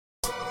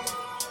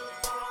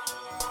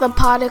The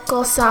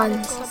Prodigal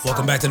Sons.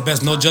 Welcome back to the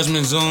best no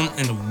judgment zone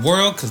in the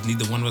world, because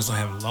neither one of us don't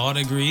have law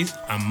degrees.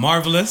 I'm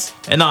Marvelous.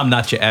 And I'm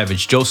not your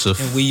average Joseph.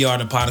 And we are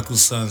the Prodigal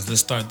Sons. Let's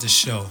start the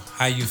show.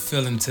 How you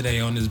feeling today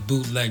on this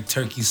bootleg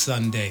Turkey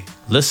Sunday?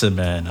 Listen,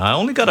 man, I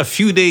only got a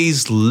few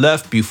days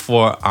left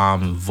before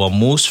I'm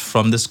vamoose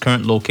from this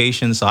current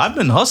location, so I've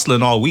been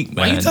hustling all week,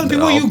 man. Why you telling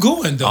people where you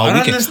going, though? I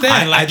don't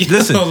understand.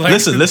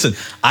 Listen.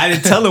 I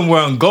didn't tell him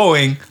where I'm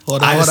going.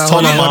 I just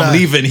told him I'm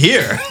leaving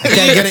here. I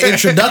can't get an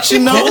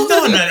introduction, no?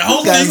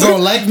 Hold on, you guys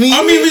don't like me?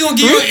 I mean, we're going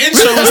to give you an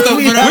intro and stuff, but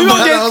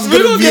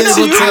we're going to get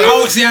to you.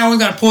 I always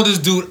got to pull this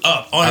dude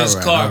up on his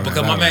car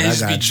because my man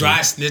used to be dry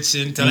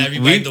snitching, telling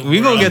everybody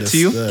we're going to get to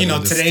you. You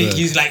know, today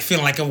he's like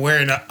feeling like I'm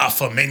wearing a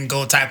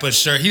flamingo type of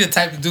shirt. He the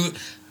type of dude,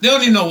 they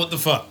don't even know what the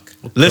fuck.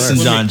 Listen,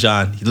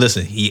 John.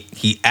 Listen,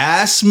 he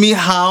asked me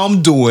how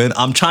I'm doing.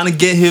 I'm trying to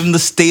get him the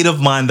state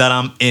of mind that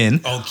I'm in.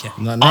 Okay.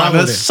 On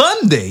a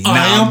Sunday.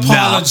 I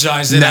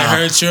apologize that I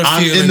hurt your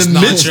feelings. I'm in the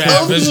midst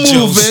of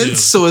moving,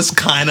 so it's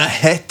kind of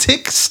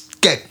hectic.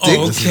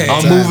 Okay.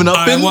 I'm moving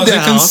up and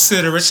down.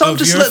 So I'm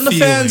just letting the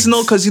fans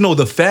know, because you know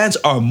the fans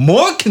are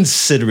more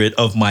considerate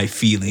of my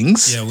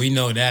feelings. Yeah, we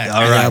know that.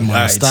 All right,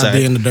 Marv. Stop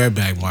being the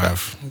dirtbag,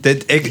 Marv.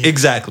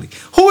 Exactly.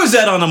 Who is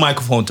that on the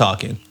microphone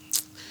talking?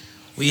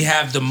 We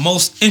have the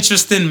most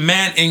interesting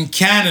man in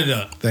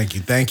Canada.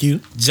 Thank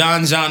you.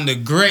 John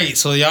the Great.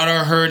 So y'all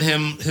done heard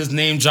his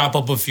name drop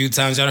up a few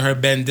times. Y'all done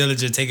heard Ben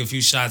Dillinger take a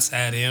few shots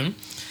at him.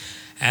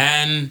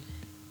 And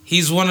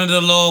he's one of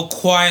the little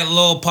quiet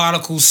little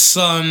prodigal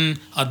son,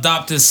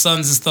 adopted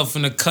sons and stuff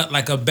in the cut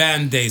like a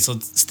Band-Aid. So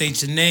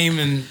state your name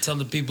and tell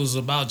the peoples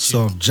about you.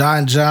 So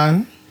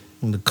John,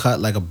 in the cut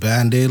like a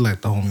Band-Aid,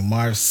 like the homie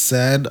Marv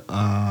said.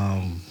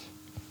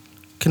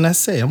 Can I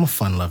say I'm a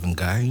fun-loving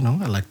guy? You know,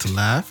 I like to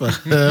laugh. I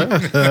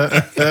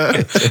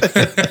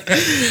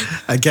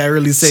can't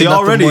really say. See, nothing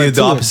already more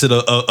the opposite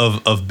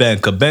of Ben.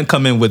 Cause Ben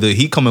come in with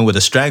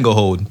a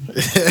stranglehold.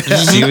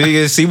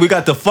 see, we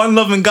got the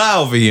fun-loving guy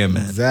over here,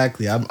 man.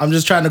 Exactly. I'm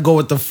just trying to go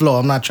with the flow.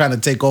 I'm not trying to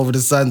take over the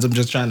Suns. I'm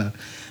just trying to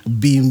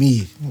be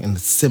me and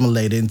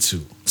assimilate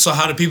into. So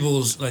how do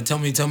people like? Tell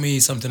me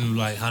something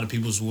like how do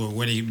people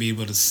where they be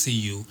able to see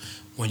you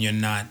when you're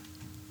not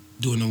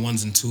doing the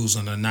ones and twos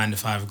on the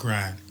 9-to-5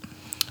 grind?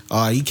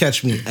 You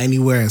catch me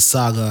anywhere in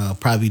Saga,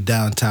 probably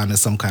downtown at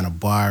some kind of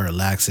bar,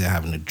 relaxing,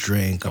 having a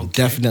drink. I'm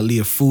definitely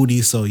a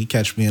foodie, so you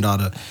catch me at all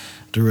the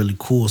really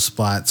cool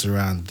spots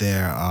around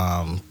there.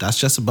 That's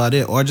just about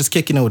it. Or just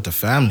kicking it with the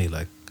family.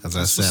 Like, as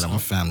I said, I'm a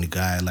family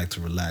guy. I like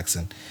to relax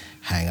and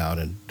hang out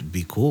and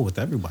be cool with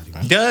everybody,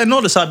 man. Yeah, I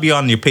noticed I'd be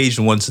on your page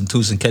once and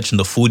twos and catching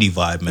the foodie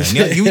vibe, man.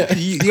 You out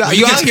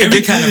here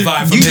every kind of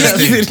vibe from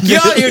this thing. You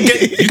out here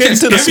getting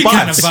to the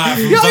spots.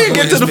 You out here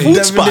getting to the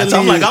food spots.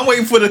 I'm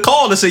waiting for the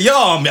call to say, yo,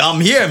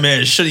 I'm here,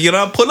 man.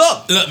 Pull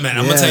up. Look, man,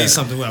 I'm going to tell you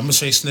something. I'm going to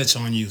straight snitch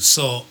on you.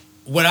 So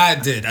what I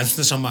did, I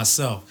snitched on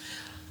myself.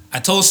 I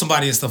told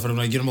somebody and stuff, and I'm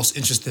like, you're the most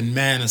interesting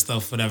man and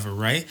stuff, whatever,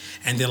 right?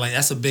 And they're like,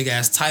 that's a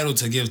big-ass title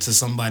to give to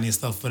somebody and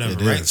stuff,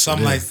 whatever, right? So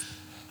I'm like,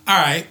 all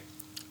right.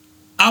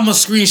 I'm going to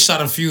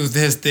screenshot a few of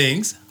his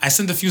things. I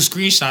sent a few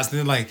screenshots, and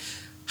they're like,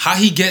 how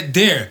he get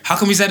there? How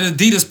come he's at an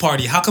Adidas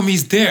party? How come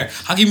he's there?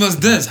 How come he does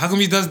this? How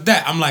come he does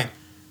that? I'm like,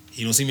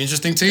 he don't seem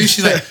interesting to you?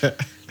 She's like,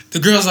 the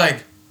girl's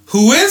like,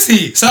 who is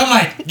he? So I'm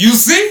like, you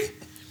see?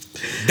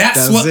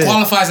 That's what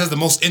qualifies as the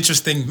most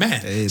interesting man.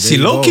 Hey, see,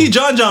 low-key,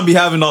 John be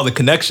having all the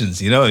connections.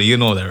 You know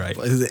that, right?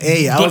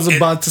 Hey, I was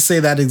about to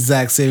say that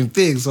exact same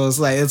thing. So it's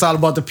like, it's all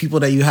about the people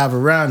that you have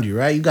around you,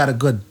 right? You got a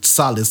good,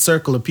 solid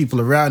circle of people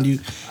around you.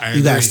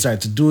 You got to start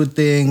to do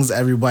things.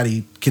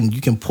 Everybody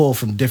you can pull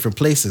from different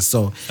places.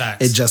 So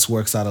it just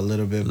works out a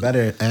little bit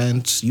better.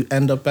 And you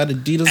end up at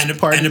Adidas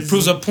party. And it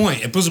proves a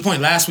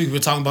point. Last week we were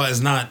talking about is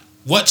not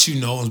what you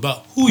know, it's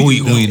about who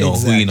you know.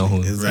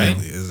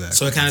 Exactly.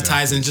 So it kind of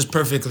ties in just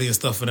perfectly and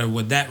stuff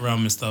with that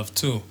realm and stuff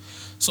too.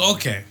 So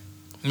okay,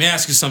 let me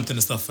ask you something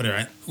and stuff for that.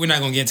 Right? We're not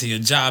gonna get into your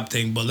job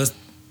thing, but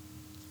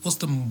what's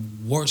the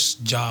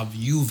worst job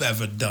you've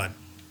ever done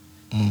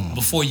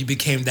before you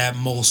became that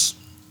most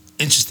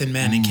interesting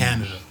man in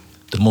Canada?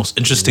 The most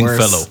interesting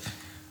fellow.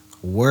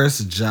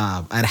 Worst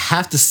job, I'd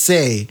have to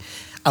say.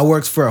 I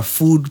worked for a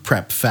food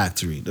prep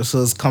factory. This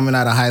was coming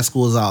out of high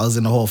school. I was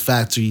in the whole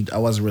factory. I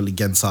wasn't really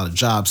getting solid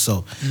jobs,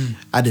 so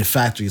I did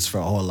factories for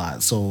a whole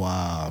lot. So,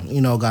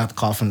 got the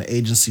call from the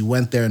agency,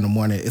 went there in the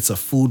morning. It's a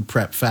food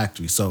prep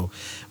factory. So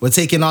we're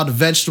taking all the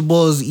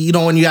vegetables. You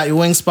know when you got your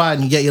wing spot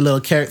and you get your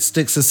little carrot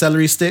sticks and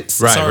celery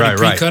sticks? Right.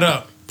 Pre-cut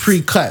up.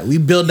 Pre-cut. We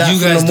build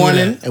that from the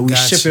morning and we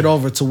ship it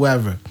over to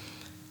wherever.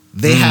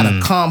 They had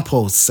a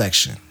compost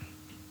section.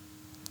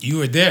 You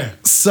were there.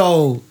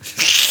 So...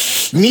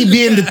 me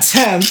being the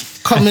temp,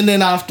 coming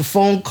in off the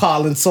phone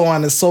call and so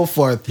on and so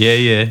forth.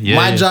 Yeah.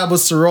 My job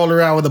was to roll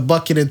around with a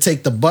bucket and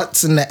take the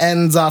butts and the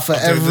ends off of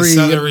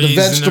the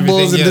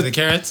vegetables and the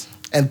carrots,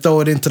 and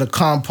throw it into the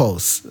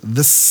compost.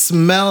 The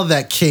smell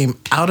that came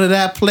out of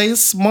that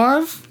place,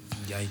 Marv.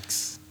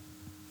 Yikes!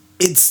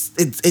 It's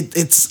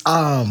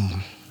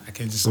I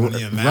can just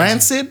only imagine.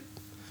 Rancid.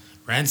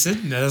 Rancid?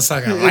 That's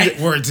like a light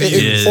word to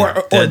use.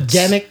 Or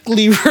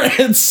organically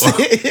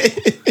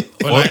rancid.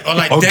 Or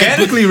like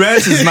organically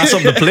rancid is not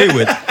something to play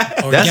with.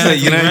 That's like,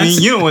 you know what I mean.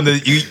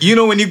 You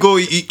know when you go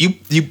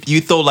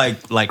you throw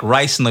like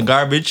rice in the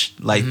garbage,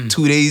 like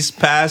 2 days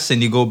pass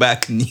and you go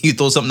back and you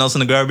throw something else in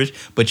the garbage,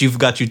 but you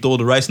forgot you throw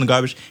the rice in the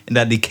garbage and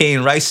that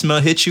decaying rice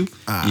smell hits you.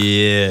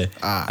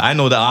 I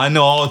know that. I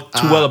know all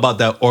too well about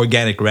that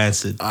organic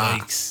rancid.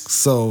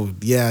 So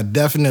yeah,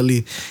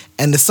 definitely,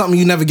 and it's something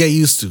you never get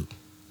used to.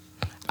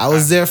 I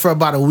was there for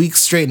about a week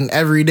straight, and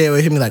every day it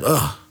would hit me like,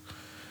 ugh,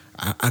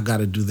 I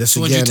gotta do this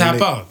again. So when'd you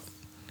tap out?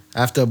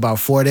 After about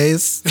 4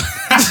 days. He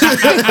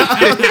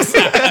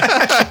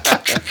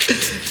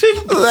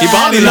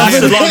probably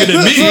lasted longer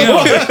than me.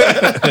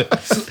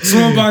 So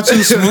what about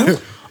you,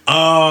 Smooth?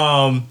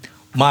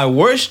 My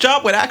worst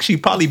job would actually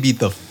probably be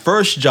the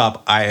first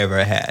job I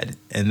ever had,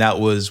 and that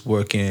was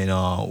working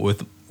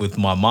with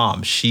my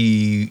mom.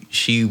 She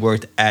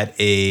worked at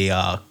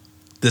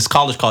this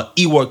college called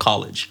Ewart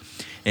College,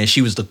 and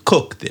she was the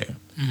cook there.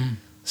 Mm-hmm.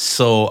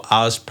 So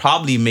I was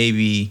probably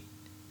maybe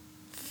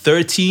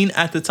 13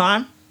 at the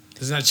time.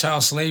 Isn't that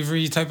child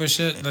slavery type of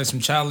shit? Like some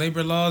child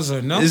labor laws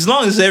or no? As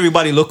long as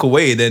everybody look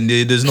away, then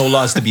there's no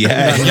laws to be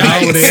had.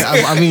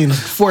 I mean,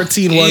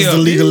 14 was the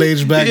legal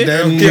age back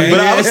then. Yeah, but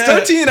I was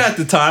 13 at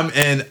the time,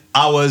 and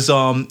I was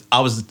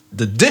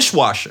the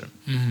dishwasher.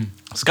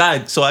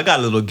 Mm-hmm. So I got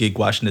a little gig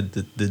washing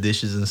the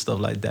dishes and stuff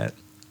like that.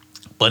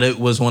 But it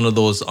was one of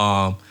those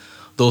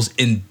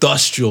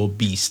industrial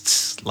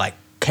beasts, like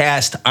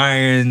cast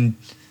iron,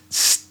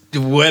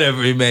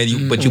 whatever,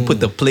 man. But you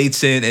put the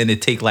plates in, and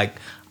it take like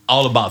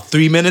all about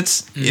 3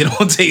 minutes. It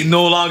don't take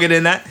no longer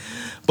than that.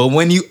 But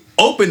when you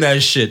open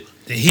that shit,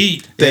 the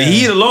heat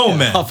alone,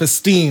 man, off of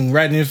steam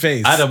right in your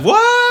face. I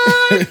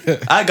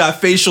I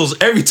got facials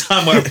every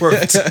time I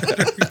worked.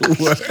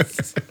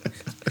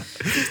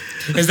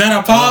 Is that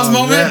a pause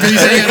moment? Did you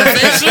say you had a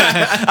facial?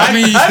 I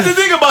mean, I have to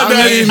think about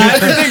that.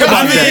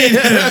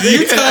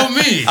 You told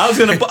me.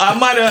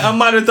 I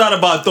might have thought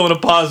about throwing a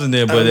pause in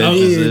there, but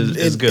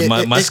it's good.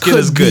 My skin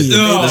is good.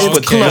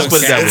 Let's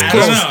put it that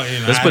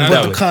way. Let's put it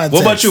that way.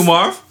 What about you,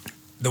 Marv?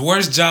 The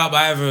worst job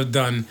I ever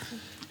done,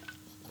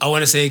 I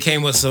want to say it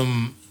came with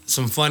some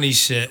funny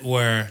shit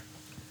where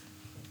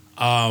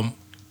a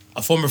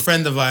former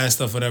friend of ours and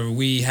stuff, whatever,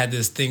 we had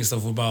this thing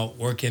stuff about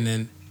working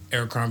in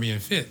Abercrombie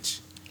and Fitch.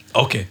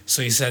 Okay.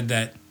 So he said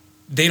that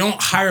they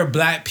don't hire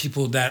black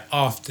people that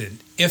often.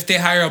 If they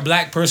hire a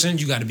black person,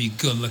 you got to be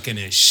good looking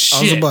and shit.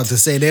 I was about to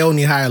say they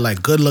only hire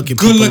like good looking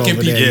people. There.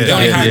 Yeah, they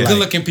only hire good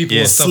looking people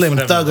and stuff. Slim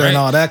whatever, Thugger right? and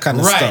all that kind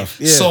of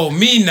stuff. Yeah. So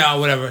me now,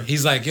 whatever.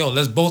 He's like, yo,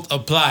 let's both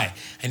apply.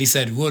 And he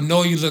said, we'll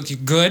know you look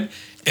good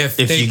if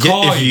they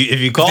call you. If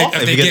you get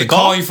the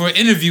call you for an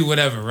interview,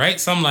 whatever, right?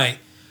 So I'm like,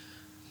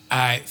 all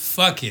right,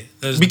 fuck it.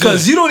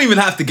 Because you don't even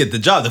have to get the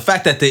job. The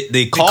fact that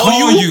they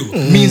call you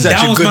means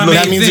that you're good looking.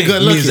 That means you're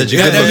good looking.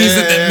 That means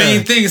that the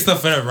main thing and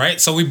stuff, whatever, right?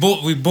 So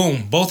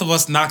both of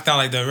us knocked out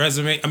like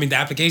the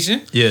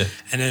application. Yeah.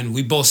 And then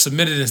we both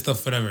submitted and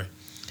stuff, whatever.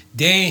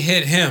 They ain't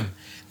hit him.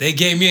 They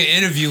gave me an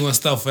interview and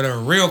stuff, whatever,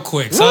 real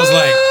quick. So I was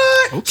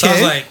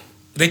like,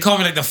 they called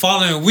me like the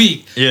following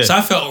week. Yeah. So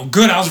I felt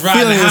good. I was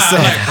riding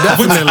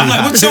high. I'm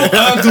like, what's your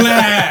ugly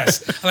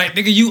ass? I'm like,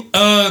 nigga, you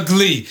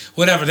ugly.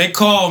 Whatever. They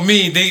called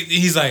me.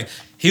 He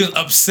was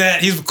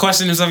upset. He was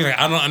questioning himself. He's like,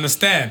 I don't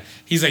understand.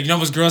 He's like, you know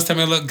what's girls tell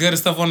me I look good and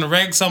stuff on the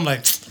reg? So I'm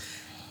like,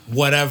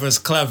 whatever's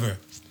clever.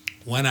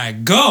 When I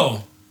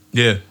go,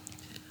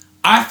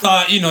 I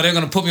thought, they're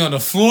going to put me on the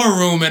floor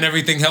room and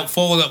everything, help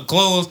fold up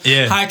clothes.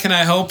 Yeah. Hi, can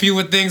I help you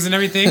with things and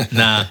everything?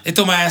 Nah. They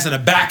threw my ass in the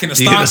back in the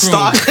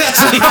stock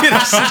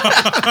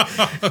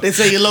room. They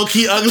say you're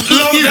low-key ugly.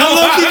 Low-key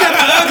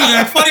ugly.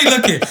 Like, funny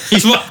looking.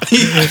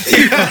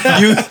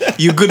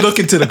 You good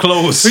looking to the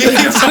clothes.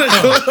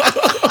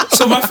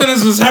 So my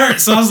feelings was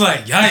hurt. So I was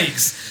like,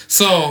 yikes.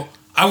 So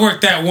I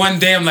worked that one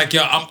day. I'm like,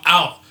 yo, I'm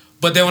out.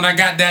 But then when I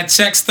got that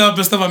check stub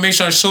and stuff, I made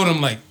sure I showed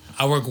them, like,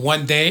 I work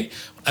one day.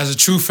 As a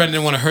true friend,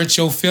 didn't want to hurt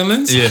your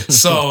feelings. Yeah.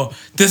 So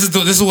this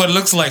is what it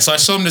looks like. So I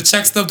showed him the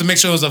check stub to make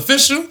sure it was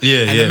official.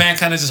 Yeah. And the man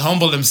kind of just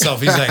humbled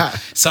himself. He's like,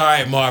 "It's all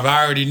right, Marv.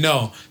 I already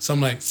know." So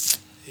I'm like,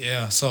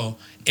 "Yeah." So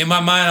in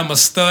my mind, I'm a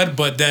stud.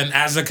 But then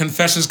as the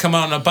confessions come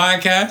out on the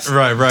podcast,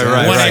 right.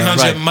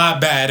 1-800 my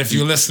bad if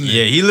you're listening.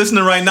 Yeah, he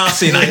listening right now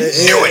saying, "I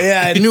knew it."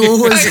 Yeah, I knew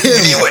it was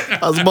him.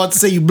 I was about to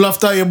say you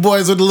bluffed out your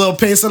boys with a little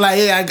peso. Like,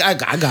 yeah, I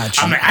got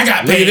you. I'm like, I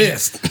got paid.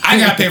 This. I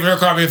got paid for their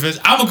car benefits.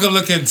 I'm a good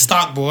looking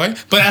stock boy,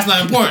 but that's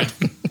not important.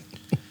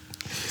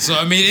 So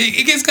I mean,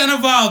 it gets kind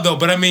of wild though.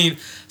 But I mean,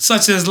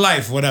 such is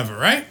life, whatever,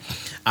 right?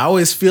 I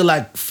always feel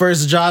like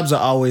first jobs are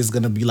always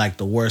gonna be like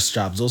the worst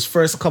jobs. Those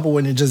first couple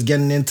when you're just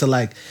getting into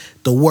like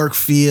the work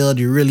field,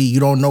 you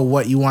don't know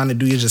what you want to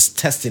do. You're just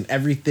testing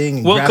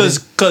everything.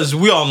 And because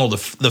we all know the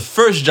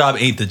first job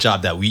ain't the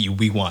job that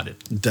we wanted.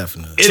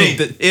 Definitely,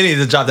 it ain't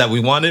the job that we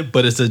wanted,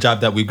 but it's the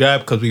job that we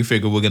grabbed because we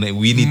figure we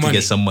need to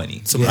get some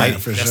money. Right,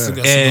 for that's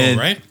sure. And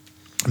right,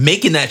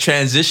 making that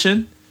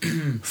transition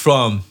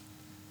from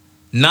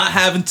not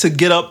having to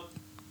get up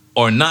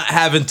or not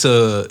having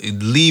to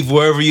leave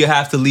wherever you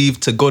have to leave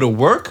to go to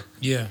work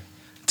Yeah.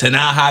 to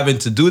now having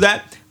to do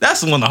that,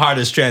 that's one of the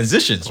hardest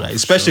transitions, right?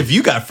 Especially if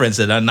you got friends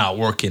that are not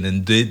working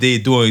and they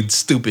doing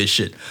stupid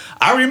shit.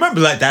 I remember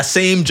like that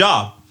same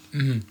job.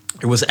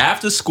 It was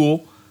after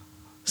school,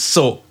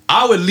 so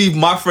I would leave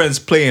my friends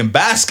playing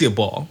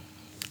basketball.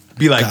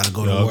 Be like, Gotta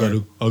go to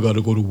work. I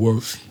gotta go to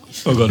work.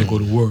 I gotta go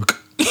to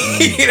work. You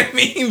know what I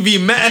mean? Be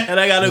mad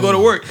I gotta go to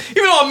work,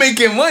 even though I'm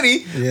making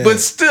money, but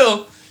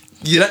still,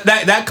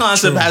 that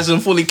concept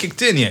hasn't fully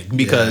kicked in yet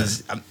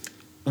because.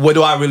 What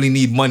do I really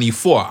need money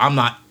for? I'm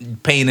not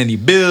paying any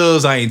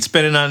bills. I ain't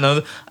spending on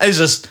another.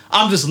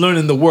 I'm just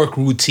learning the work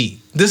routine.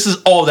 This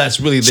is all that's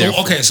really there.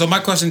 So okay, so my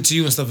question to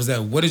you and stuff is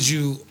that what's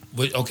your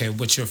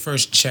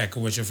first check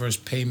or what's your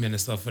first payment and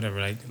stuff, whatever,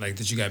 like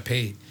that you got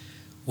paid?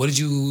 What did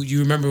you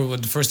remember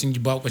what the first thing you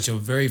bought was your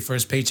very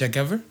first paycheck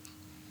ever?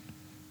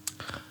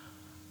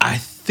 I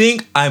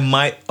think I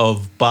might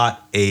have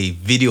bought a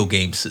video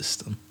game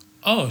system.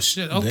 Oh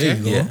shit! Okay, There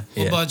you go.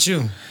 What about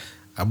you?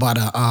 I bought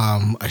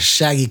a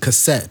Shaggy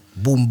cassette,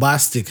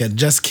 Boombastic. It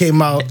just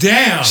came out.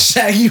 Damn.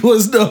 Shaggy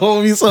was the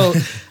homie, so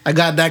I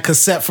got that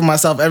cassette for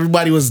myself.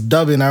 Everybody was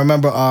dubbing. I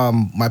remember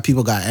my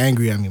people got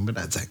angry at me, but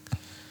that's like,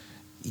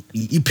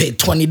 you paid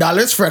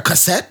 $20 for a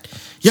cassette?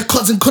 Your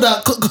cousin could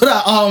have record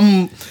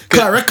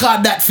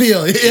that for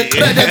you. You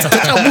could have just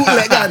took a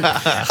bootleg and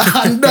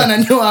done,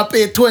 and you want to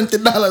pay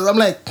 $20. I'm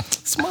like,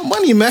 it's my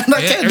money, man. I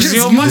can't it's just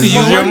your use money. this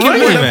Your money money,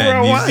 for a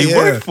man. while. You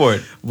work for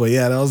it. But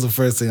yeah, that was the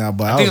first thing I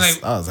bought.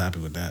 I was happy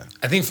with that.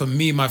 I think for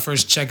me, my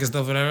first check and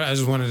stuff, whatever, I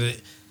just wanted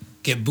to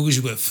get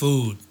bougie with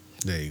food.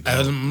 There you go.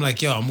 I'm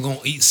like, yo, I'm gonna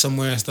eat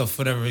somewhere and stuff,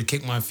 whatever, and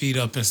kick my feet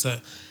up and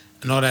stuff,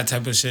 and all that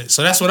type of shit.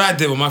 So that's what I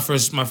did with my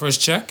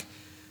first check,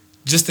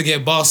 just to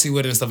get bossy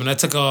with it and stuff. And I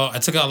took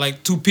out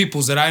like 2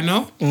 peoples that I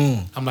know.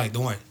 I'm like,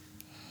 don't worry,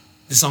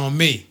 this on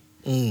me.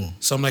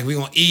 So I'm like, we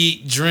gonna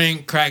eat,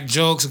 drink, crack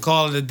jokes, and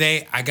call it a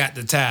day. I got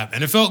the tab,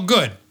 and it felt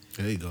good.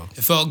 There you go.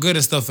 It felt good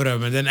and stuff,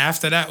 whatever. And then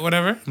after that,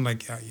 whatever, I'm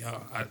like,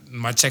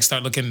 my checks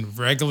start looking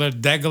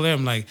degular.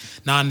 I'm like,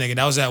 nah, nigga,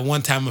 that was that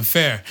one-time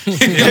affair.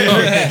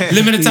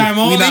 Limited time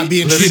only. We not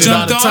being treated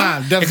all the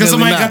time. Definitely because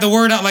somebody not. got the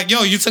word out, like,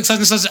 yo, you took such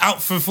and such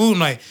out for food. I'm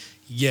like,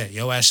 yeah,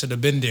 your ass should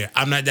have been there.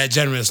 I'm not that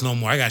generous no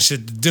more. I got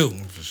shit to do.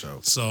 For sure.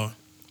 So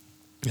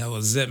that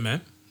was it,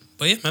 man.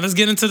 But yeah, man, let's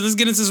get into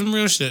some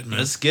real shit, man.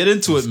 Let's get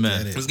into it,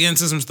 man. Let's get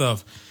into some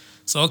stuff.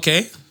 So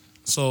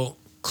so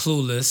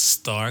Clueless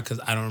star, because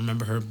I don't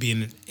remember her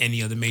being in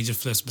any other major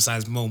flips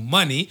besides Mo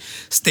Money.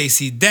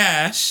 Stacey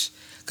Dash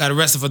got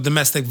arrested for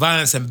domestic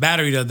violence and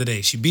battery the other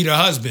day. She beat her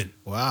husband.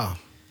 Wow.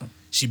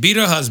 She beat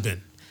her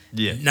husband.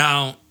 Yeah.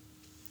 Now,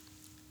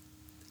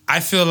 I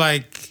feel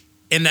like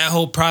in that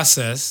whole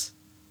process,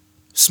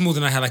 Smooth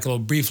and I had like a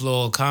brief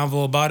little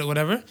convo about it,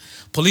 whatever.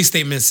 Police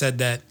statement said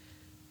that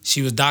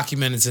she was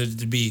documented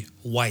to be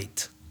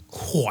white,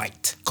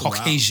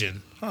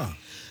 Caucasian. Wow. Huh.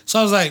 So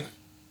I was like,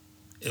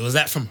 was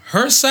that from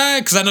her side?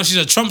 Because I know she's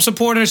a Trump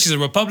supporter. She's a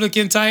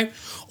Republican type.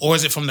 Or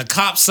is it from the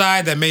cop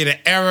side that made an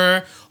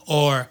error?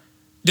 Or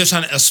they're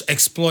trying to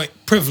exploit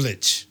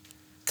privilege?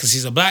 Because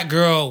she's a black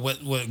girl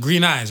with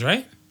green eyes,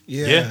 right?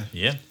 Yeah.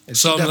 Yeah. And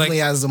So she I'm definitely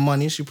like- has the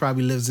money. She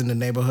probably lives in the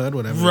neighborhood,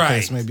 whatever the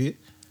Right. case may be.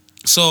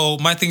 So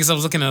my thing is, I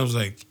was looking at it, I was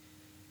like,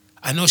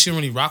 I know she don't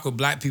really rock with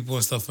black people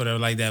and stuff whatever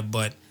like that,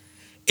 but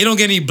it don't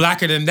get any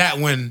blacker than that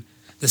when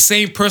the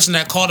same person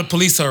that called the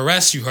police to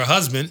arrest you, her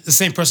husband, the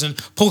same person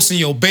posting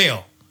your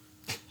bail.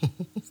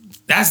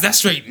 That's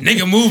straight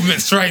nigga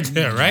movements right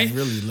there, right?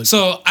 Really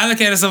So I look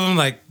at it and I'm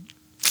like,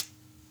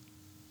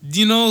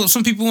 you know,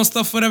 some people and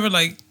stuff, whatever,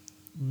 like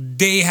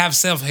they have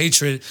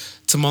self-hatred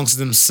amongst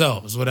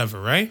themselves, whatever,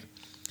 right?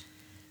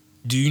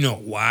 Do you know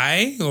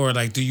why? Or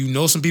like, do you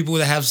know some people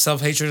that have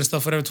self-hatred and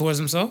stuff, whatever, towards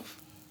themselves?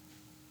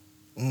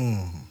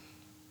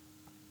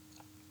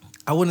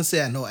 I wouldn't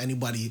say I know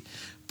anybody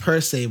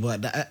per se,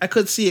 but I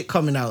could see it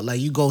coming out. Like,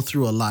 you go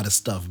through a lot of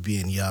stuff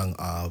being young,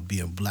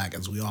 being black,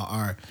 as we all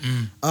are.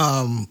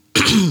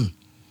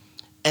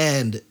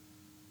 And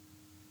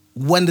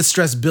when the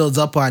stress builds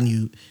up on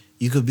you,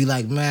 you could be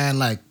like, man,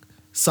 like,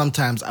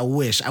 sometimes I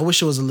wish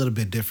it was a little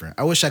bit different.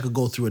 I wish I could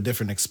go through a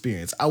different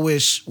experience. I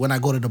wish when I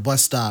go to the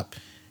bus stop,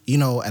 you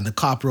know, and the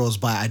cop rolls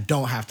by, I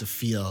don't have to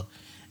feel,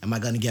 am I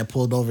going to get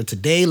pulled over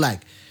today?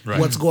 Like,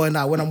 what's going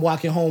on? When I'm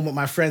walking home with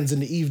my friends in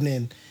the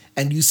evening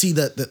and you see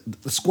the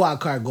squad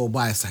car go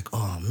by, it's like,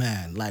 oh,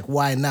 man, like,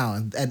 why now?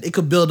 And it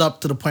could build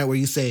up to the point where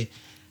you say,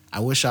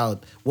 I wish I would.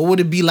 What would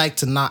it be like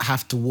to not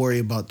have to worry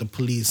about the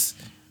police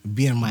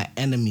being my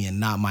enemy and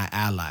not my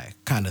ally,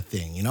 kind of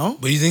thing, you know?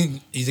 But you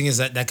think is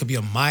that could be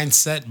a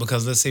mindset?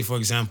 Because let's say, for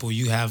example,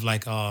 you have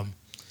like, I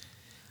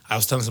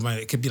was telling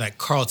somebody, it could be like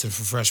Carlton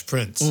from Fresh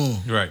Prince.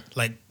 Right.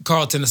 Like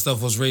Carlton and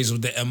stuff was raised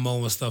with the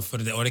MO and stuff, or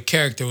the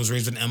character was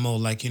raised with the MO,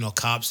 like, you know,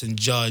 cops and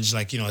judge,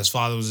 like, you know, his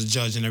father was a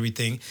judge and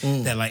everything,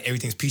 that like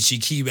everything's peachy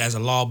keen as a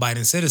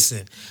law-abiding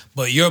citizen.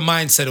 But your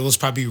mindset, it was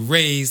probably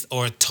raised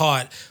or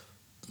taught,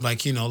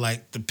 like, you know,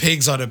 like the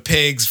pigs are the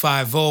pigs,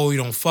 5-0, you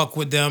don't fuck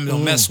with them, you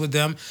don't mess with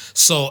them.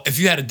 So if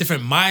you had a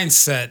different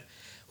mindset,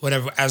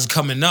 whatever, as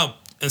coming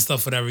up and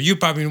stuff, whatever, you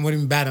probably wouldn't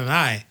even bat an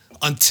eye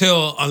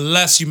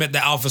unless you met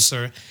the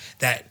officer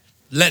that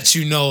lets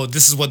you know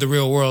this is what the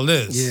real world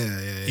is.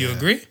 Yeah. You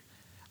agree?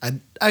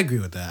 I agree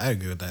with that. I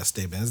agree with that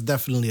statement. It's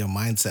definitely a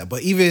mindset.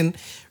 But even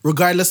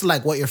regardless of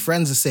like what your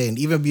friends are saying,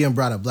 even being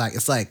brought up black,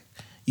 it's like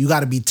you got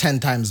to be 10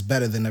 times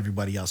better than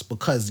everybody else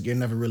because you're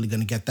never really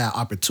going to get that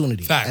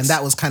opportunity. Facts. And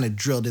that was kind of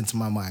drilled into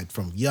my mind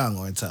from young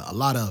or into a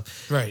lot of,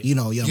 Right.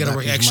 young You gotta black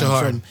work people's extra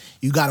mind. hard.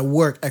 You got to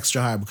work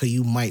extra hard because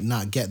you might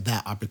not get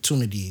that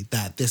opportunity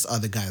that this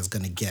other guy is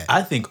going to get.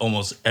 I think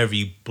almost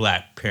every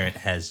black parent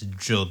has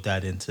drilled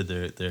that into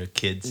their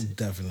kids'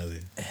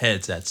 Definitely.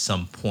 heads at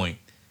some point.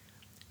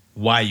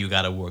 Why you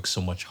gotta work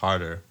so much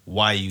harder?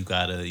 Why you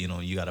gotta,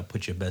 you gotta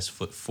put your best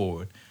foot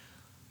forward?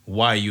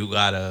 Why you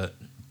gotta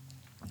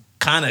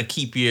kind of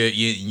keep your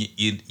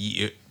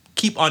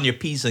keep on your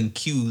P's and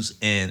Q's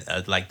and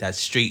like that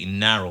straight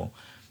and narrow,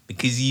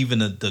 because even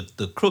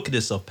the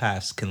crookedest of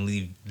paths can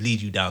lead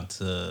you down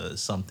to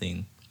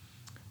something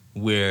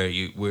where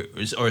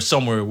or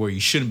somewhere where you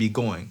shouldn't be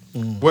going.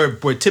 Where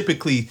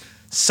typically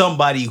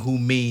somebody who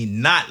may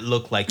not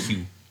look like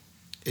you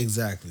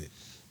Exactly.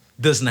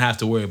 doesn't have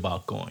to worry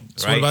about going.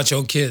 So right? what about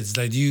your kids?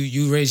 Like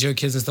you raise your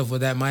kids and stuff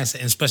with that mindset,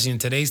 and especially in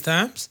today's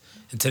times,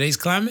 in today's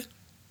climate?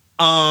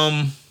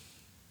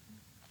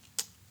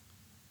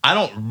 I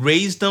don't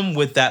raise them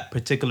with that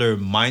particular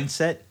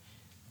mindset,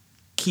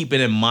 keeping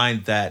in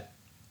mind that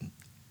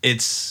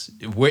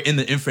we're in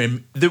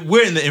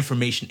the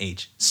information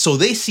age, so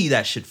they see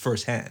that shit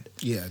firsthand.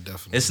 Yeah,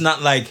 definitely. It's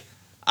not like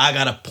I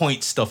gotta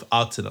point stuff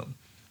out to them.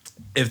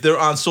 If they're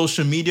on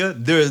social media,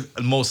 they're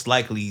most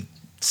likely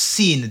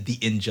seeing the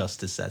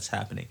injustice that's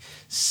happening,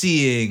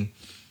 seeing.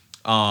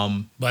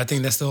 But I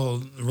think that's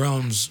still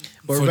realms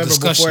But for remember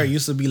discussion. before it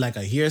used to be like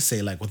a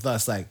hearsay, like with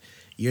us, like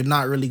you're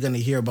not really gonna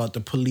hear about the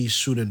police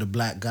shooting the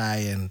black guy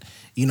and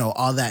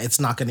all that. It's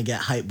not gonna get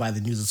hyped by the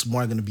news. It's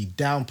more gonna be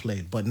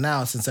downplayed. But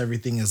now, since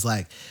everything is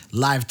like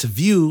live to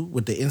view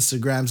with the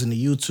Instagrams and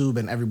the YouTube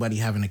and everybody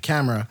having a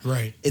camera,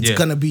 Right. It's Yeah.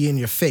 gonna be in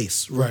your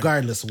face Right.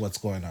 regardless of what's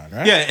going on,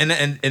 right? Yeah,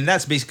 and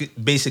that's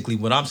basically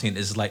what I'm saying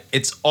is like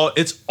it's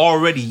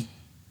already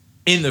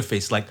in their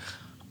face. Like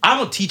I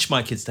don't teach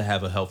my kids to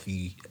have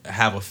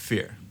a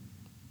fear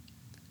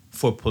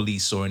for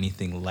police or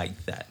anything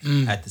like that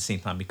at the same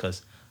time,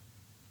 because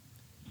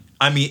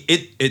I mean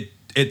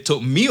it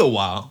took me a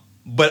while,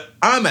 but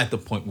I'm at the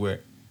point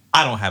where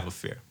I don't have a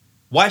fear.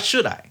 Why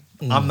should I?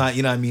 I'm not,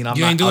 you know what I mean? I'm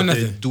You not ain't doing out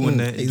there nothing. doing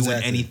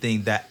Exactly.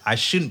 anything that I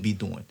shouldn't be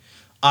doing.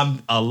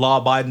 I'm a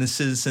law-abiding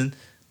citizen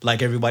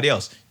like everybody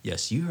else.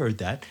 Yes, you heard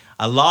that.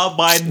 A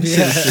law-abiding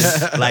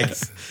citizen like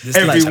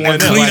everyone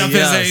like else. Clean up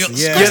Everybody his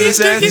else. area. Yeah.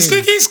 Squeaky, You understand?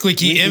 squeaky,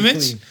 squeaky We image.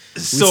 clean.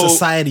 We So-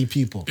 society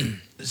people.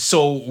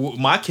 So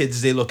my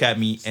kids, they look at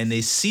me and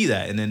they see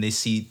that, and then they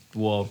see,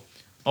 well,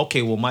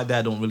 okay, well, my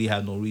dad don't really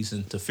have no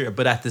reason to fear.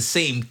 But at the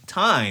same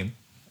time,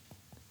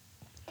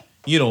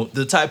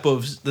 the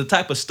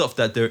type of stuff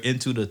that they're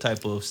into, the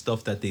type of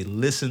stuff that they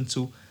listen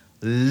to,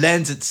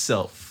 lends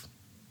itself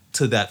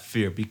to that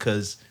fear,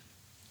 because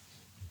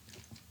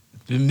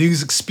the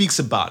music speaks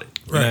about it.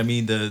 You know what I Right.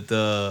 mean?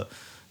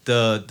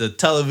 The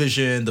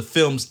television, the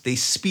films, they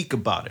speak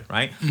about it,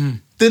 right?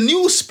 The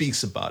news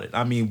speaks about it.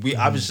 I mean,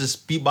 I was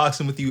just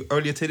beatboxing with you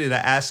earlier today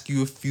to ask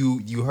you if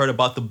you heard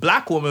about the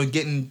black woman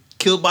getting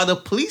killed by the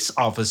police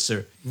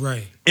officer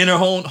Right. in her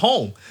own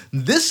home.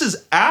 This is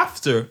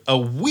after a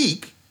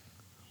week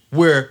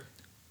where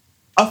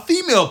a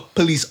female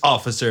police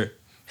officer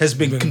has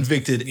been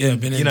convicted yeah, and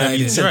been sent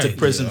to indicted.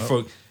 prison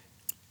for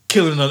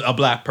killing a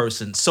black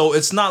person. So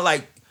it's not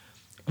like,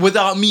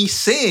 without me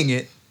saying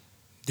it,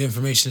 The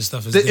information and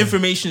stuff is the there.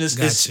 information is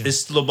Gotcha.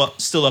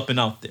 still up and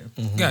out there.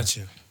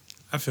 Gotcha.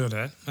 I feel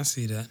that. I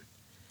see that.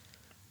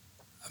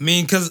 I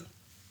mean, cause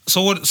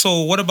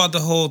so what about the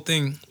whole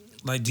thing?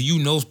 Like, do you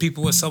know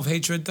people with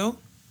self-hatred though?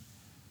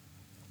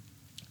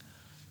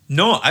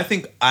 No, I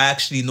think I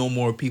actually know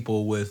more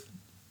people with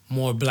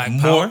More black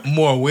power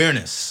more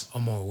awareness.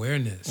 or more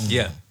awareness?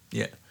 Yeah,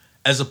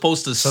 as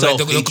opposed to So like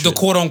self-hatred. the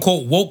quote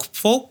unquote woke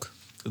folk.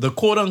 The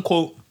quote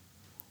unquote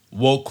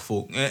woke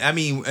folk. I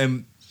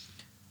mean,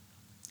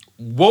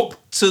 woke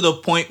to the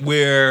point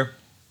where,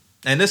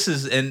 and this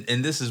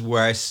is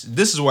where I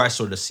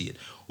sort of see it.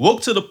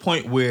 Woke to the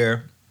point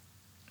where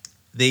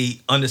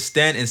they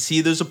understand and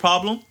see there's a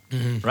problem,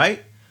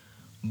 right?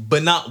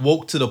 But not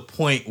woke to the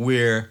point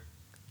where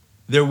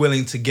they're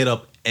willing to get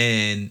up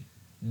and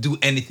do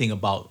anything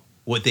about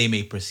what they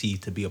may perceive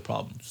to be a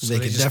problem. They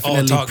they could just all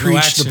definitely talk, no preach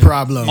action. the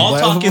problem. All but-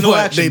 talk and no but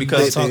action,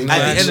 because talk, at no the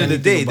end action. of the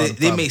day, Think about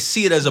they the may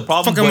see it as a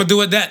problem. Fuck, I'm gonna but- do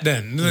with that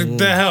then.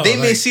 The hell. They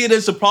may like, see it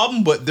as a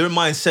problem, but their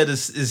mindset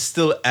is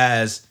still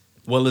as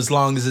well, as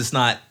long as it's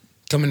not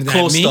coming at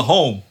close me. to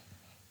home,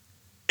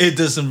 it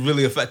doesn't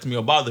really affect me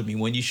or bother me.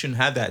 When you shouldn't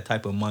have that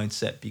type of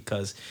mindset,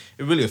 because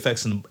it really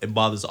affects and it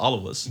bothers all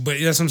of us. But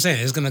that's what I'm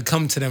saying. It's gonna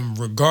come to them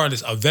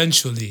regardless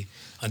eventually.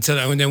 And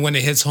then when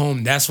it hits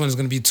home, that's when it's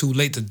gonna be too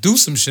late to do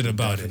some shit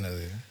about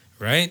Definitely. it.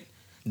 Right?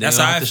 They That's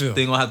gonna how I have to- feel.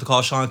 They gonna have to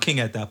call Sean King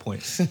at that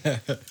point.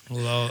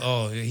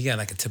 Well, he got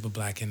like a tip of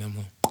black in him.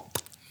 A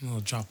little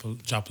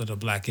droplet of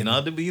black in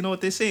him. You know what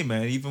they say,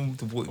 man. Even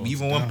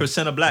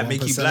 1% of black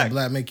make you 1% black. of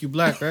black make you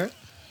black, right?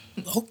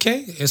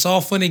 Okay, it's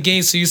all fun and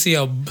games. So you see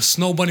a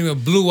snow bunny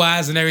with blue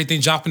eyes and everything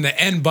dropping the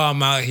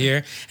N-bomb out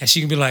here, and she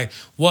can be like,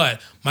 "What?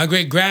 My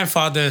great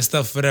grandfather and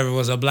stuff, whatever,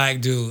 was a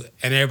black dude,"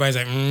 and everybody's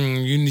like,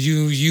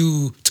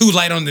 "You too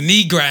light on the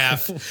knee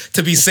graph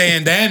to be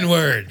saying the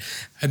N-word."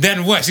 And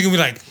then what? She can be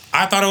like,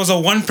 "I thought it was a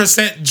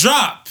 1%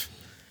 drop."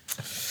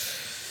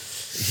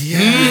 Yeah,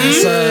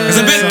 It's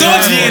a bit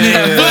dodgy in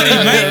it, buddy,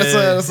 man.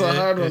 That's a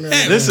hard one.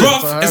 Hey, Listen,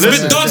 bruv, it's a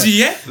bit dodgy,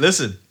 yeah.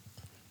 Listen,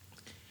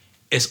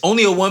 it's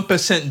only a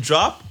 1%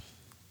 drop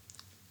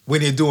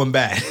when you're doing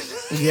bad.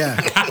 Yeah,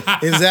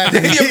 exactly.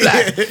 Then you're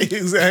black.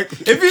 Exactly.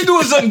 If you're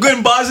doing something good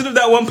and positive,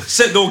 that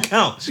 1% don't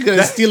count. You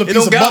gotta steal a It piece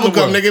don't of count bubble no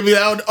gum. more. They be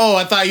like, "Oh,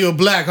 I thought you were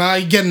black. Huh?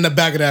 You get in the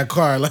back of that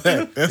car." Like,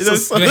 that's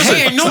Listen,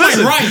 Hey, I know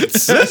listen, my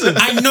rights. listen.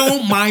 I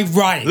know my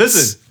rights.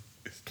 Listen,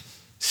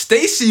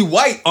 Stacy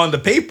White on the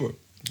paper,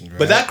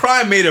 but that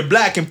crime made her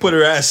black and put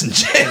her ass in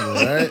jail.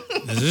 right,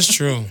 This is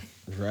true.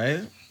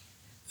 right.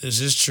 This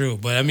is true.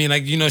 But I mean,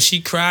 like, you know, she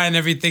cried and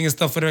everything and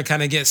stuff, whatever,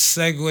 kind of gets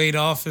segued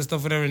off and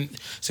stuff, whatever. And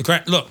so,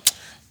 look,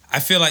 I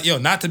feel like,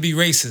 not to be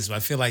racist, but I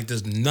feel like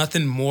there's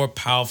nothing more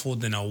powerful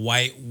than a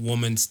white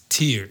woman's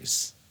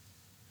tears.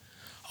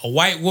 A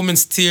white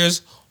woman's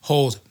tears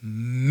hold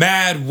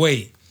mad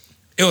weight.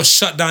 It'll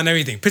shut down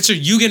everything. Picture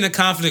you getting in a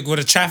conflict with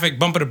a traffic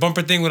bumper to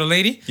bumper thing with a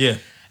lady. Yeah.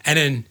 And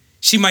then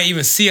she might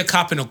even see a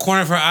cop in the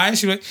corner of her eye.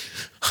 She's like,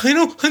 "I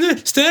don't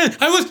understand.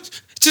 I was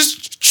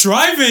just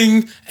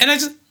driving and I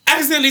just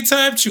accidentally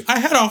tapped you. I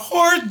had a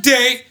hard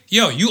day."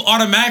 Yo, you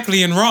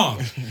automatically in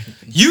wrong.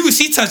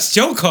 She touched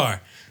your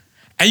car.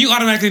 And you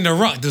automatically in the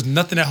wrong. There's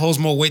nothing that holds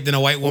more weight than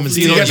a white woman's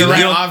You tears. get the right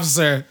you don't-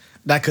 officer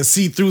that could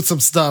see through some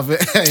stuff,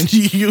 and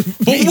you.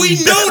 But we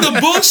know the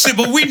bullshit.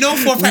 But we know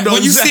for a fact know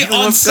when you see it exactly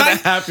on what's gonna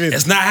site, happen.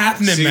 it's not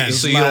happening, man.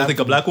 So you don't think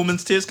a black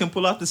woman's tears can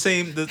pull out the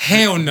same?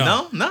 Hell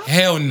no. No?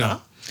 Hell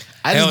no.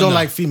 I just Hell don't no.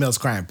 like females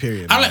crying.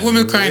 Period. I like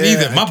women crying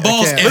either. My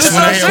balls can't. itch But that's when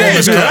what I I'm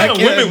hear saying. women dude. cry.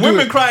 I know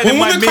women crying. When it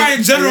might women make- cry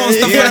in general and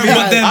stuff, Yeah, whatever,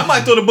 but then I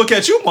might throw the book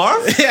at you,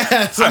 Marv.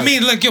 Yeah, it's I like,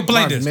 mean, look, yo, but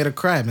like Marv, you this. made her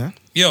cry, man.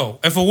 Yo,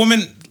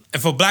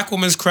 if a black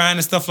woman's crying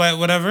and stuff like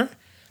whatever,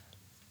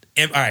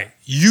 all right,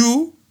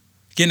 you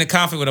get in a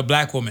conflict with a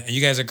black woman and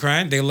you guys are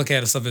crying, they look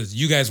at it stuff as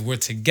you guys were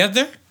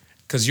together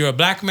because you're a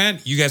black man,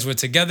 you guys were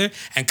together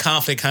and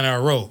conflict kind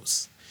of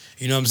arose.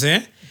 You know what I'm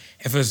saying?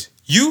 If it's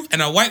you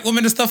and a white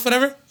woman and stuff,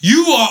 whatever,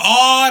 you are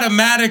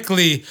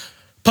automatically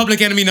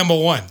public enemy number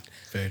one.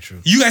 Very true.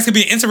 You guys could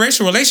be an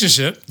interracial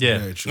relationship Yeah.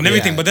 Very true. and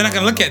everything, Yeah, but they're not no,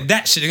 gonna look no. at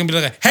that shit. They're gonna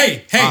be like,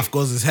 hey, Off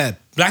goes his head.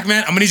 black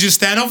man, I'm gonna need you to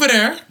stand over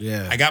there.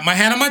 Yeah. I got my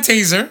hand on my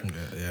taser.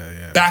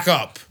 Yeah. Back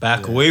up.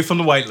 Back away from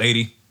the white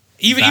lady.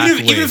 Even Back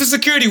even away. if it's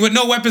security with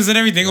no weapons and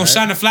everything, gonna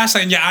shine a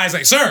flashlight in your eyes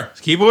like, "Sir,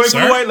 Keep away from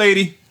Sir? the white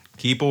lady.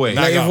 Keep away.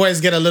 Back Like your up. voice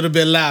get a little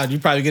bit loud,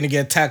 you're probably gonna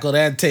get tackled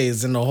and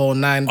tased in the whole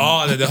nine.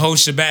 all the whole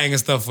shebang and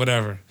stuff,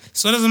 whatever."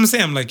 So that's what I'm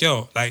saying. I'm like,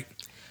 yo, like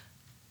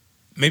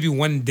maybe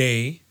one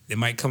day it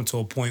might come to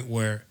a point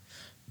where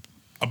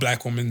a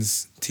black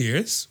woman's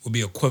tears will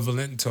be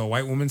equivalent to a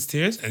white woman's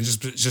tears, and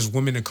just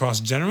women across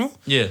general.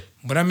 Yeah.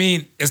 But I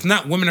mean, it's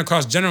not women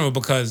across general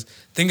because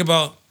think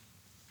about,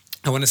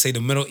 I want to say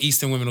the Middle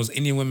Eastern women, those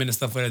Indian women and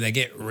stuff like that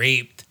get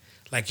raped,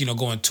 like, you know,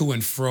 going to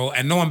and fro,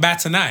 and no one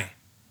bats an eye.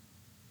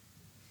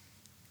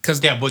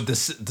 Cause Yeah, but the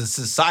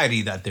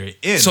society that they're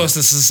in. so it's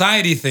a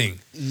society thing.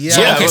 Yeah.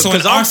 So, Yeah, okay, so in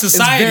because our It's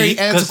society, very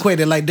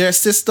antiquated. Like their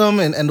system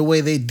and the way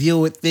they deal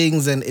with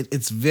things, and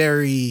it's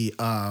very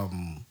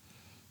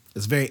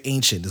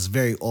ancient. It's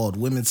very old.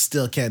 Women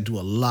still can't do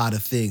a lot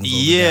of things. over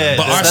Yeah, there.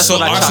 but that's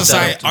what I chalked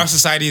that up to. our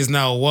society is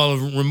now well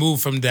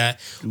removed from that,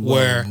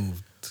 where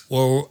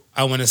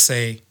I want to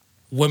say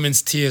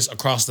women's tears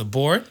across the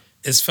board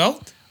is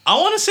felt. I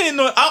want to say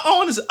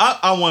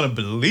I want to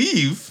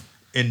believe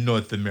in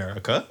North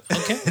America.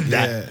 Okay.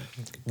 that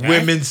Yeah.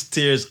 women's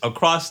tears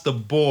across the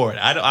board.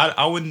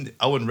 I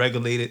wouldn't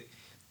regulate it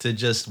to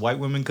just white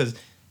women because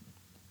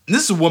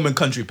this is a woman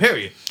country.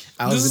 Period.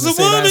 I was This going is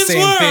to a say that woman's same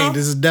world. thing.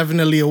 This is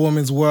definitely a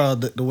woman's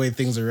world. The way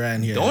things are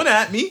ran here. Don't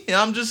at me.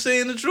 I'm just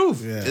saying the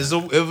truth. Yeah.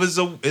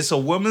 It's a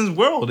woman's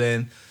world,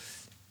 and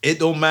it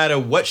don't matter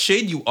what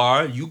shade you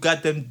are. You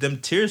got them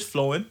tears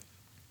flowing.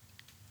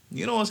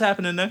 You know what's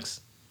happening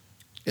next.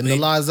 In the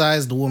law's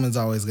eyes, the woman's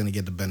always going to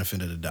get the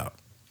benefit of the doubt.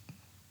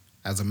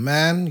 As a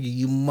man,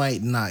 you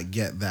might not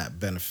get that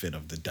benefit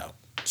of the doubt.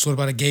 So what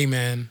about a gay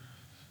man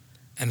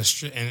and a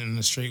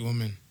straight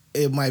woman?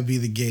 It might be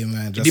the gay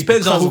man. Just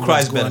depends on because who of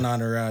what's cries going better.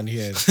 on around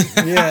here.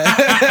 Yeah.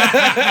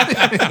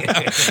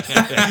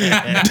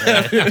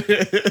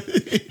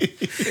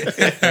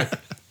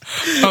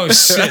 Oh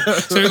shit!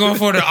 So we're going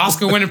for the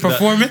Oscar-winning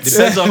performance.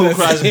 Depends on who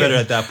cries better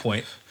at that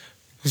point.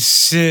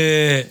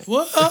 Shit.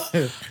 What?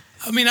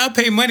 I mean, I'll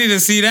pay money to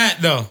see that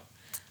though.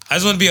 I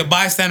just want to be a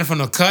bystander from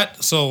the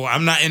cut, so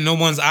I'm not in no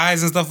one's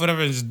eyes and stuff,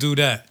 whatever, and just do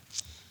that.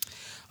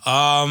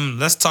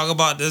 Let's talk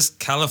about this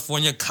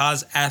California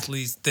college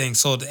athletes thing.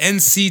 So the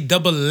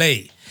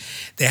NCAA,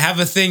 they have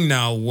a thing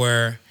now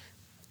where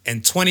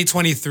in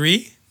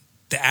 2023,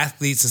 the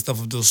athletes and stuff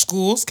of those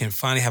schools can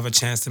finally have a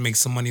chance to make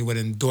some money with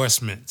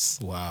endorsements.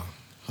 Wow.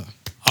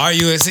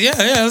 RUSC. Yeah.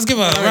 Let's give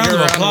a round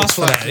of applause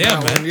for that. Yeah,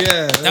 man.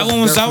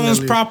 That one was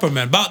proper,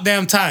 man. About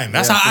damn time.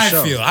 That's how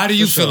I feel. How do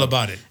you feel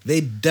about it?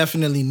 They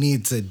definitely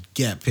need to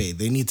get paid.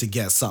 They need to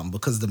get something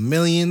because the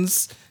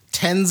millions,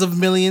 tens of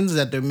millions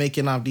that they're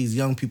making off these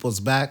young people's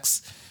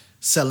backs,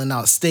 selling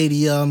out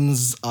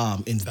stadiums,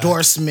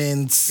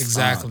 endorsements,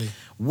 exactly,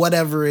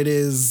 whatever it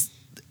is,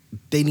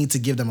 they need to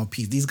give them a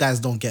piece. These guys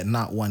don't get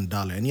not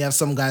 $1, and you have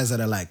some guys that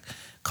are like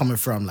coming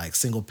from like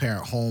single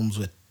parent homes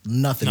with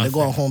nothing. They're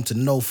going home to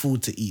no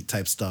food to eat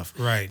type stuff.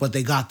 Right. But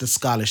they got the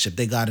scholarship.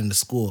 They got into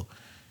school.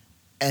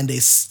 And they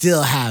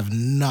still have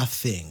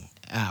nothing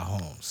at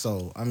home.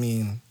 So, I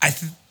mean...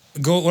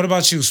 What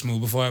about you,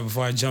 Smooth,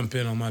 before I jump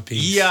in on my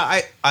piece?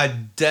 Yeah, I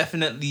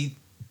definitely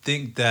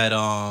think that,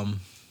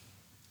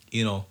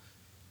 you know,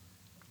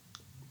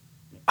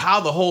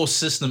 how the whole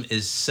system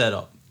is set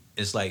up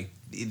is like,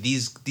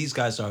 these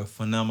guys are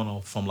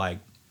phenomenal from like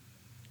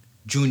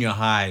junior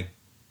high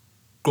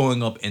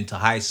growing up into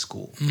high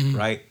school,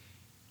 right?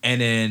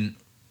 And then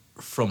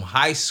from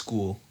high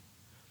school,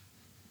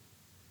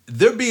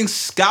 they're being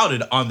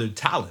scouted on their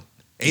talent.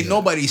 Ain't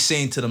nobody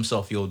saying to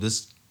themselves, yo,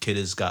 this kid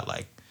has got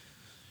like,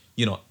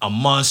 you know, a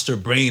monster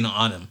brain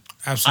on him.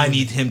 Absolutely. I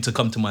need him to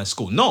come to my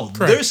school. No,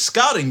 they're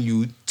scouting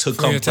you to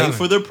come play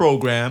for their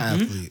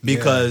program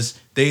because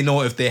they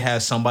know if they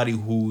have somebody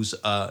who's,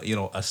 you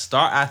know, a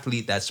star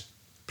athlete that's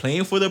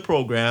playing for their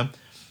program,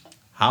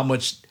 how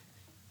much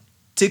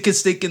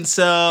tickets they can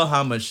sell,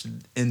 how much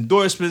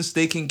endorsements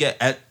they can get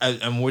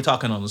and we're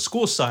talking on the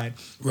school side.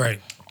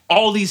 Right.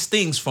 All these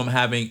things from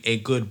having a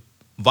good,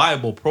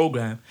 viable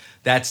program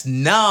that's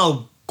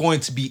now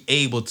going to be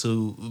able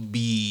to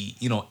be,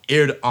 you know,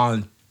 aired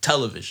on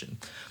television.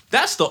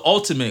 That's the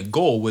ultimate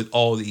goal with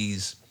all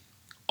these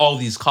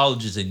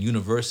colleges and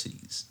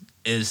universities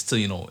is to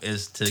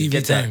TV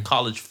get time. That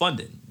college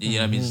funding. You know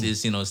what I mean?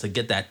 Is to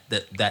get that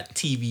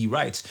TV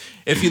rights.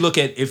 If you look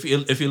at if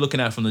you're looking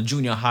at it from the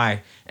junior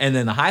high and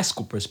then the high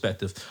school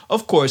perspective,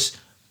 of course,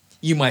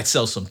 you might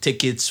sell some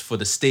tickets for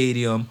the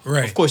stadium.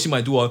 Right. Of course, you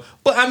might do all,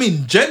 but I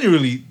mean,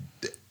 generally,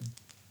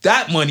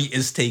 that money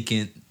is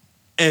taken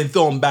and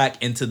thrown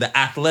back into the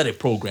athletic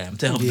program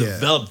to help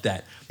develop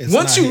that. It's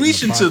once you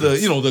reach into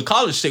pockets. the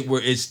college state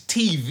where it's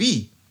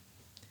TV.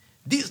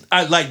 These,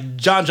 like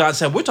John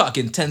said, we're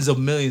talking tens of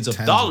millions of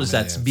dollars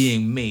that's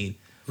being made.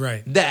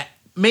 Right. That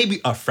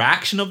maybe a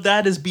fraction of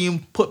that is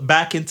being put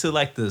back into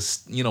like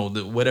this,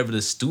 whatever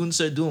the students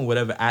are doing,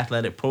 whatever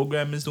athletic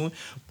program is doing.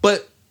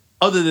 But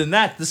other than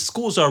that, the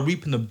schools are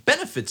reaping the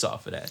benefits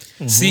off of that.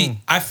 Mm-hmm. See,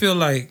 I feel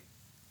like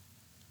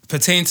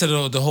pertaining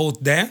to the whole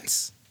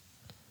dance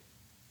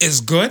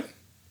is good.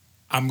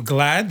 I'm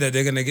glad that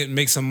they're gonna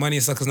make some money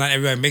and stuff because not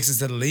everybody makes it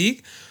to the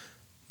league.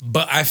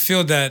 But I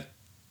feel that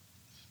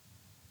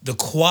the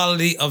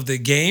quality of the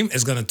game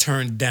is going to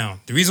turn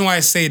down. The reason why I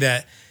say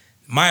that,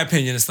 my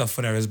opinion and stuff,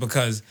 whatever, is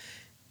because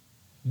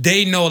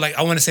they know, like,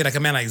 I want to say, like, a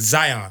man like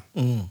Zion.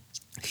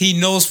 He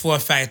knows for a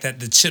fact that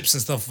the chips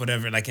and stuff,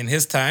 whatever, like, in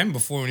his time,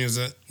 before when he was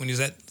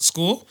at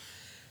school,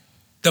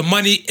 the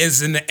money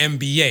is in the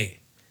NBA.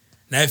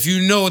 Now, if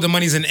you know the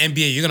money's in the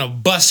NBA, you're going to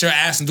bust your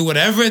ass and do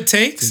whatever it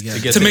takes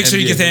to make sure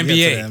you get the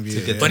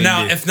NBA. But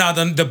now, if now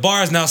the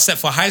bar is now set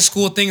for high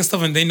school thing and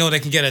stuff, and they know they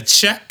can get a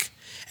check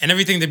and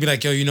everything, they'd be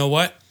like, yo, you know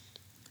what?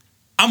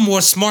 I'm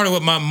more smarter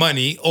with my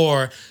money,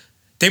 or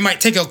they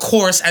might take a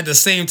course at the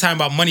same time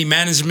about money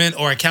management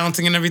or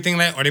accounting and everything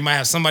like that, or they might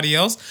have somebody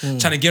else trying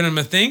to give them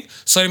a thing.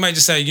 So they might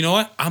just say, you know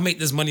what? I'll make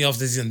this money off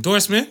these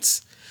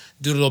endorsements,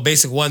 do the little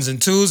basic ones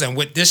and twos, and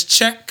with this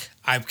check,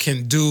 I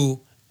can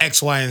do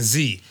X, Y, and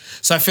Z.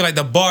 So I feel like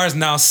the bar is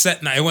now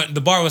set. Now the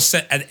bar was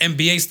set at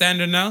NBA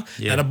standard now.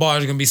 Yeah. Now the bar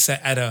is going to be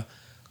set at a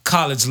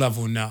college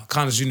level now,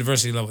 college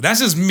university level. That's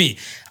just me.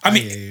 I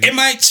mean, it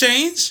might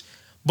change.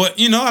 But,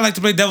 I like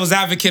to play devil's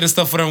advocate and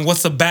stuff for them.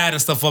 What's the bad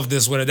and stuff of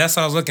this with it? That's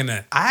what I was looking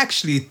at. I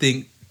actually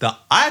think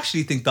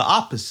the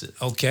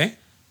opposite. Okay.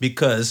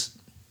 Because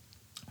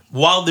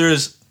while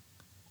there's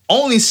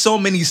only so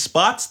many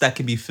spots that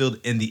can be filled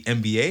in the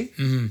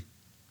NBA,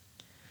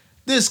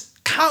 there's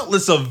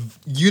countless of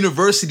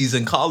universities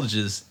and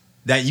colleges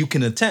that you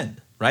can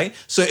attend, right?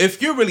 So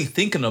if you're really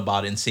thinking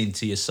about it and saying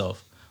to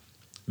yourself,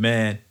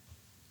 man,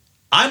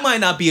 I might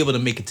not be able to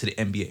make it to the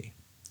NBA.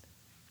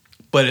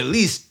 But at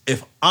least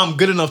if I'm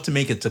good enough to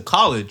make it to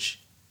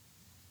college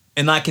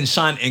and I can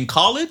shine in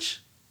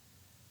college,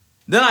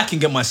 then I can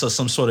get myself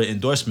some sort of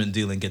endorsement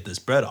deal and get this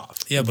bread off.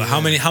 Yeah, but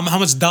how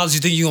much dollars do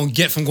you think you're going to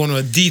get from going to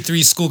a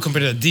D3 school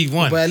compared to a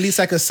D1? But at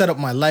least I could set up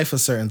my life a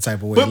certain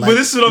type of way. But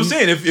this is what I'm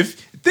saying. If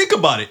think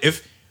about it.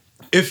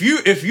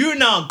 If you're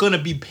now going to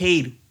be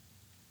paid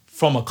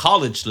from a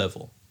college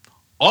level,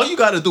 all you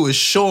got to do is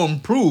show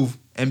and prove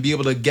and be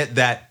able to get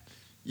that,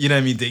 you know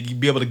what I mean, to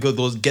be able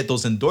to get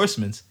those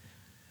endorsements.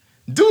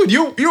 Dude,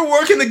 you're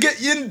working to get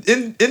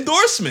in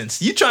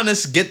endorsements. You're trying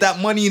to get that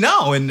money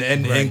now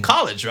in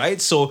college,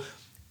 right? So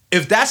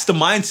if that's the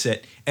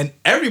mindset, and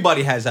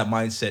everybody has that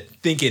mindset,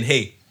 thinking,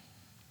 hey,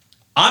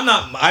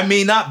 I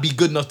may not be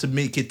good enough to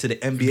make it to the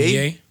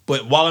NBA,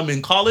 but while I'm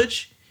in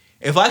college,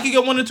 if I can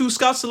get one or two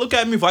scouts to look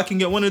at me, if I can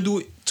get one or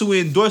two 2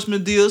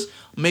 endorsement deals,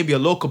 maybe a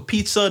local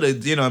pizza.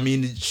 That you know, what I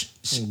mean,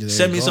 There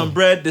send you me go. some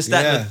bread. This,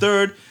 that, and Yeah. the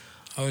third.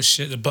 Oh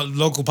shit! But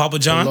local Papa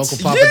John's. Local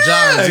Papa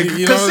John's. You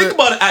Because know, think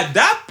about it. At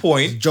that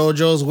point,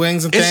 JoJo's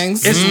wings and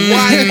things. it's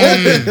wide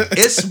open.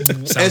 It's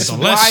Sounds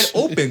wide delish.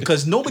 open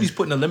because nobody's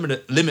putting a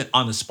limit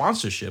on the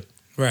sponsorship,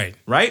 Right.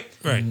 right?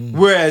 Right.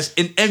 Whereas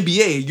in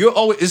NBA, you're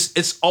always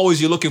it's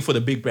always you're looking for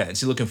the big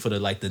brands. You're looking for the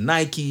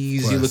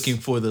Nikes. You're looking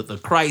for the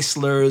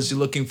Chryslers. You're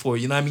looking for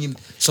you know what I mean.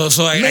 So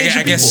Major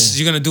I guess people.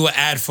 you're gonna do an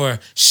ad for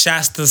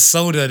Shasta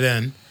Soda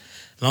then,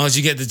 as long as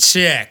you get the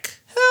check.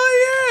 Hell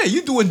yeah,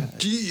 you doing?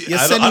 You're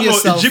setting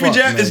yourself Jimmy up,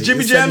 Jam man. is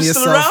Jimmy You're Jam setting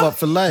still yourself around? up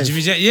for life.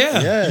 Jimmy J,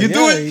 yeah. Yeah, You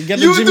doing? You get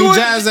the you Jimmy doing?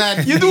 Jazz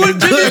ad. You doing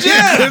Jimmy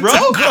Jam, bro?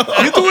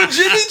 You doing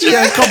Jimmy Jam?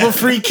 Yeah, a couple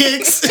free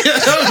kicks.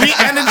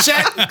 And a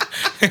check.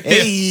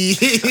 Hey.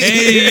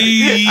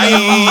 Hey,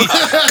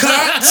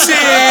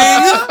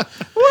 clutching.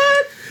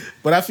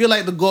 But I feel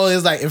like the goal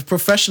is like if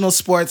professional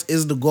sports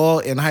is the goal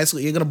in high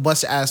school, you're gonna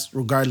bust your ass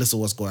regardless of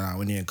what's going on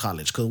when you're in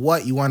college. Cause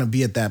what you want to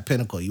be at that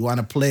pinnacle, you want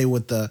to play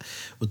with the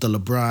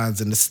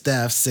LeBrons and the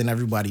Stephs and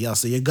everybody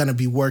else. So you're gonna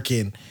be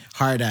working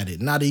hard at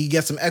it. Now that you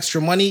get some extra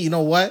money, you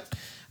know what?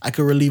 I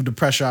could relieve the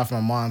pressure off my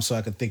mom, so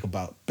I could think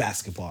about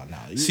basketball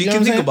now. So you know can what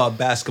I'm think saying? about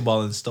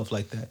basketball and stuff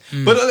like that.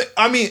 But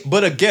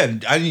but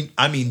again,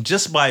 I mean,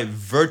 just by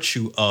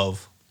virtue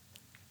of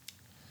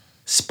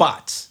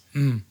spots,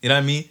 you know what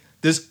I mean?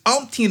 There's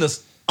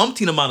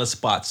umpteen amount of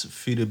spots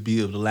for you to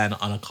be able to land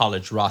on a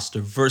college roster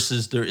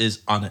versus there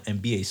is on an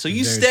NBA. So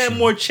you Very stand true.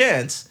 more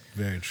chance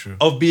Very true.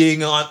 of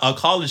being on a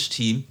college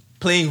team,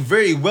 playing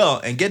very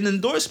well, and getting an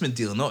endorsement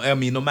deal. No, I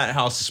mean, no matter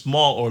how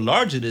small or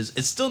large it is,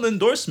 it's still an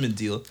endorsement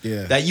deal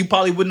Yeah. that you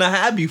probably wouldn't have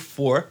had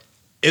before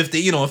if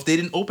they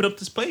didn't open up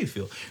this playing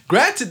field.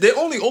 Granted, they're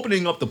only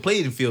opening up the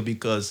playing field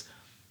because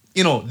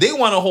they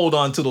want to hold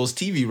on to those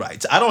TV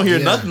rights. I don't hear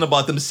Yeah. nothing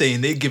about them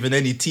saying they're giving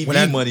any TV Well,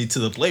 that- money to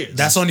the players.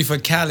 That's only for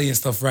Cali and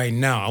stuff right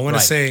now. I want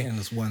Right. to say, And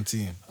it's one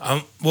team.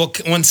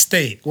 one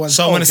state. One-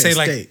 so I want to okay, say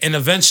like, state. and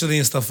eventually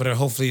and stuff, where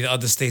hopefully the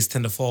other states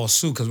tend to follow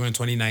suit because we're in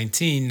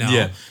 2019 now,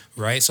 Yeah.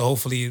 right? So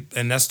hopefully,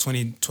 and that's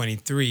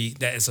 2023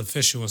 that is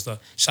official and stuff.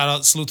 Shout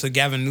out, salute to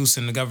Gavin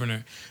Newsom, the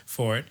governor,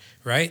 for it,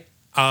 right?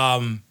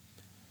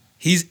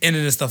 He's in it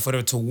and stuff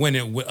for to win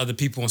it with other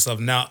people and stuff.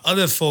 Now,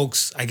 other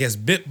folks, I guess,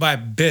 bit by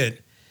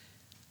bit,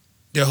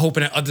 they're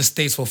hoping that other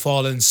states will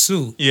fall in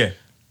suit. yeah.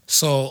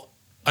 So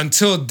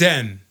until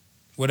then,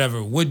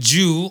 whatever, would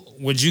you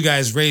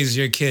guys raise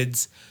your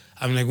kids?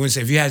 I'm like,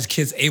 if you had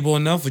kids able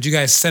enough, would you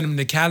guys send them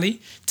to Cali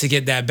to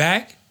get that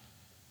back?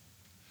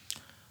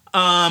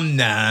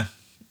 Nah.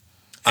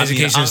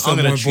 Education is still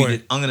more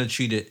important. I'm gonna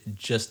treat it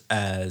just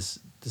as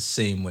the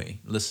same way.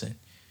 Listen,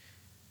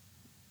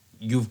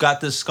 you've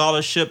got this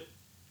scholarship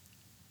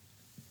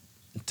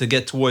to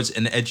get towards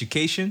an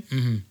education.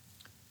 Mm-hmm.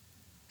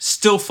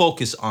 Still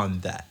focus on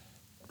that,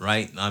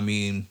 right? I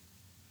mean,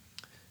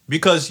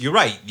 because you're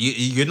right,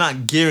 you're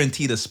not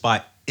guaranteed a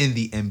spot in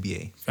the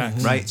NBA,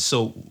 Facts. right?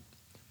 So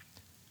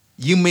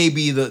you may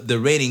be the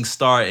rating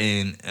star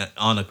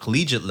on a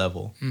collegiate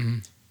level. Mm-hmm.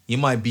 You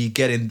might be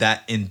getting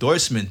that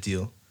endorsement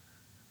deal.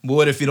 But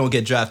what if you don't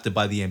get drafted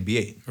by the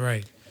NBA?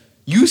 Right.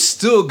 You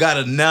still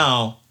gotta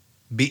now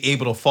be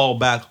able to fall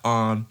back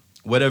on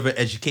whatever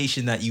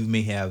education that you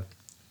may have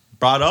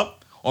brought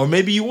up. Or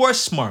maybe you were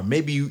smart.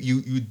 Maybe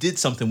you did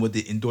something with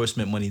the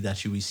endorsement money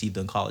that you received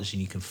in college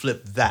and you can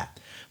flip that.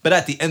 But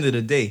at the end of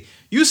the day,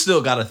 you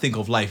still gotta think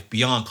of life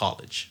beyond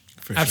college.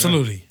 For sure.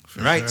 Absolutely.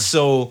 Right? sure.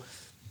 So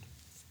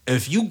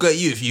if you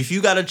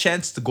got a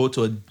chance to go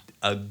to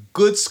a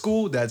good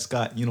school that's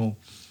got,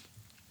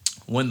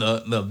 one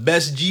of the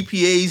best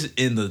GPAs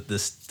in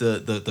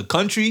the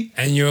country,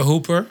 And you're a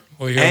hooper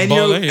or you're a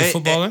baller, you're a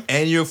footballer.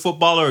 and you're a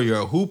footballer or you're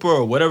a hooper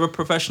or whatever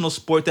professional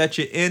sport that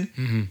you're in,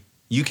 Mm-hmm.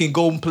 you can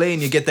go and play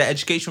and you get that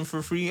education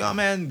for free. Oh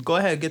man, go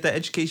ahead, get that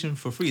education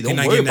for free. Don't You're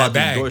not worry getting that about the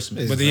bag.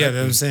 endorsements. But yeah, that's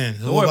what I'm saying.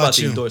 Don't What worry about about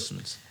the you?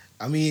 endorsements.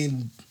 I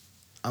mean,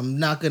 I'm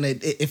not gonna.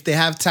 If they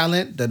have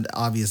talent, then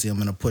obviously I'm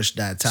gonna push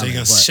that So talent.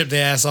 you're gonna but ship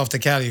their ass off to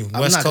Cali, I'm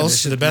West not gonna Coast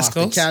to ship the them best off to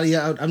coast. Cali.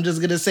 I'm just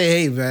gonna say,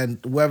 hey man,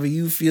 whoever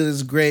you feel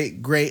is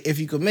great, great. If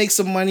you could make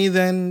some money,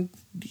 then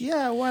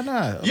yeah, why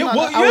not? Yeah,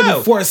 I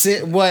wouldn't force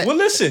it, but Well,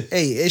 listen.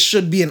 hey, it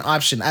should be an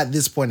option at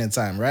this point in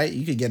time, right?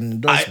 You could get an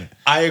endorsement.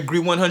 I agree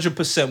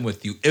 100%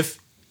 with you.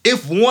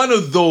 If one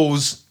of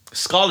those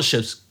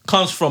scholarships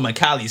comes from a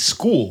Cali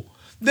school,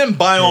 then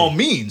by all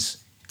means,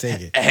 Take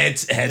it. head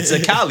to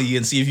Cali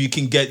and see if you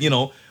can get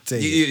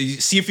Take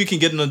see if you can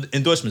get an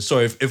endorsement. So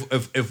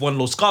if one of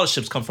those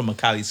scholarships come from a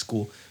Cali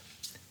school,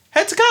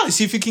 head to Cali,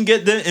 see if you can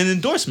get an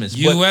endorsement.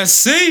 But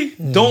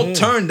USC. don't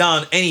turn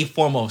down any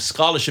form of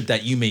scholarship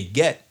that you may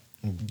get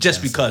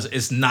just because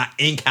it's not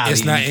in Cali.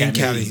 It's and not you in can't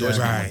make Cali, the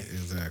endorsement. right.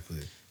 Exactly.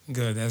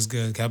 Good, that's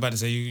good. 'Cause I'm about to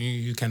say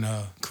you kind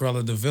of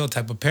Cruella DeVille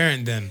type of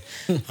parent. Then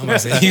I'm about to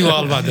say you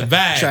all about the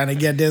bag. Trying to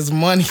get this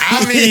money.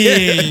 I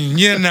mean,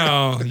 you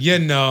know.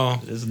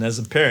 Listen, as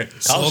a parent,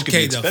 So, college can okay,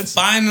 be expensive.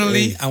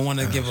 finally, I want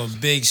to give a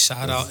big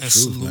shout out and the truth,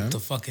 salute man. to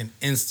fucking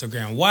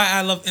Instagram. Why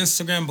I love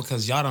Instagram?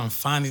 Because y'all done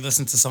finally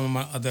listen to some of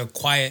my other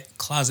quiet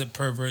closet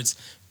perverts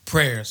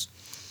prayers.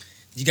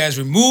 You guys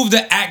removed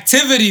the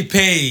activity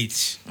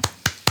page.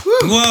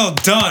 Well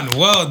done.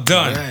 Well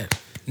done. Right.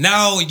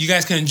 Now you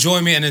guys can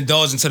enjoy me and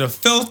indulge into the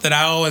filth that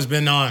I always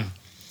been on.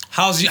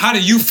 How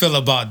do you feel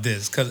about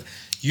this? Because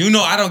you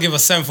know I don't give a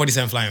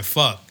 747 flying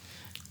fuck.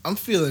 I'm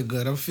feeling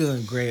good. I'm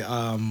feeling great.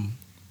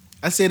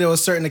 I say there were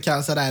certain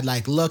accounts that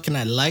I'd look and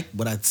I like,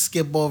 but I'd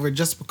skip over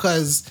just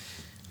because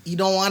you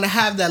don't want to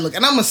have that look.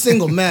 And I'm a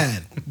single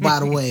man, by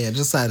the way. I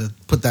just had to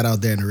put that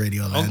out there in the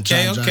radio land.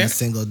 John is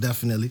single,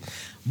 definitely.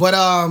 But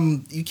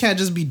you can't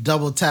just be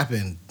double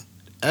tapping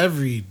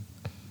every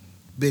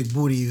big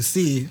booty you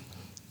see.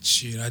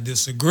 Shit, I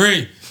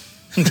disagree.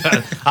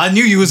 I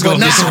knew you was going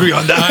to disagree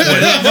on that one.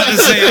 I'm about to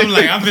say, I'm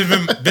like,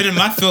 I've been in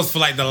my filth for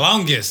like the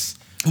longest.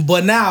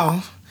 But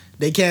now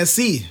they can't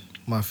see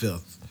my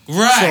filth.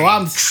 Right. So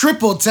I'm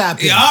triple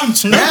tapping. Yeah, I'm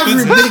triple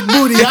every big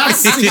booty I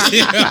see.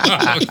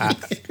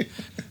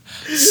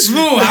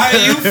 Smooth, how do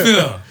you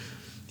feel?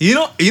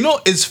 You know,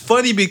 it's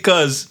funny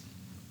because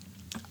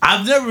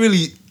I've never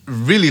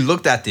really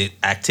looked at the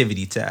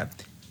activity tab.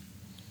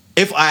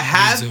 If I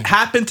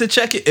happen to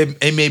check it,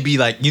 it may be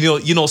like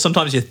you know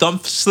sometimes your thumb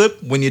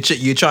slip when you're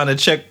trying to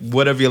check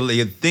whatever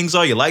your things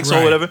are, your likes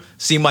or whatever.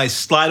 So you might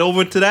slide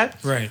over to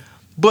that. Right.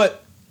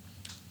 But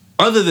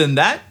other than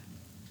that,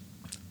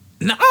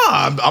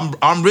 nah,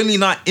 I'm really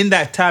not in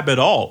that tab at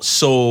all.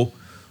 So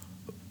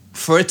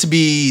for it to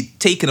be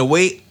taken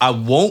away, I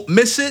won't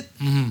miss it.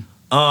 Mm-hmm.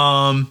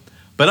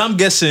 But I'm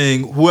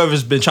guessing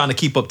whoever's been trying to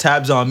keep up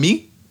tabs on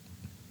me,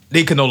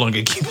 they can no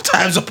longer keep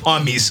tabs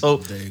upon me.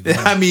 So,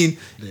 I mean,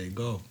 there you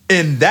go.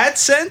 In that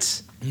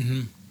sense,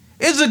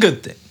 it's a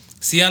good thing.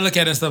 See, I look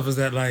at it stuff as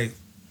that, like,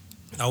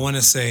 I want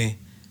to say,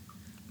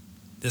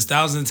 there's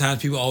thousands of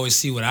times people always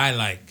see what I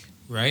like,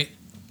 right?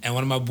 And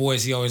one of my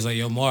boys, he always like,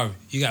 yo, Marv,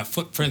 you got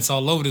footprints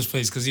all over this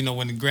place. Because,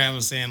 when the Graham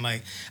was saying,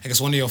 like, I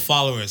guess one of your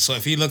followers. So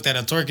if he looked at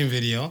a twerking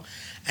video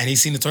and he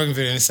seen the twerking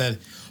video and it said,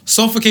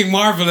 Sofa King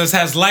Marvelous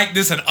has liked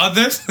this and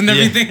others and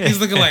everything. Yeah.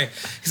 He's looking like,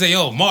 he said,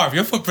 yo, Marv,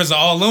 your footprints are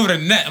all over the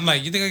net. I'm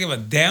like, you think I give a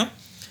damn?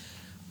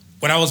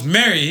 When I was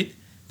married,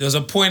 there was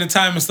a point in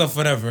time and stuff,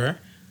 whatever.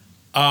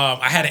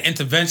 I had an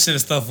intervention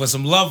and stuff with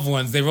some loved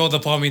ones. They rolled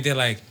up on me. They're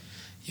like,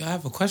 yo, I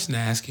have a question to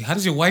ask you. How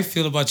does your wife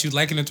feel about you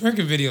liking the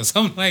twerking videos?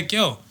 I'm like,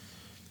 yo.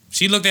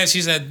 She looked at it,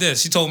 she said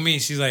this. She told me,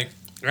 she's like,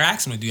 I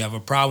asked me, do you have a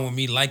problem with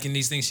me liking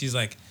these things? She's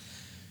like,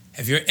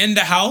 if you're in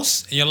the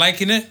house and you're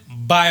liking it,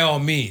 by all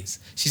means.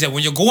 She said,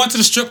 when you're going to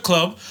the strip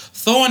club,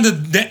 throwing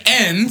the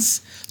ends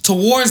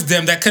towards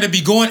them that could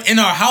be going in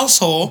our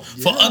household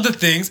for other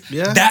things,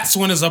 that's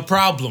when it's a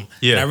problem.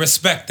 Yeah. And I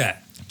respect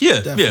that.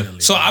 Yeah, definitely. Yeah.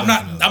 So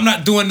I'm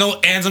not doing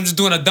no ends. I'm just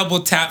doing a double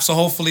tap. So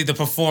hopefully the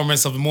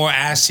performance of more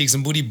ass cheeks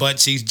and booty butt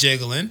cheeks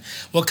jiggling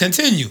will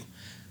continue.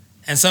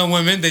 And some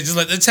women, they just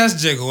let the chest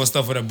jiggle and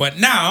stuff with it. But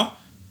now,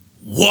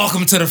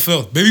 welcome to the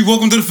filth. Baby,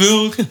 welcome to the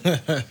filth.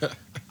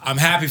 I'm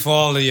happy for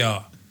all of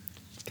y'all.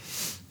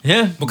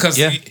 Yeah. Because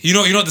you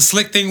know what the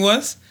slick thing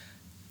was?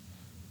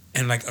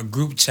 In like a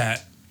group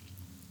chat,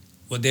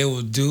 what they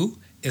will do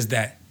is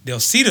that they'll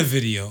see the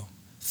video,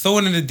 throw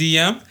it in the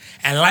DM,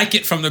 and like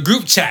it from the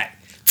group chat.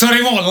 So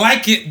they won't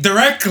like it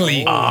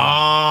directly. If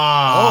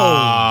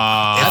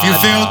you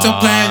fail to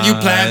plan, you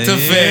plan to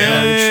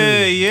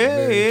fail.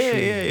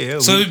 Yeah.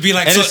 So it'd be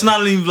like, and it's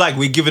not even like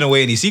we're giving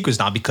away any secrets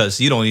now because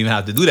you don't even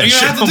have to do that. You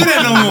don't have to do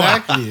that no more.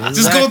 Exactly.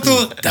 Just go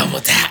through double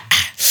tap.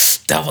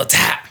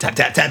 Tap. That's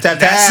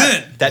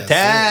it.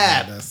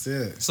 That's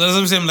it. So that's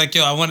what I'm saying. Like,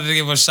 yo, I wanted to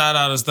give a shout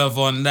out and stuff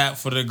on that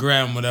for the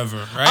gram, whatever.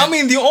 Right? I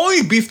mean, the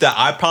only beef that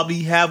I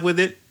probably have with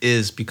it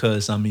is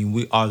because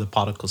we are the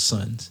prodigal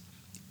sons,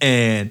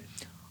 and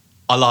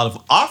a lot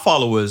of our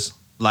followers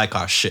like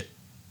our shit,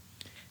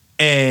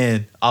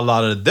 and a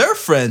lot of their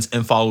friends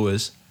and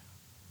followers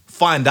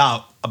find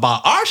out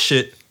about our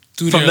shit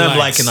from them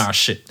liking our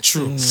shit.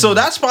 True. So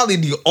that's probably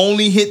the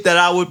only hit that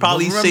I would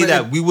probably say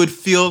that we would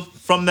feel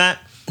from that.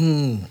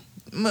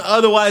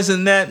 Otherwise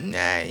than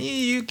that,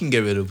 you can get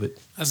rid of it.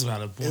 That's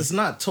about a point. It's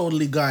not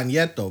totally gone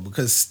yet though,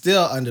 because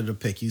still under the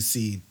pic you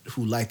see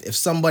who liked. If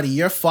somebody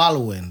you're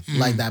following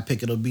like that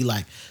pic, it'll be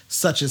like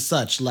such and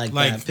such like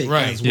that pic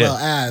as well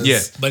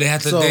as. But they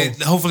have to.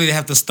 Hopefully they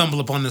have to stumble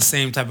upon the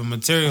same type of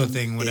material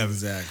thing, whatever.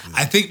 Exactly.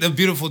 I think the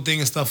beautiful thing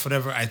and stuff,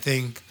 whatever. I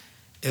think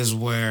is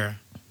where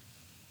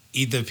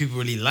either people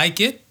really like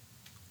it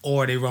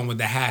or they run with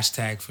the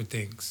hashtag for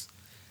things.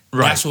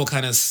 Right. That's what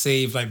kind of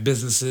save like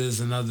businesses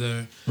and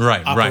other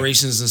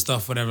operations and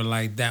stuff, whatever,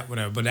 like that,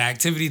 whatever. But the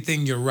activity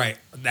thing, you're right.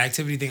 The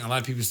activity thing, a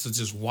lot of people still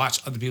just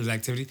watch other people's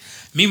activity.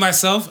 Me,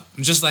 myself,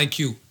 I'm just like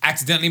you.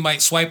 Accidentally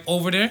might swipe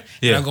over there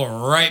and I go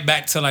right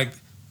back to like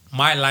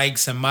my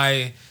likes and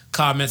my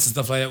comments and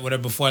stuff like that,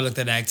 whatever, before I looked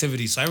at the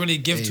activity. So I really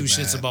give two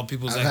shits about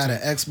people's activity. I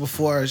had an ex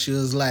before, she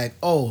was like,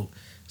 oh,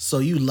 so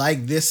you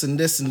like this and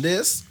this and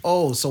this?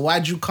 Oh, so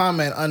why'd you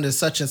comment under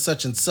such and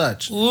such and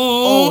such? Ooh.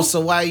 Oh,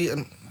 so why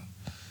you...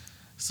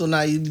 So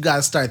now you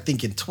gotta start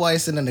thinking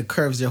twice, and then it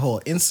curves your whole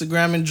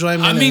Instagram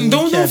enjoyment. I mean,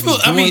 don't feel.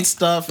 I mean,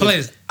 stuff.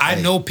 Please, I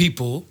know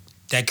people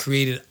that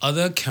created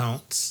other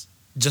accounts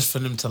just for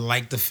them to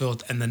like the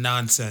filth and the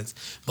nonsense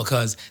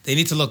because they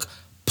need to look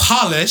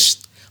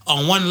polished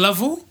on one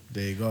level.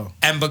 There you go.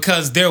 And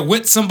because they're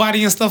with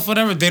somebody and stuff,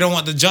 whatever, they don't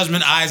want the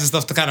judgment eyes and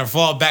stuff to kind of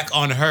fall back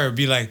on her.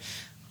 Be like,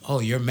 oh,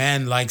 your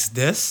man likes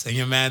this and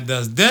your man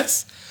does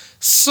this.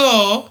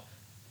 So,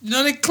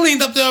 they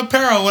cleaned up their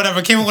apparel or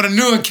whatever, came up with a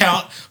new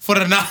account for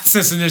the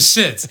nonsense and their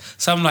shits.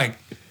 So I'm like,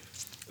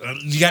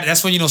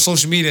 that's when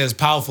social media is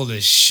powerful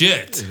as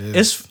shit.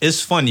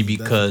 It's funny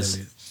because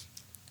Definitely.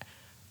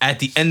 at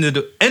the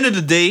end of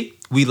the day,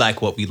 we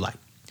like what we like.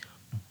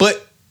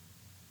 But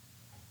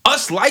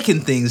us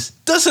liking things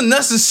doesn't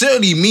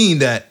necessarily mean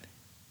that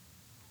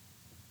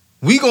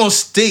we gonna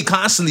stay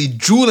constantly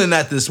drooling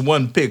at this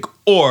one pick,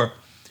 or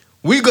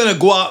we're gonna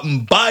go out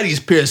and buy these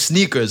pair of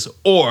sneakers,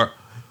 or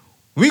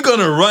we're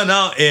gonna run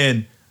out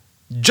and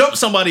jump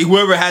somebody,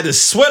 whoever had the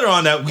sweater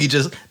on that we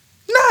just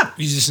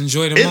You just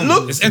enjoy the It moment.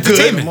 looked It's good. The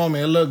entertainment.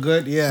 moment, it looked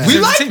good. Yeah. we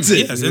It's liked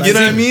entertainment. it. Yes, You know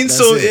what I mean? That's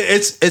So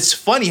it. it's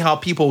funny how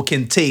people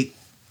can take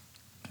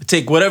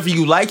whatever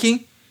you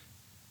liking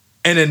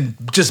and then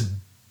just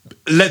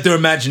let their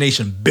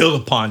imagination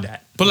build upon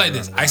that. But like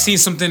this, I seen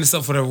something and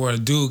stuff where a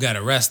dude got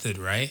arrested,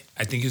 right?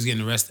 I think he was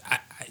getting arrested.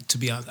 To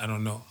be honest, I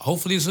don't know.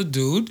 Hopefully it's a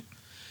dude.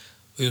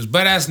 He was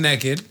butt ass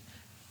naked,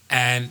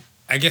 and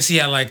I guess he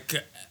had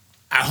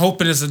I'm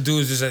hoping it's a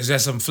dude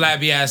just some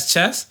flabby ass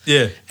chest,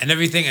 Yeah. and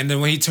everything. And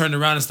then when he turned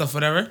around and stuff,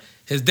 whatever,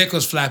 his dick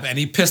was flapping, and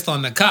he pissed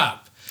on the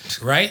cop,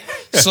 right?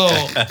 So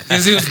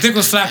his dick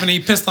was flapping, and he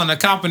pissed on the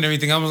cop and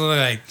everything. I was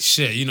like,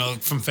 shit,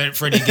 from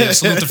Freddie Gibbs,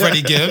 salute to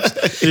Freddie Gibbs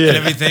and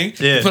everything.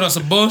 Yeah. He put on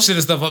some bullshit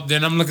and stuff up there,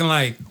 and I'm looking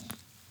like.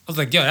 I was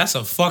like, yo, that's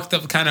a fucked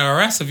up kind of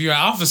arrest if you're an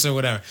officer or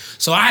whatever.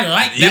 So I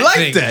like that You like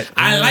thing. that?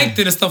 I liked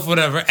it and stuff,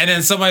 whatever. And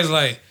then somebody's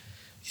like,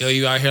 yo,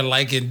 you out here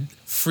liking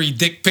free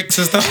dick pics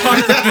and stuff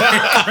like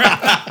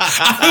that.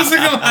 I was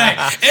thinking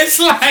like, it's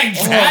like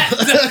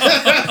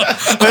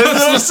that. That's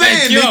what I'm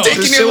saying. yo, They're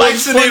taking this it shit like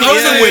was so they funny.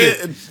 running Yeah,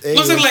 with it. I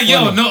was like,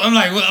 yo, no,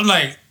 I'm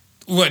like,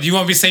 what, you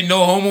want me to say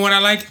no homo when I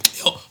like?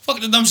 Yo,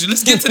 fuck the dumb shit.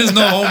 Let's get to this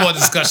no homo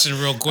discussion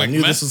real I quick,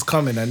 knew man. this was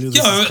coming. I knew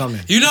this Yo, was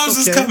coming. you know this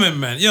is Okay. coming,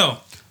 man. Yo,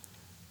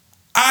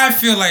 I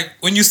feel like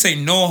when you say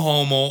no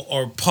homo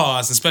or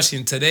pause, especially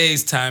in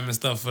today's time and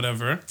stuff,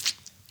 whatever,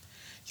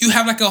 you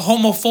have like a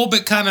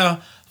homophobic kind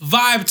of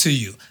vibe to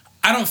you.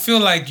 I don't feel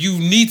like you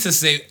need to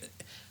say,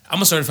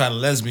 I'm a certified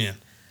lesbian.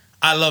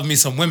 I love me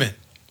some women.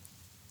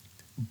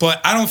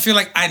 But I don't feel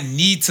like I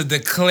need to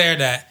declare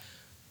that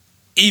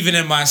even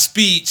in my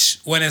speech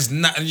when it's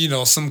not,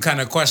 some kind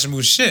of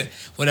questionable shit,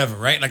 whatever,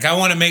 right? Like I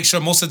want to make sure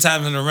most of the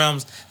time in the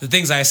realms, the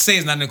things I say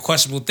is not in the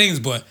questionable things,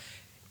 but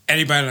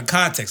anybody in the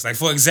context. Like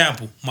for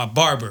example, my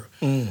barber.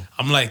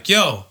 I'm like,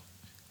 yo,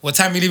 what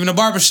time you leaving the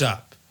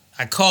barbershop?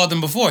 I called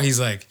him before. He's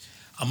like,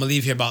 I'm gonna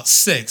leave here about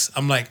 6.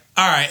 I'm like,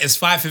 all right, it's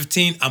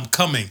 5:15. I'm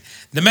coming.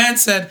 The man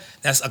said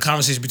that's a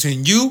conversation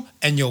between you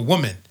and your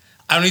woman.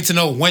 I don't need to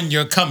know when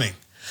you're coming.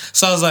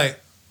 So I was like,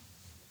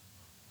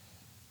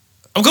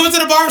 I'm coming to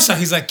the barbershop.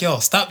 He's like, yo,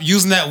 stop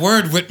using that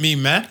word with me,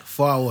 man.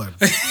 Forward.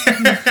 You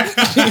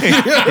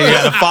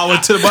gotta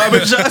forward to the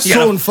barbershop.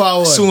 Soon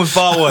forward. Soon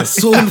forward.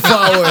 Soon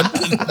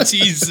forward.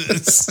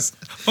 Jesus.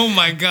 Oh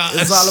my God.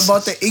 It's all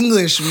about the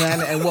English,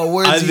 man, and what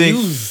words I you think-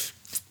 use.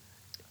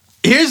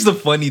 Here's the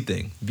funny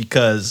thing,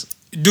 because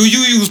Do you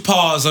use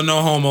pause or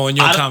no homo in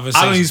your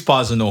conversation? I don't use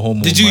pause or no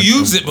homo. Did you much.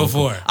 use it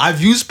before?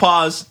 I've used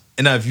pause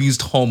and I've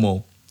used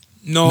homo,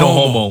 No, no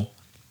homo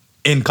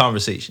in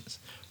conversations,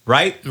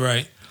 right?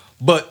 Right.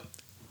 But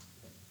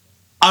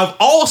I've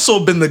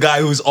also been the guy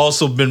who's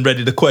also been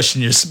ready to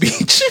question your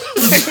speech.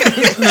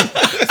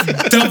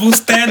 Double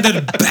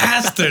standard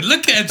bastard.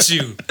 Look at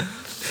you.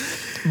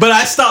 But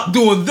I stopped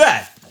doing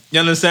that. You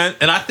understand?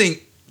 And I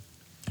think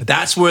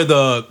that's where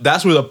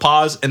the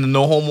pause and the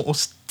no homo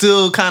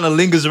still kind of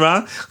lingers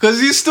around,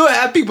 because you still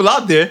have people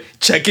out there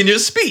checking your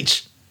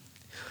speech.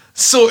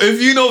 So if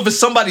it's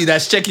somebody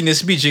that's checking your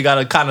speech, you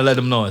gotta kind of let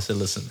them know. I said,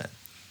 listen, man,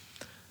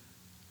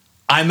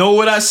 I know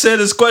what I said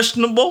is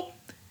questionable,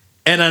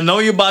 and I know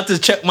you're about to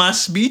check my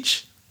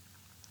speech.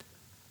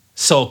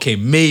 So okay,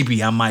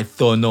 maybe I might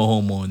throw no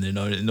homo in there,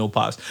 no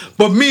pause.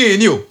 But me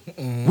and you,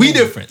 we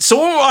different.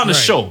 So when we're on the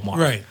Right, show, Mark,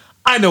 right.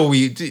 I know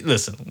we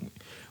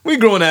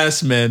grown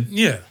ass men.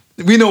 Yeah.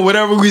 We know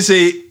whatever we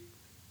say,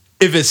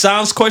 if it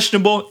sounds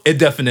questionable, it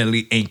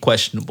definitely ain't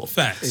questionable.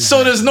 Facts.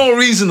 So there's no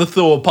reason to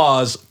throw a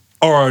pause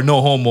or a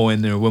no homo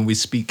in there when we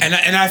speak. And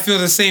I feel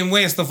the same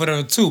way and stuff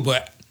whatever too,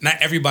 but not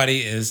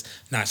everybody is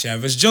not your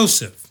average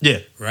Joseph. Yeah.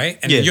 Right?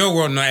 And Yeah. in your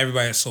world, not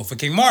everybody is Sofa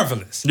King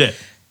Marvelous. Yeah.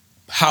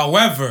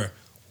 However,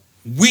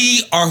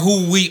 we are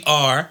who we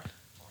are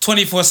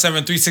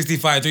 24/7,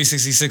 365,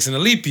 366 in a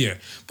leap year.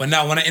 But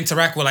now when I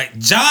interact with like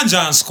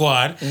John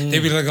Squad, they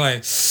be looking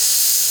like,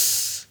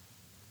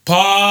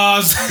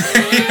 pause.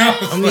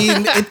 I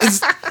mean,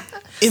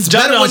 it's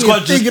John better when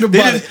Squad you're thinking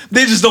about it.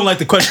 they just don't like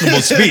the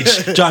questionable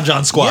speech.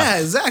 John Squad. Yeah,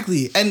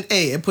 exactly. And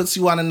hey, it puts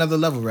you on another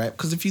level, right?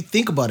 Because if you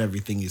think about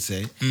everything you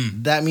say,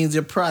 that means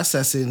you're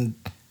processing.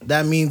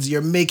 That means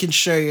you're making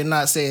sure you're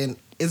not saying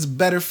it's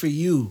better for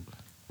you,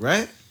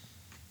 right?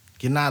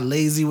 You're not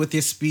lazy with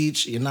your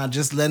speech. You're not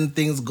just letting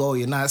things go.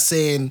 You're not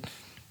saying,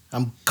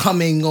 I'm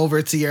coming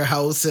over to your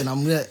house and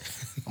I'm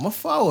I'm a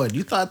forward.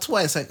 You thought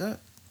twice, like, no,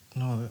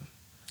 I'm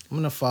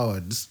gonna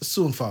forward.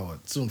 Soon forward.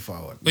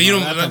 But you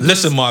don't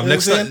Listen, Marv. You know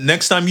what I'm saying?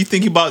 Next time you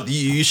think about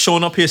you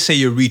showing up here, say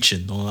you're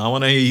reaching. I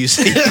want to hear you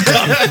say.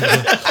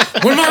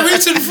 What am I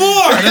reaching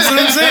for? That's what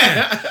I'm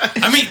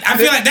saying. I mean, I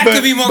feel like that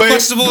could be more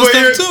questionable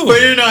stuff too. But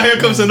you're not. Here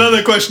comes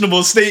another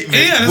questionable statement.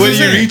 Yeah, that's what are I'm you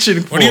saying.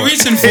 reaching for? What are you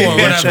reaching for?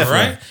 Whatever,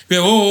 right? Be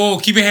like, whoa,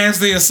 keep your hands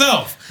to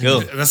yourself. Yo.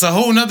 That's a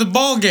whole nother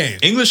ball game.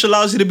 English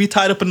allows you to be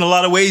tied up in a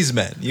lot of ways,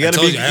 man. You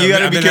gotta be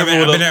careful.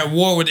 I've been at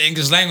war with the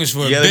English language for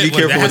a bit. You gotta be but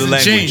careful that with the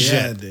hasn't language. changed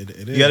Yeah, yet.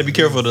 it You gotta be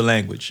careful with the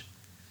language.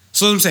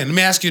 So what I'm saying, let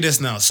me ask you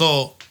this now.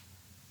 So,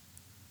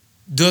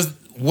 do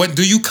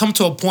you come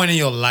to a point in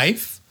your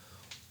life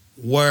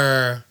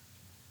where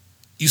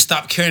you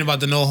stop caring about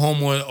the no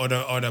homo or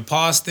the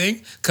pause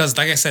thing? Because,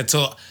 like I said,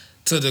 to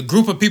the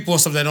group of people and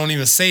stuff that don't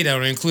even say that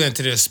or include it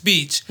into their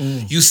speech,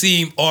 you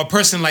seem, or a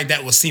person like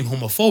that will seem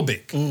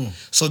homophobic.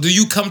 So, do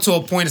you come to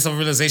a point of some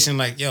realization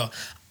like, yo,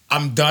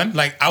 I'm done?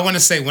 Like, I want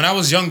to say, when I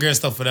was younger and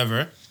stuff,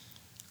 whatever,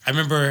 I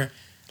remember.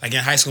 Like in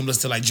high school, I'm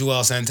listening to like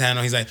Joel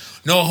Santana. He's like,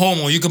 no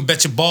homo, you can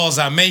bet your balls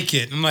I make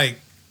it. I'm like,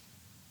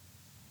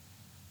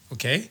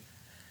 okay.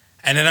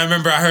 And then I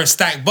remember I heard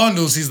Stack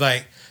Bundles. He's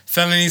like,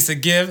 felonies to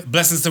give,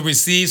 blessings to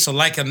receive. So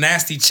like a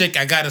nasty chick,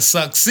 I gotta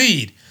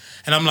succeed.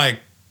 And I'm like,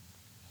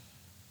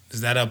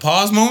 is that a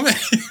pause moment?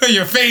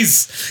 Your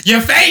face.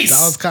 That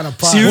was kind of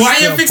pause. Why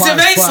you fix your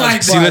face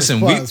like that? See, listen,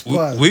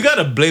 pause. we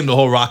gotta blame the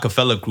whole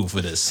Rockefeller crew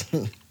for this.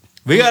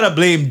 We gotta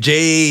blame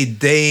Jay,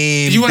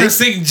 Dame. You want to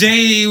sing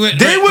Jay with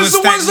They was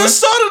the ones that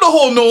started the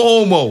whole no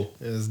homo.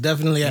 It was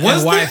definitely an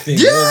Was NY it? thing.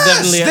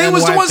 Yes, they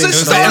was the ones that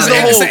started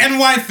the It's whole. an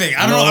NY thing.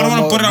 I don't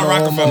want to put it on No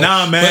Rockefeller. homo.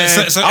 Nah, man,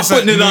 But I'm it's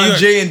putting a it New on York.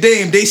 Jay and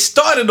Dame. They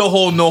started the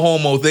whole no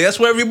homo thing. That's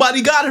where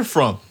everybody got it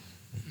from.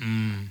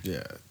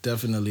 Yeah,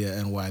 definitely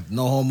an NY.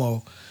 No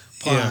homo.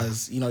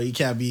 Pause. You know, you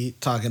can't be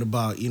talking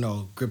about,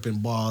 gripping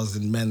balls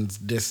and men's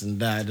this and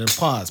that.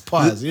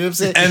 Pause. You know what I'm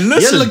saying? And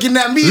listen, you're looking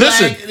at me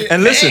listen, like,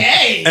 and listen,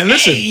 hey, and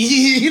listen,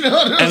 you know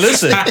what I'm and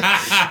listen, saying?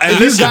 and You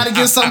listen. gotta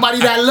give somebody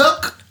that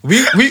look.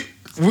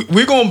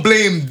 We're gonna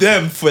blame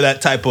them for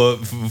that type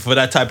of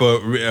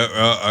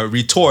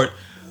retort.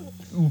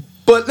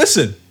 But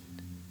listen,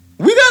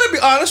 we gotta be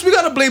honest. We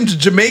gotta blame the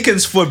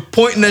Jamaicans for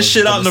pointing that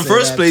shit out in the gonna say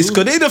first that place, too.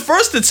 because they the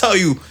first to tell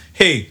you,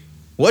 hey,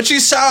 what you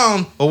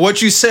sound or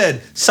what you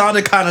said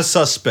sounded kind of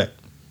suspect.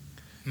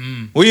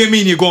 What do you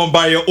mean you're going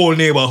by your old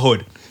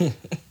neighborhood?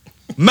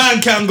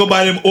 Man can't go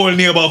by them old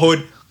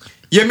neighborhood.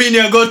 You mean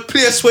you got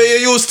place where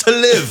you used to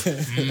live?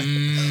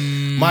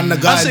 Man, the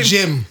got I a say-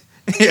 gym,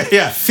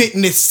 yeah.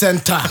 fitness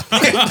center.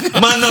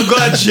 Man, no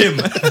got gym.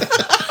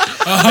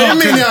 What do you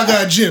mean you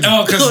got a gym?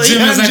 Oh, because You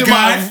Jim is got a gym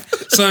guy. out.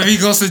 So if he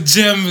goes to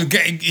gym,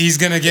 he's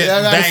gonna get Yeah,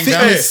 I got a banged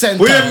fitness out. center.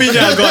 What you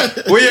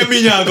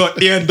mean you got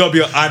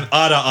A&W and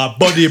order a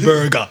body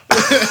burger?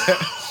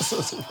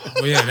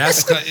 Well, yeah,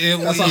 that's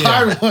That's a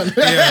hard one.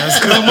 Yeah, that's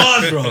Come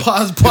on, bro.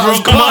 Pause. Come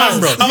on,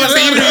 bro. I'm gonna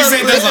say even if you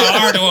say that's a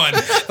hard one.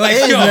 Like,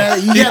 Hey, yo,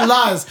 man, you get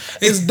lost.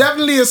 It's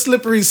definitely a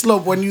slippery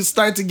slope when you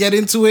start to get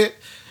into it.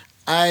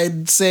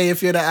 I'd say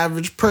if you're the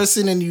average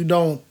person and you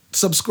don't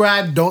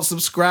subscribe.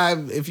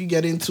 If you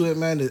get into it,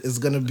 man, it's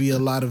gonna be a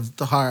lot of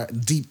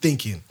deep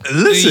thinking.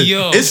 Listen,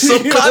 Yo. it's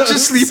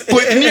subconsciously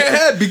put in your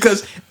head,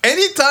 because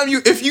anytime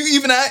if you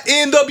even at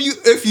A&W,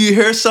 if you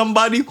hear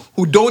somebody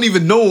who don't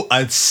even know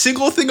a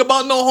single thing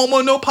about no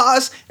homo, no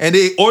pause, and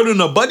they ordering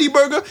a buddy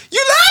burger,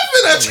 you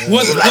laughing at you.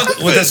 What,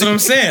 that's what I'm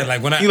saying.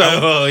 Like when I went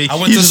he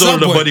to just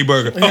ordered a Subway. buddy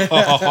burger.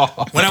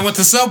 When I went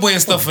to Subway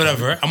and stuff,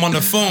 whatever, I'm on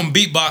the phone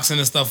beatboxing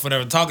and stuff,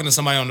 whatever, talking to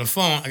somebody on the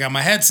phone. I got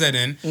my headset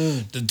in.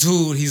 The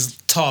dude, he's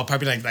tall,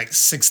 probably like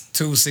 6'2",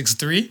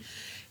 6'3".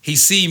 He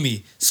see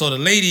me. So the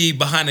lady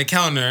behind the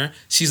counter,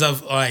 she's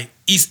of like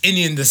East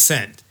Indian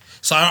descent.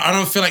 So I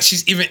don't feel like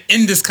she's even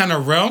in this kind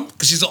of realm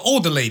because she's an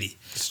older lady,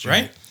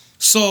 right?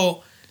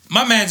 So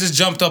my man just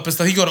jumped up and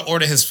stuff. He go to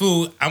order his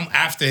food. I'm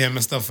after him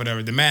and stuff,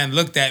 whatever. The man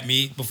looked at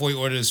me before he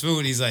ordered his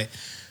food. He's like,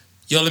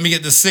 yo, let me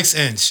get the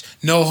 6-inch.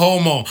 No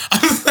homo. I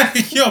was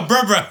like, yo,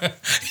 bruh,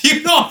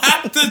 you don't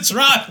have to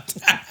drop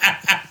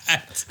that.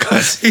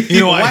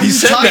 You know why he you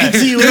said talking that?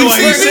 to you? You know why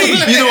he said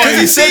He You know why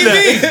he said see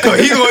that?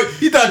 'Cause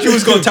he thought you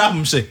was gonna tap him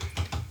and say,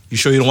 "You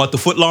sure you don't want the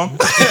foot long?"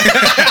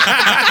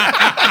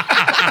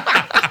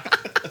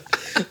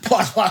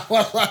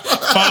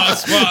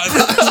 Pause.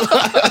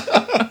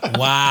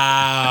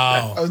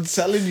 Wow. I'm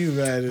telling you,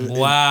 man.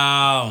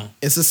 Wow.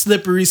 It's a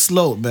slippery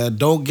slope, man.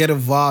 Don't get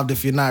involved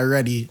if you're not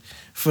ready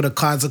for the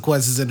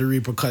consequences and the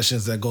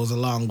repercussions that goes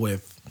along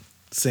with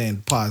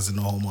saying pause and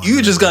no homo.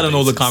 You just got to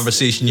know the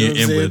conversation You you're know what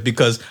I'm in saying? with,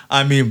 because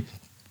I mean,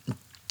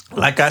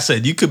 like I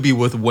said, you could be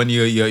with one of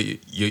your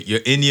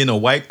Indian or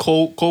white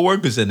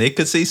co-workers, and they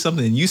could say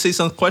something, and you say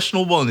something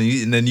questionable,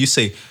 and then you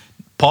say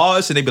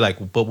pause, and they be like,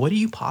 "But what are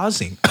you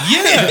pausing?"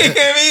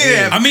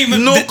 Yeah. I mean,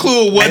 no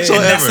clue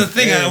whatsoever. And that's the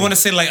thing. I want to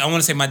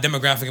say my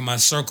demographic and my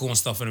circle and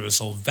stuff whatever is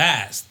so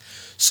vast.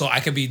 So I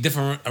could be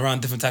different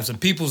around different types of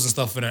peoples and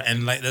stuff whatever.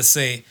 And like let's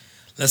say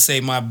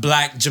my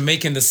black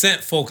Jamaican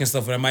descent folk and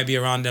stuff whatever might be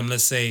around them,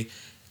 let's say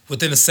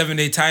within a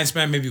 7-day time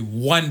span, maybe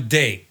one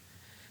day.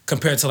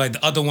 compared to like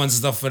the other ones and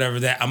stuff, whatever,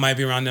 that I might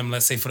be around them,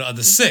 let's say, for the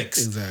other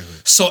 6. Exactly.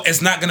 So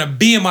it's not gonna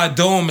be in my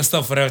dome and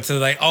stuff, whatever, to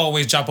like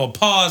always drop a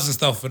pause and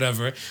stuff,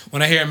 whatever.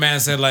 When I hear a man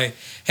say like,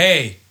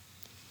 hey,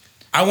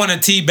 I want a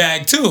tea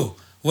bag too,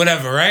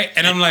 whatever, right?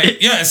 And I'm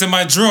like, yeah, it's in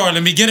my drawer,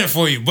 let me get it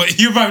for you. But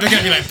you're probably looking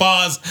at me like,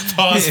 pause.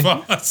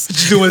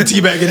 You doing a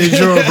teabag in the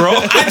drawer, bro?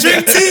 I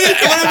drink tea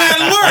when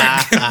I'm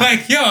at work.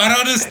 Like, yo, I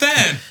don't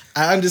understand.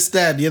 I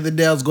understand. The other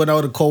day I was going out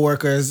with the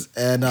coworkers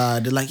and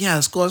they're like, yeah,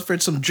 let's go out for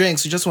some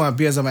drinks. You just want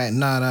beers? I'm like,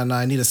 nah,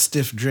 I need a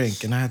stiff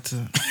drink. And I had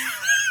to...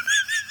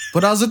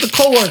 But I was with the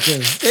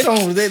coworkers.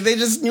 They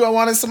just knew I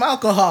wanted some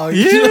alcohol.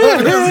 Yeah, You know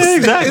what I'm saying?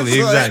 exactly,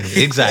 It's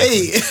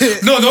exactly. Hey,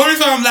 No, the only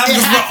reason I'm laughing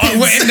is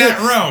we're in that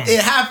realm.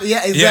 it happens.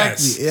 Yeah, exactly.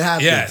 Yes. It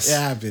happens. Yes. It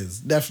happens.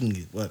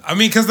 Definitely. But I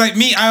mean, because like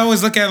me, I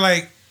always look at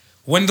like,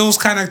 when those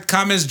kind of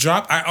comments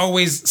drop, I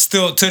always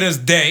still, to this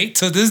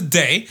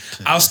day,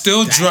 I'll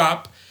still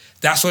drop,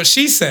 that's what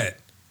she said.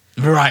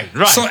 Right.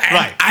 So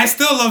right. I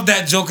still love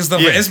that joke and stuff.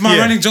 Yeah, It's my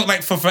yeah. running joke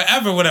like for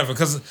forever, whatever.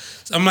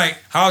 Because I'm like,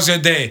 how's your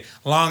day?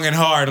 Long and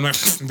hard. I'm like,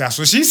 that's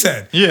what she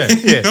said. Yeah,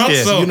 You know?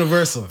 yeah. So,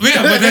 universal.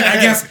 yeah, but then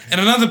I guess,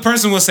 and another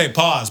person will say,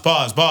 pause.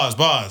 But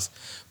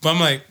I'm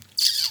like,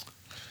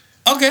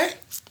 okay.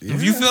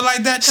 If you feel like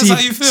that, that's how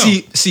you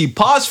feel. See,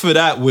 pause for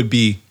that would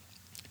be,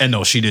 and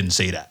no, she didn't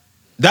say that.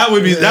 That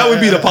would be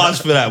the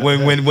pause for that.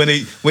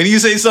 When you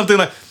say something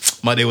like,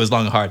 my day was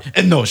long and hard,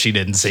 and no, she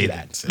didn't say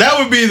that. That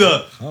would be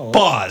the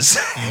pause.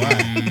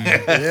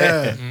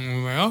 Yeah.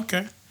 I'm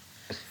like,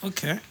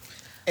 okay.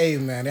 Hey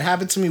man, it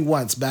happened to me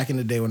once back in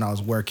the day when I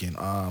was working.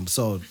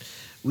 So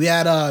we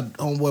had a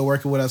homeboy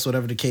working with us,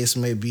 whatever the case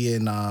may be,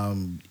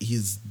 and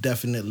he's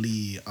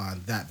definitely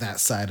on that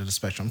side of the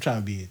spectrum. I'm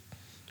trying to be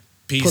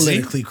PC.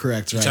 politically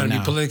correct right Trying to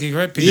now. be politically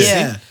correct. PC.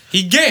 Yeah.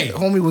 He gay.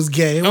 Homie was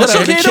gay. That's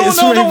Whatever okay. the case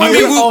No. may I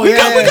be. mean, we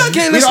got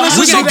gay listeners.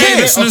 We It's got okay.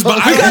 gay listeners, but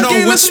I We got don't gay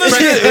know which listeners.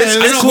 spectrum. It's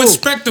I know cool. which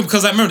spectrum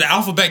because I remember the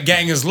alphabet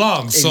gang is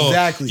long. So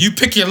Exactly. you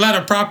pick your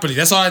letter properly.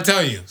 That's all I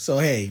tell you. So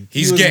hey,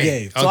 He's he was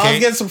gay. So I Okay. was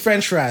getting some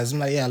French fries. I'm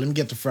like, yeah, let me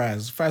get the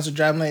fries. Fries were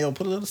driving like, yo,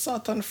 put a little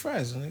salt on the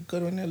fries, and they go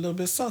in there a little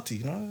bit salty,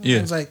 you know. Yeah.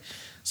 I was like,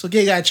 so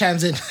gay guy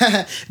chimes in.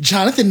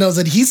 Jonathan knows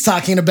what he's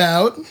talking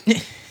about.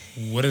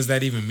 What does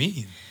that even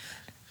mean?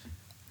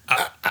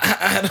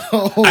 I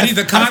don't. I need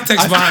the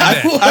context behind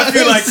that.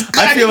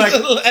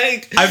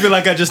 I feel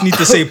like I just need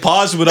to say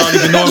pause without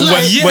even knowing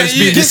what's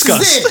being This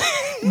discussed. is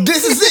it.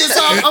 This is it.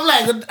 So I'm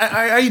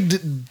like,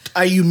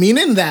 are you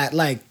meaning that?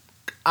 Like,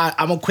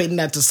 I'm equating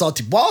that to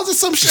salty balls or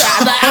some shit.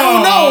 I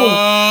don't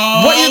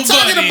know what you're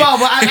talking buddy. about,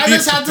 but I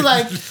just have to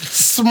like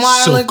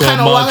smile and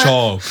kind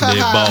of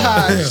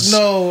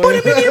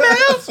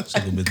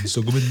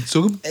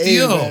Hey,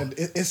 Yo. man,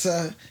 it's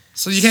a.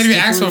 So you can't even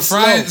ask for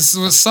slippery fries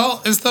with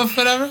salt and stuff,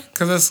 whatever,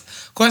 because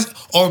that's question,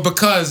 or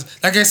because,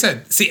 like I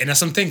said, see, and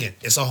that's what I'm thinking.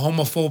 It's a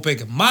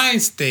homophobic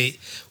mind state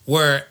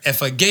where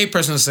if a gay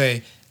person will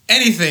say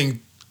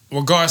anything,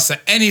 regards to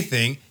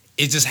anything,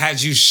 it just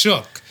had you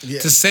shook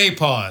to say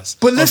pause.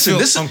 But or listen, feel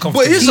this is-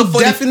 uncomfortable. but here's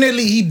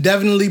the He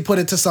definitely put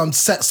it to something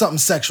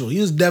sexual. He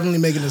was definitely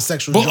making a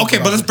sexual. But joke okay,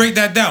 about but let's it. break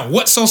that down.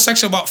 What's so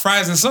sexual about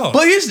fries and salt?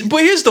 But here's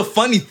the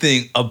funny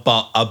thing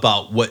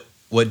about what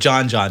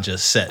John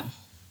just said.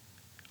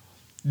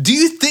 Do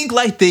you think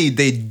like they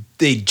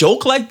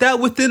joke like that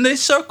within their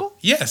circle?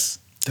 Yes.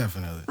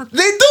 Definitely.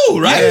 They do,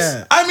 right?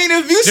 Yeah. I mean,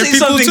 if you They're say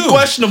people something too.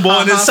 questionable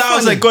and it Ha, ha, sounds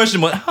funny. like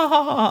questionable, ha,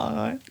 ha, ha,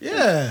 ha.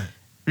 Yeah.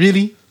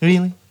 Really?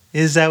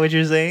 Is that what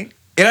you're saying?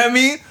 You know what I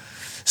mean?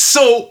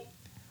 So,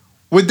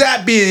 with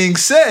that being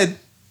said,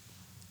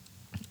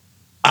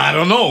 I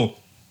don't know.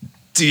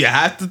 Do you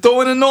have to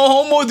throw in a no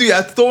homo? Do you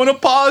have to throw in a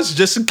pause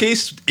just in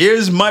case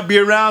ears might be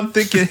around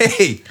thinking,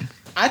 hey,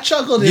 I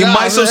chuckled. you out,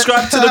 might man.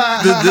 subscribe to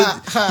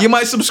the you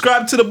might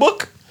subscribe to the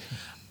book?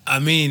 I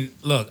mean,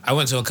 look, I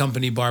went to a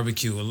company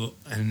barbecue,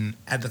 and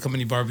at the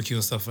company barbecue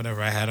and stuff,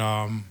 whatever, I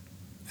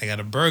got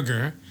a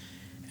burger,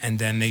 and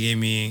then they gave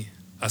me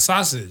a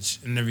sausage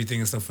and everything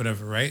and stuff,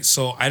 whatever, right?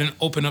 So I didn't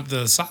open up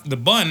the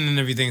bun and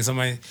everything.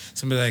 Somebody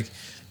like,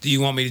 do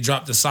you want me to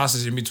drop the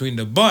sausage in between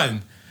the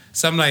bun?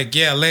 So I'm like,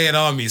 yeah, lay it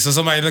on me. So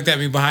somebody looked at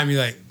me behind me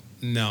like,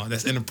 no,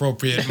 that's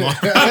inappropriate.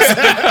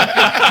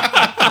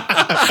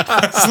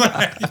 I was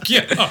like,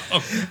 yo.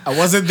 I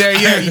wasn't there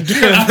yet. I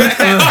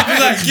was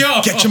like,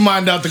 yo. Get your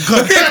mind out the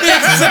gutter.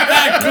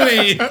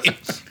 Exactly.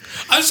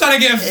 I'm just trying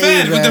to get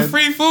fed with the man.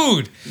 free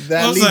food.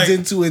 That I was leads like,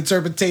 into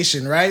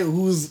interpretation, right?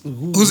 Who's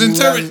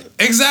interpreting?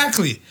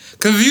 Exactly.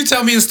 Because if you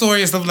tell me a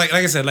story and stuff like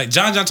I said, like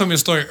John told me a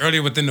story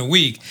earlier within the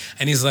week,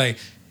 and he's like,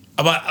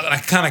 about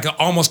like kind of like an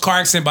almost car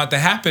accident about to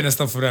happen and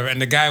stuff, whatever.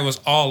 And the guy was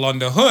all on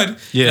the hood.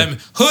 Yeah. And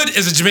hood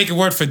is a Jamaican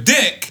word for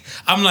dick.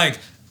 I'm like,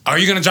 are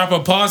you gonna drop a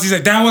pause? He's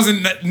like, that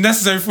wasn't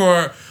necessary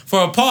for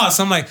a pause.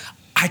 So I'm like,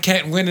 I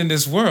can't win in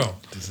this world.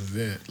 This is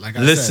it. Like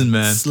I Listen, said,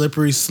 man.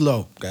 slippery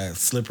slope, guys.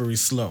 Slippery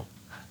slope.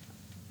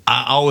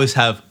 I always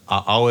have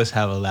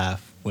a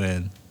laugh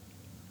when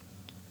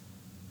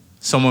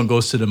someone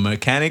goes to the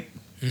mechanic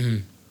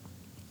and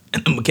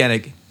the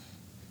mechanic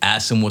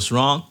asks him what's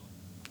wrong,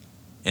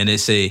 and they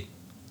say,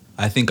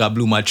 I think I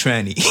blew my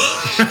tranny.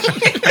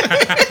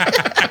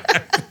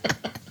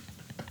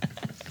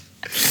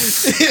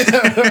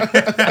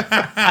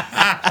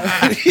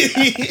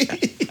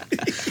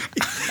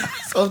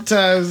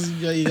 Sometimes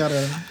you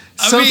gotta.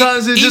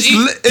 Sometimes it just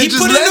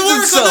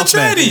lends itself,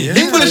 man.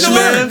 English,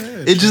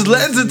 man. It just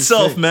lends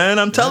itself, man.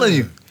 I'm telling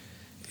you.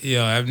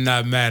 Yo, I'm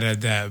not mad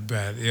at that,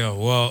 but yo,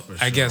 well,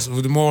 I guess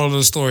the moral of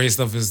the story and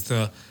stuff is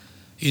to,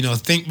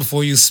 think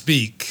before you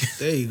speak.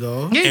 There you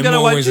go. You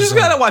just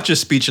gotta watch your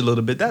speech a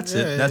little bit. That's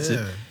it. That's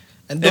it.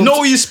 And know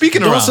what you're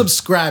speaking around. Don't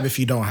subscribe if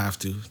you don't have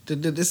to.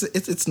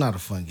 It's not a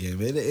fun game.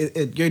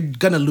 You're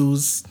gonna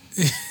lose.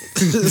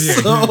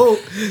 So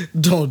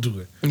don't do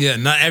it. Yeah,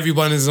 not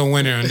everyone is a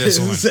winner in this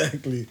one.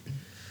 Exactly.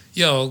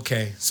 Yo,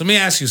 okay. So let me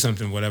ask you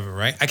something, whatever,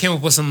 right? I came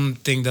up with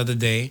something the other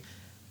day,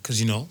 because,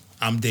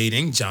 I'm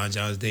dating. John's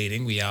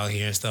dating. We out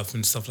here and stuff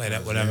like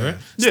that, whatever.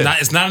 Yeah.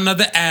 It's not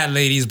another ad,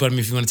 ladies, but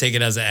if you want to take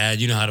it as an ad,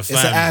 you know how to find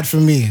it. It's an ad for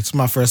me. It's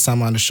my first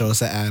time on the show.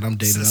 It's an ad. I'm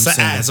dating. It's an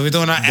ad. So we're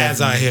doing our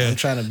ads out here. I'm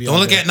trying to be. Don't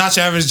look at Not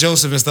Your Average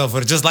Joseph and stuff,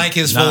 but just like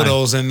his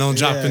photos and don't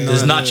drop in.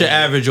 It's not your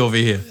average over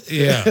here.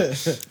 Yeah.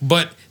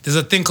 But there's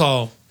a thing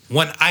called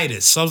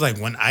one-itis. So I was like,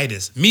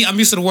 one-itis. I'm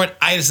used to the word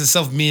itis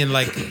itself meaning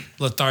like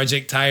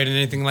lethargic, tired, and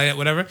anything like that,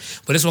 whatever.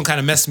 But this one kind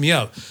of messed me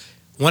up.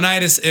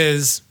 One-itis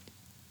is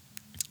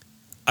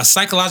a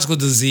psychological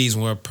disease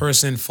where a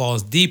person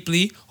falls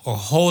deeply or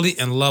wholly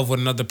in love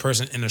with another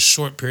person in a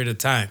short period of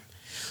time.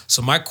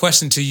 So my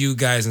question to you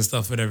guys and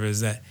stuff, whatever,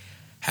 is that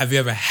have you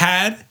ever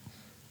had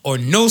or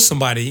know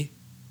somebody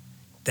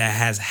that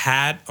has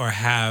had or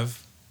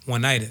have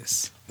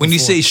one-itis? When you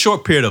say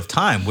short period of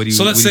time, what are you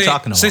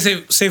talking about?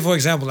 Say for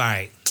example, all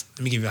right,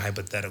 let me give you a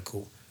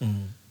hypothetical.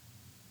 Mm-hmm.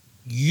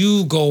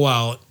 You go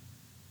out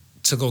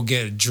to go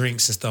get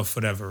drinks and stuff,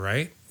 whatever,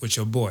 right? With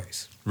your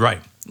boys.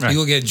 Right. You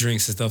go get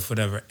drinks and stuff,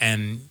 whatever.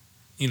 And,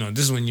 this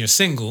is when you're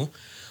single.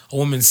 A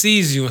woman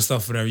sees you and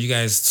stuff, whatever. You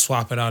guys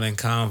swap it out in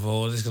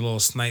convo. Just a little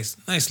nice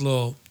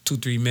little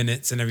 2-3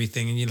 minutes and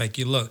everything. And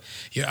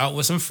you're out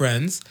with some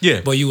friends.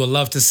 Yeah. But you would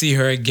love to see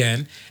her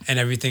again and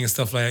everything and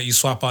stuff like that. You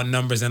swap out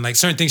numbers and like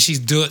certain things she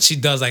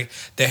does, like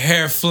the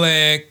hair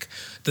flick,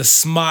 the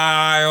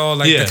smile,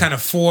 like the kind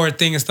of forward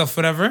thing and stuff,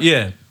 whatever.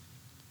 Yeah.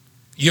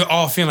 You're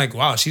all feeling like,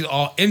 wow, she's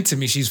all into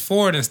me. She's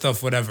forward and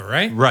stuff, whatever,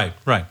 right? Right.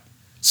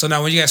 So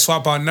now when you guys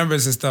swap out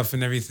numbers and stuff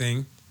and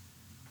everything,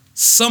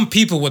 some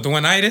people with the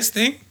one-itis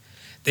thing,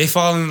 they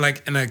fall in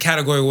a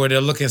category where they're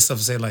looking at stuff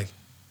and say like,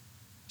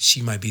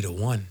 she might be the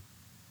one.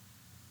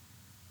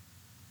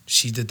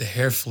 She did the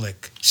hair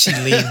flick. She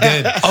leaned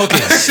in. Okay.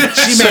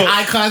 She made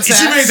eye contact.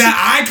 She made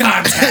that eye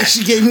contact.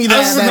 She gave me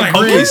that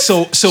okay, grin.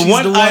 So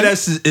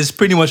one-itis is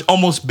pretty much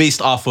almost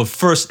based off of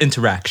first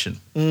interaction.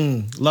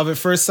 Love at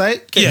first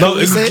sight? Yeah.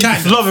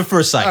 Love at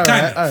first sight. All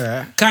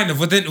right. Kind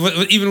of.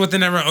 Even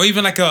within that, or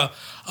even like a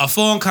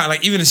phone call,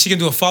 like even if she can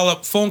do a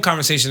follow-up phone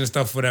conversation and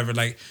stuff, whatever.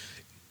 Like,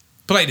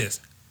 play this.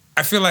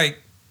 I feel like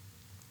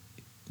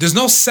there's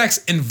no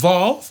sex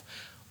involved,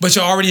 but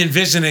you're already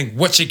envisioning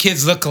what your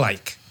kids look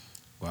like.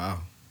 Wow.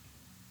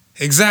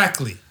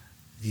 Exactly.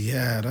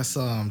 Yeah, that's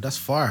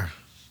far.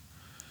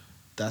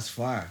 That's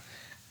far.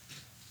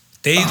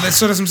 So that's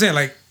what I'm saying.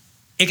 Like,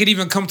 it could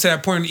even come to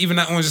that point, even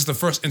not only just the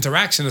first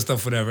interaction and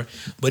stuff, whatever,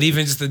 but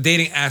even just the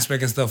dating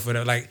aspect and stuff,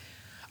 whatever. Like,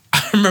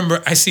 I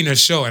remember I seen her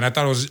show and I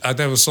thought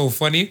it was so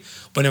funny.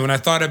 But then when I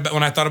thought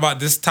about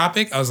this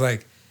topic, I was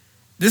like,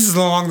 this is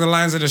along the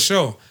lines of the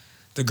show.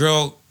 The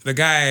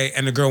guy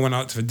and the girl went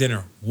out for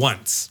dinner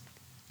once.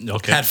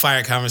 Okay. Had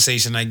fire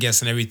conversation, I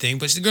guess, and everything.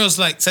 But the girl's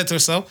like said to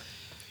herself,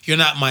 "You're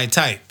not my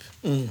type."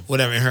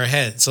 Whatever in her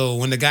head. So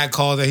when the guy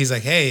called her, he's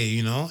like, "Hey,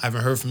 I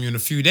haven't heard from you in a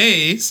few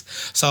days.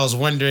 So I was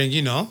wondering,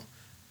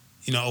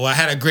 well, I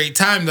had a great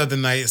time the other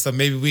night, so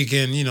maybe we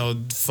can,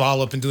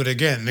 follow up and do it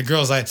again." And the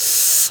girl's like,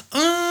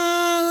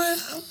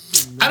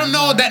 I don't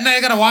know. That night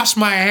I gotta wash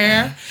my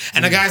hair.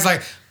 And the guy's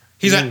like,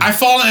 he's like, "I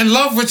fall in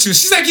love with you."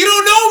 She's like, "You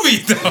don't know me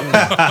though."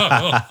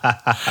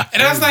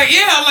 And I was like,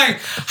 yeah. I'm like,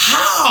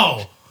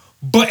 how?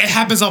 But it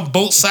happens on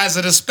both sides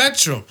of the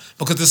spectrum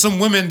because there's some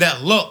women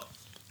that look.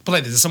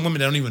 There's some women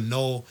that don't even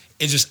know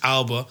Idris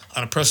Elba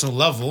on a personal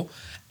level,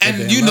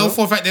 and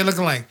for a fact they're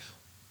looking like.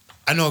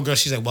 I know a girl.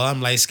 She's like, "Well,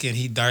 I'm light skinned,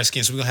 he dark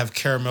skinned, so we're gonna have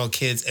caramel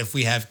kids if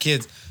we have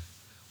kids."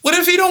 What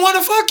if he don't want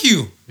to fuck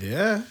you?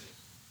 Yeah.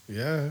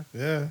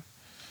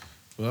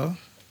 Well,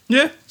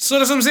 yeah. So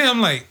that's what I'm saying.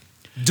 I'm like,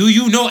 do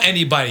you know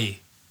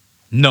anybody?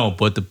 No,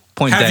 but the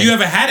point have you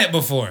ever had it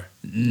before?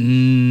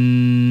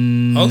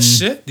 Oh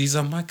shit! These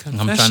are my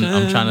confessions.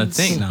 I'm trying to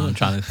think now.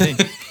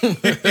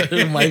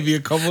 It might be a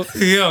couple.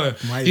 Yo,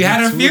 you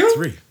had a few? Or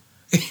three.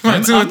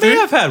 I may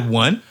have had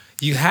one.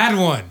 You had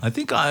one. I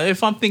think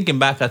if I'm thinking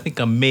back, I think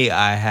I may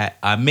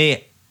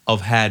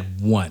have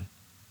had one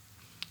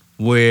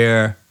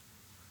where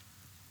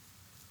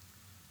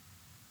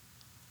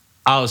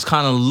I was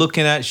kind of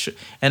looking at,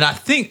 and I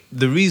think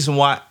the reason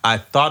why I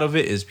thought of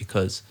it is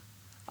because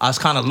I was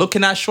kind of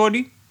looking at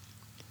Shorty,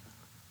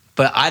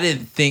 but I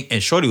didn't think,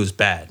 and Shorty was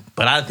bad,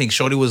 but I didn't think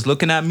Shorty was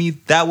looking at me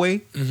that way.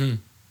 Mm-hmm.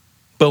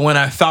 But when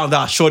I found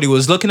out Shorty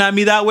was looking at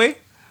me that way,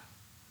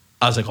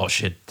 I was like, oh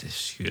shit,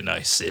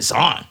 it's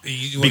on.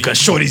 Because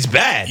Shorty's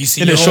bad.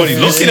 And then Shorty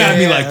looking at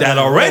me like that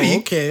already.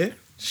 Okay.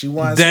 She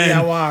wants then me,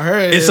 I want her.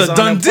 it's a on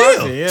done the deal.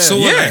 pocket, yeah. So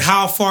Yeah. like,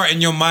 how far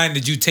in your mind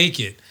did you take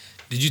it?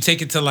 Did you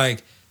take it to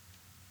like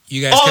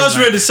you guys? Oh, I kept, was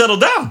like, ready to settle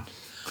down.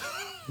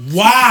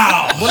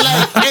 Wow. But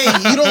like,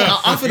 hey, you don't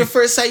off of the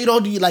first sight, you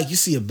don't do like you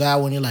see a bad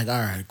one, you're like, all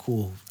right,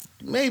 cool.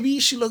 Maybe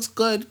she looks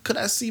good. Could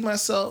I see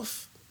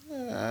myself?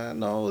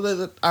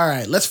 No. All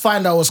right, let's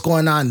find out what's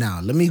going on now.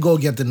 Let me go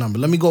get the number.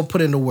 Let me go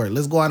put in the work.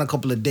 Let's go on a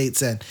couple of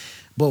dates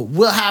but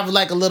we'll have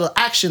like a little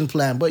action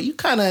plan. But it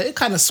kind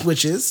of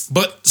switches.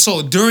 But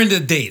so during the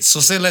date, so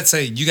say let's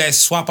say you guys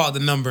swap out the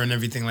number and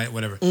everything like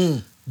whatever.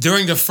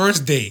 During the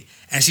first date,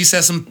 and she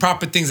says some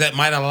proper things that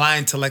might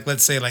align to like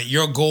let's say like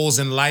your goals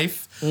in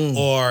life,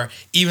 or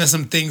even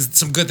some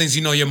good things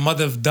you know your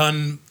mother have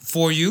done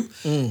for you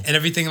and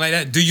everything like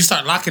that. Do you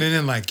start locking it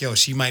in like, yo,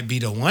 she might be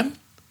the one?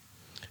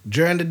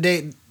 During the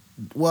date,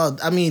 well,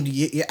 I mean,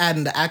 you're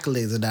adding the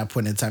accolades at that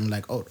point in time.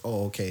 Like, oh,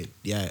 okay,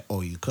 yeah. Oh,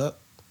 you cook.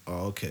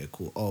 Oh, okay,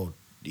 cool. Oh,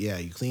 yeah,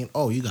 you clean.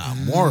 Oh, you got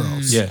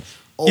morals. Yeah.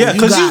 Oh, Yeah, you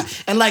 'cause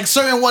got, and like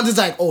certain ones is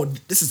like, oh,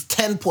 this is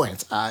 10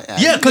 points.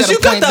 Yeah, because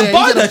you got that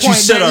bar that you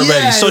set already.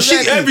 Yeah, so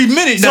exactly. she every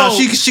minute now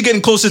So she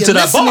getting closer you're to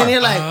that listening bar. and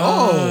you're like,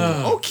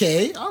 oh,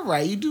 okay, all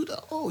right, you do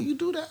that. Oh, you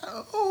do that.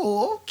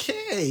 Oh,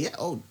 okay. Yeah.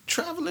 Oh,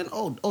 traveling.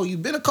 Oh,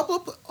 you've been a couple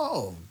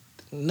of.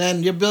 And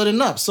then you're building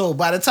up. So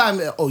by the time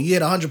you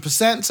hit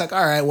 100%, it's like,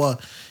 all right,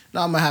 well,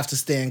 now I'm gonna have to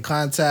stay in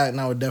contact.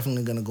 Now we're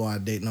definitely gonna go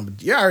on date number.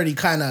 You're already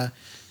kind of.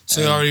 So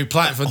you're already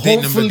plotting for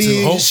date number Hopefully,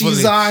 2. Hopefully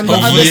she's on the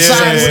Hopefully. other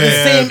side with the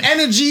Yeah. same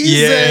energies.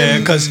 Yeah,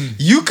 and because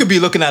you could be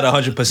looking at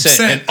 100%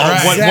 and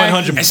Right.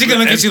 100%. And she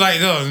gonna look at you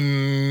like, oh,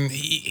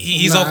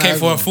 he's Nah, okay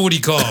for a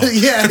foodie call.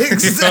 yeah,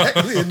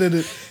 exactly.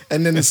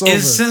 and then it's over.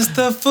 It's just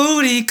a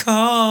foodie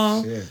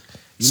call. Yeah.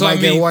 You So, might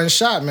I get mean- one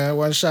shot, man.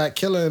 One shot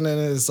killer, and then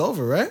it's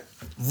over, right?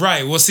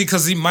 Right. Well, see,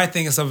 because my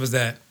thing and stuff is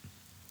that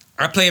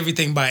I play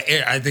everything by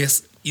ear. I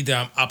guess either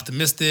I'm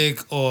optimistic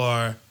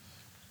or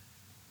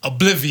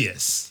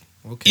oblivious.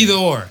 Okay. Either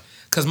or.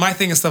 Because my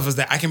thing and stuff is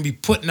that I can be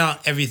putting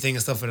out everything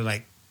and stuff for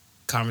like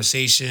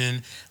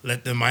conversation,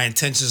 let my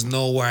intentions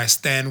know where I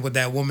stand with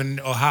that woman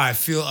or how I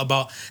feel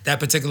about that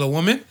particular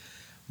woman.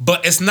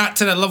 But it's not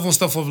to that level and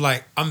stuff of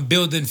like, I'm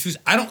building future.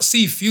 I don't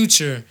see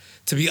future,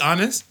 to be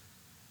honest,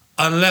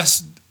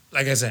 unless,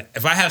 like I said,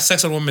 if I have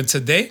sex with a woman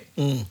today,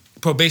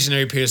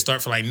 probationary period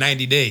start for like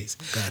 90 days.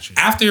 Gotcha.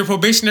 After your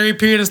probationary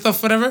period and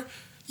stuff, whatever,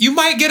 you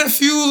might get a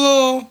few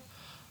little,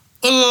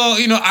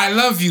 I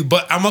love you,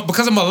 but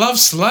because I'm a love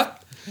slut,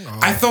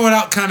 I throw it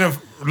out kind of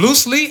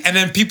loosely, and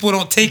then people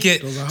don't take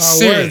it Those are hard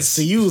serious. words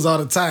to use all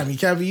the time. You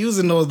can't be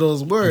using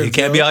those words. You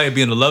can't be out here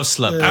being a love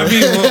slut, bro. I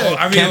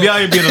mean, Can't be out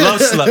here being a love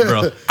slut,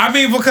 bro. I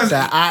mean, because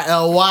That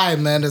ILY,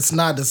 man. That's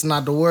not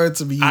the word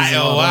to be using.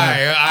 all the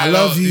time. I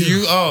love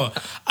you.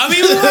 I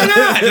mean, why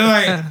not?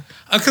 Like,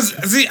 because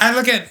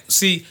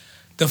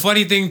the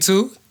funny thing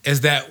too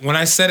is that when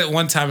I said it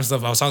one time and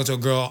stuff, I was talking to a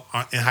girl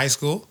in high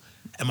school,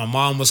 and my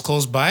mom was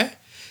close by.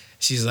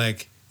 She's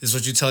like, "This is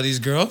what you tell these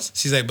girls?"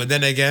 She's like, "But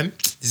then again,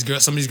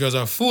 some of these girls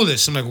are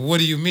foolish." I'm like, "What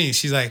do you mean?"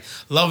 She's like,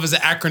 "Love is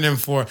an acronym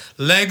for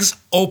legs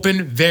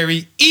open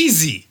very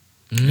easy."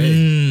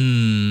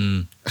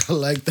 I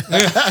like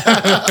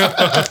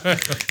that.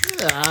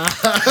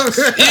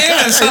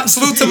 Yeah,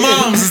 salute to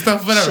moms and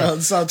stuff,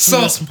 whatever. Shout out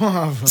to Miss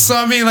Mom. So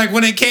I mean, like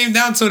when it came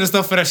down to it and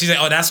stuff, whatever, she's like,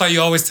 "Oh, that's why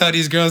you always tell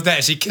these girls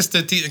that." She kissed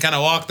her teeth and kind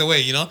of walked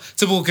away. You know,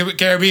 typical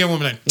Caribbean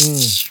woman. Like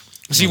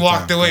she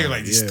walked away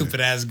like these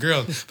stupid ass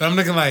girls. But I'm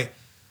looking like,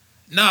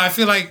 no, I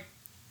feel like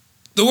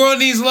the world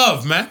needs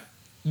love, man.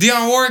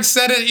 Dionne Warwick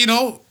said it. You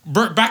know,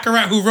 Burt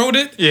Bacharach who wrote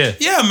it.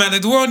 Yeah, man.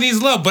 Like, the world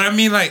needs love. But I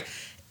mean, like,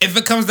 if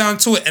it comes down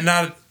to it, and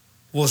I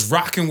was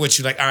rocking with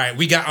you, like, all right,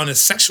 we got on a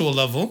sexual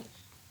level.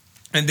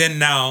 And then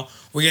now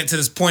we're getting to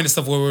this point and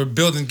stuff where we're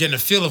building, getting a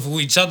feel of who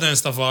each other and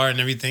stuff are and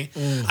everything.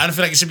 I don't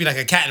feel like it should be like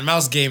a cat and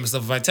mouse game and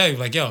stuff. If I tell you,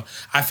 like, yo,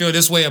 I feel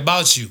this way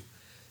about you.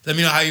 Let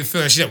me know how you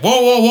feel. And she's like,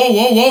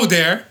 whoa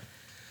there.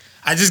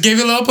 I just gave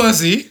you a little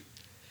pussy.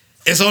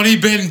 It's only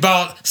been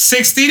about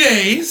 60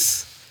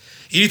 days.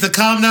 You need to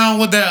calm down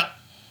with the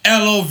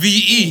LOVE.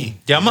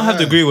 Yeah, I'm gonna have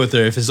to agree with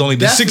her if it's only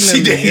been 60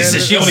 Definitely, days yeah,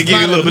 and she only it's gave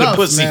you a not little bit of enough,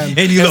 pussy man.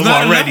 and you love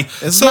not already.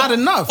 enough? It's not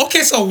enough.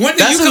 Okay, so when did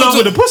That's you in love come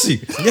with to... the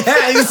pussy.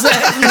 Yeah,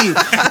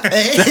 exactly.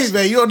 Hey,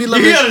 man, you don't need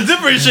love. You gotta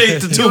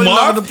differentiate the two, only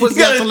love Marv. the pussy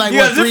You gotta, after, like, you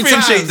gotta what, 3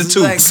 differentiate times? the two.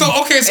 Like-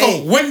 So, okay, so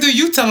Hey. when do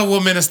you tell a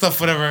woman and stuff,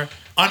 whatever,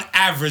 on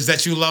average,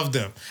 that you love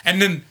them? And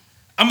then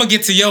I'm going to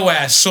get to your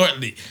ass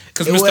shortly,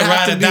 because It Mr. would have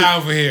Ride to or be- Die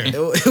over here.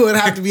 It would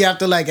have to be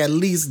after like at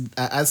least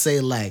I'd say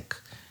like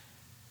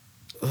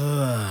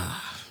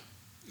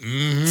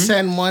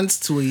 10 months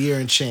to a year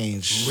and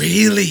change.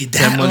 Really? 10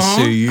 That months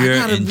to a long? year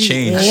gotta and be-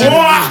 change.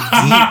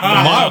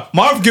 Wow.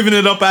 Marv giving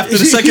it up after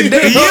the second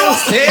day. You know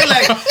what I'm saying?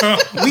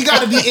 Like, we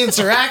gotta be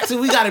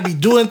interactive. We gotta be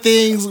doing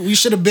things. We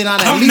should have been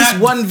on at I'm least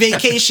not- one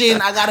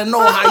vacation. I gotta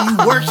know how you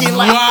working.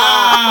 Like, Wow.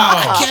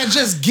 I can't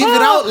just give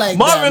it out like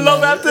Marv that. in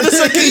love man. after the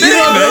second day, You know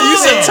what man. You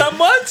I'm said 10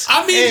 months?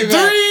 I mean, Hey,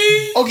 man.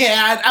 3. Okay,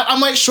 I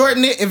might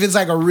shorten it if it's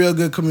like a real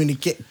good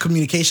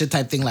communication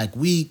type thing. Like,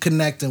 we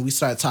connect and we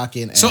start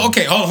talking. And So,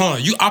 okay, hold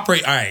on. You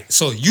operate, all right.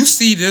 So you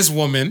see this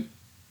woman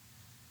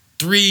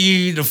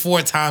 3 to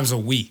 4 times a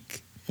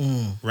week,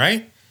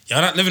 right?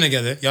 Y'all not living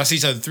together. Y'all see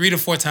each other 3 to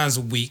 4 times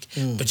a week,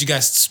 but you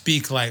guys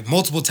speak like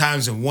multiple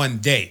times in one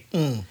day.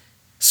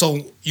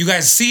 So you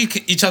guys see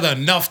each other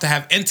enough to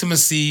have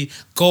intimacy,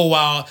 go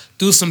out,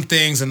 do some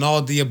things, and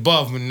all the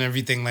above and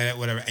everything like that,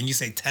 whatever. And you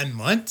say 10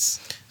 months?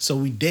 So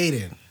we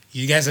dating.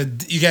 You guys are In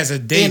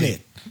dating.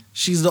 it.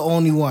 She's the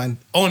only one.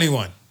 Only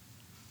one.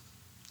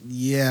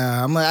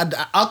 Yeah, I'm like,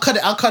 I'll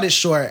cut it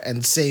short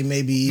and say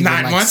maybe even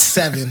 9 like months?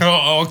 7.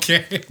 Oh,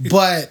 okay.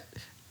 But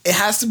it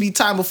has to be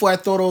time before I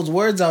throw those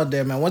words out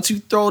there, man. Once you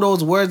throw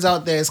those words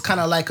out there, it's kind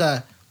of like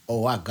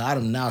oh, I got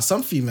him now.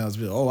 Some females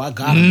be, oh, I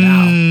got him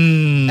now.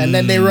 And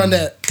then they run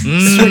the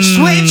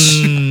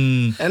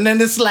switch. And then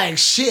it's like,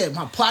 shit,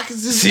 my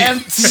pockets is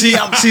empty. See,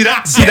 that's what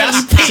I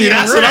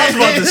was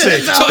about to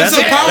say. That's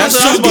what I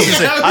was about to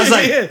say. I was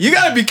like, you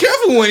gotta be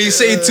careful when you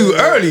say too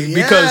early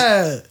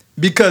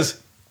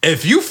because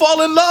if you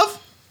fall in love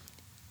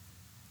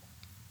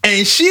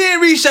and she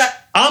ain't reached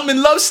that I'm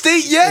in love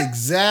state yet,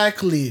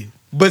 Exactly.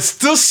 but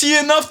still see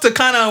enough to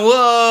kind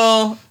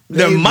of,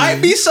 there Maybe.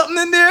 might be something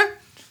in there.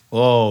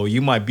 Oh,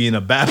 you might be in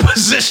a bad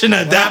position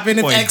at What that happened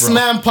point, if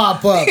X-Man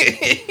pop up?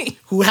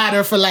 Who had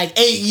her for like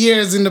 8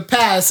 years in the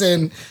past,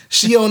 and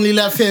she only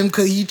left him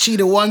because he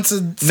cheated once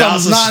and Now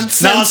some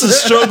it's nonsense. a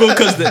struggle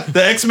because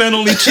the X-Man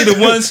only cheated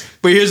once,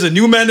 but here's a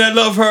new man that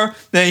love her,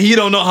 and he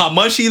don't know how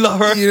much he love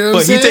her, You know what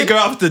but I'm he saying? take her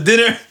out to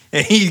dinner,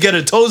 and he get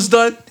her toes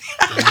done.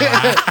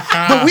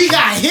 But we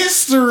got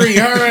history,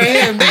 her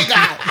and him.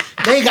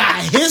 They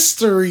got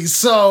history.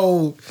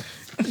 So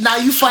now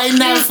you fighting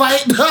that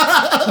fight.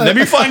 Let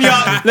me find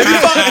y'all. Let me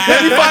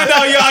find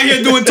out y'all out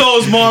here doing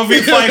toes, Marv.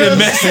 We fighting,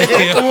 man.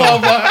 Come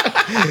on,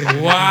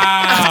 man.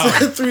 Wow.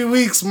 3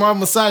 weeks, Mom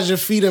massage your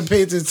feet and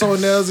paint your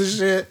toenails and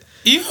shit.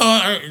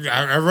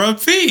 I rub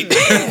feet. You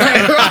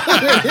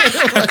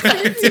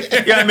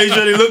gotta make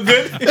sure they look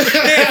good.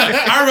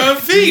 Yeah, I rub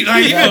feet.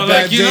 Like, you know,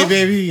 like, you know.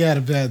 baby. You had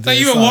a bad day. Like,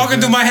 you been walking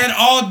through my head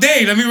all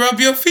day. Let me rub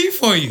your feet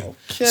for you.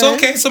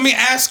 Okay. So let me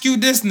ask you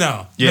this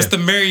now. Yeah. Mr.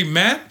 Married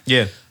Man,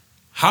 Yeah.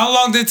 how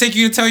long did it take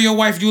you to tell your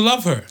wife you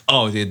love her?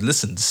 Oh, dude,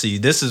 listen. See,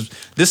 this is.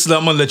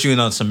 I'm gonna let you in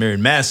on some married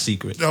man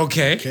secret.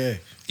 Okay. Okay.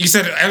 You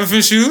said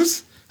elephant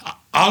shoes?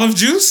 Olive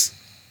juice?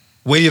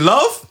 When you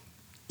love,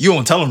 you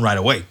won't tell them right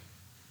away.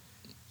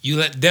 You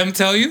let them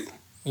tell you?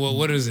 Well,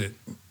 what is it?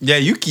 Yeah,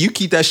 you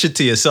keep that shit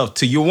to yourself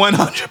till you're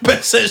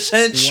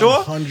 100%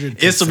 sure.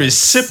 100%. It's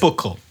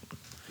reciprocal.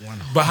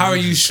 But how are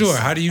you sure?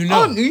 How do you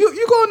know? Oh,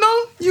 you gonna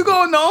know. You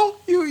gonna know.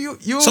 You.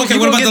 So, okay, you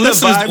what gonna about get the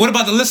listeners? vibe. What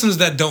about the listeners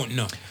that don't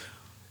know?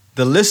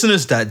 The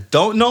listeners that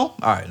don't know?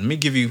 All right, let me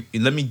give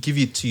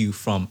it to you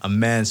from a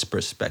man's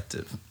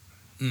perspective.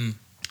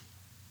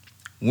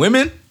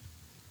 Women,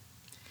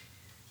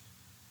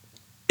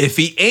 if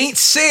he ain't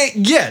said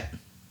yet,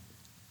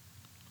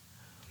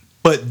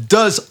 but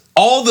does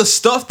all the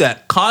stuff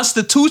that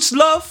constitutes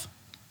love,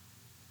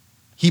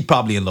 he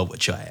probably in love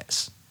with your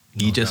ass.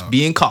 He No just doubt.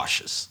 being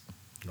cautious.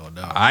 No All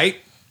doubt. right?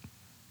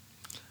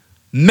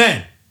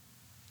 Men,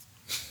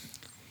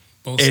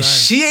 Both if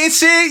sides. she ain't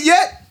said it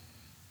yet,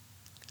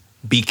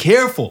 be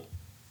careful.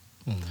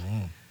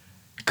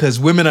 Because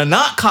women are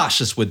not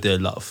cautious with their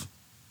love.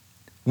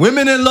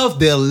 Women in love,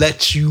 they'll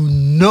let you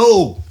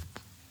know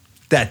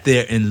that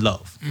they're in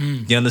love.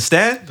 You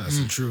understand?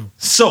 That's true.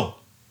 So,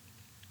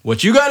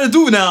 what you gotta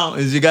do now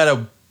is you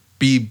gotta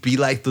be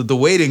like the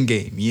waiting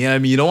game. You know what I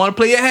mean? You don't want to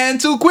play your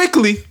hand too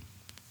quickly.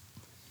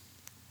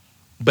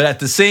 But at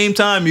the same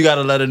time, you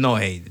gotta let her know,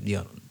 hey,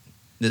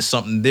 there's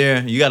something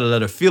there. You gotta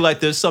let her feel like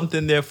there's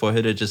something there for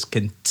her to just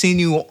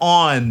continue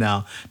on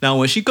now. Now,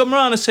 when she come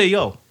around and say,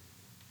 yo,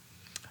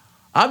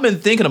 I've been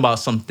thinking about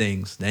some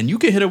things, then you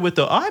can hit her with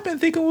I've been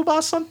thinking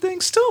about some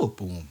things too.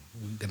 Boom.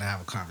 We're gonna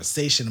have a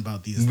conversation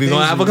about these. We're things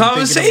gonna have we've a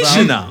been thinking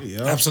conversation about. now.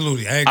 Yup.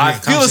 Absolutely. I agree. I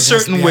feel a Conversation has to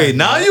certain be way. had.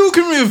 Now you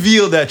can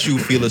reveal that you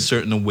feel a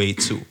certain way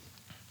too.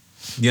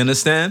 You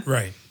understand?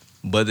 Right.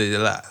 But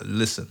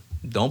listen,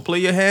 don't play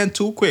your hand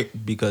too quick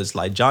because,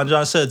 like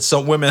John said,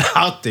 some women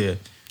out there,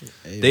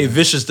 they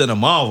vicious than a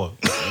marvel.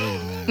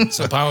 It's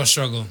a power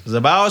struggle. It's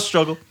about a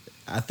struggle.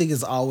 I think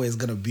it's always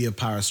gonna be a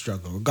power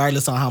struggle,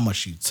 regardless on how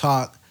much you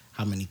talk,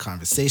 how many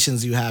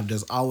conversations you have.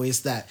 There's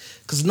always that,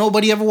 because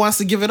nobody ever wants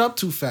to give it up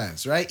too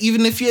fast, right?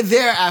 Even if you're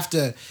there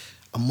after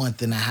a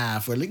month and a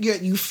half, or like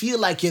you feel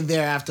like you're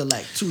there after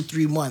like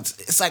 2-3 months.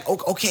 It's like,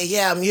 okay,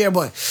 yeah, I'm here,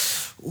 but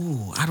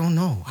ooh, I don't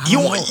know. You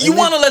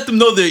want to let them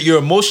know that you're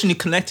emotionally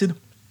connected,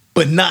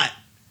 but not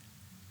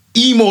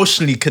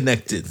emotionally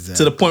connected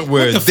to the point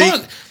where What the they.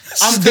 fuck?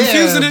 I'm It's there,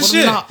 confusing as but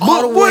shit. I'm not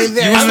all the way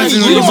there. I mean, It's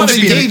you like don't losing wanna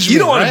be- engagement, You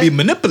don't want to be right?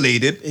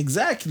 manipulated.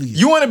 Exactly.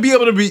 You want to be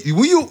able to be.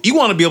 You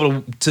want to be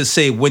able to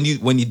say when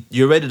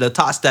you're ready to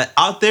toss that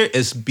out there,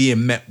 it's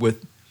being met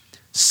with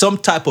some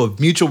type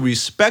of mutual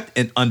respect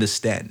and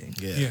understanding.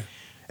 Yeah.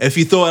 If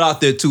you throw it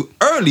out there too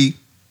early,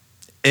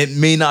 it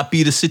may not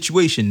be the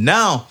situation.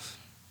 Now,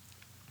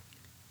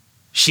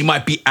 she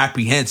might be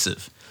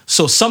apprehensive.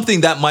 So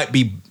something that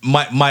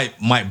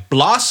might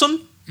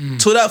blossom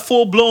to that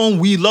full blown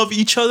we love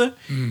each other.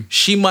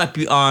 She might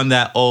be on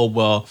that. Oh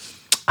well,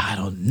 I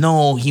don't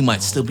know. He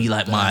might still be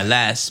like my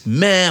last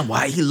man.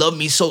 Why he love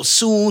me so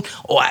soon?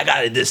 Oh, I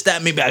gotta this,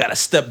 that. Maybe I gotta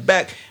step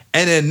back.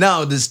 And then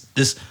now this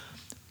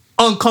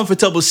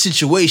uncomfortable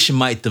situation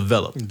might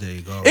develop. There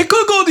you go. It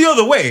could go the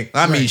other way.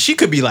 I mean, Right. she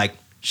could be like,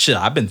 shit,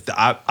 I've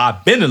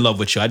been in love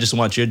with you. I just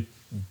want your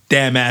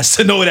damn ass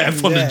to know that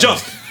from the Yeah,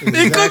 jump.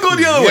 It could go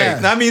the other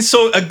yeah. way. I mean,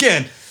 so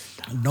again,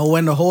 Know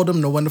when to hold them,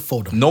 know when to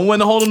fold them. know when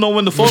to hold him, know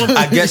when to fold him.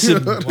 I guess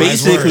it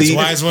basically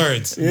Wise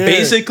words.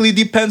 basically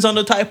depends on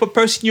the type of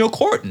person you're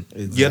courting.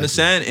 You Exactly.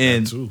 understand?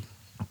 And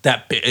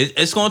That too.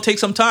 it's gonna take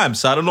some time.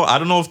 So I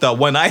don't know if that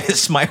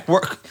one-itis might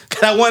work.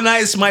 That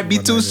one-itis might be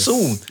too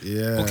soon.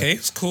 Yeah. Okay,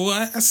 it's cool.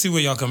 I see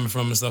where y'all coming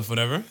from and stuff,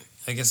 whatever.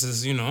 I guess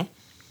it's, just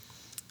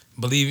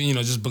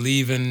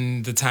believe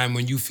in the time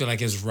when you feel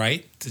like it's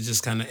right to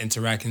just kind of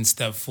interact and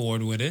step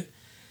forward with it.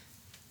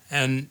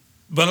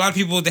 But a lot of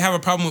people, they have a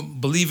problem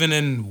with believing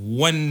in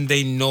when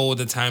they know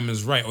the time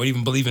is right, or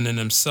even believing in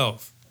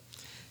themselves.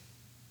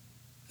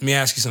 Let me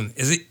ask you something.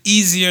 Is it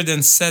easier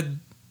than said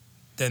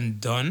than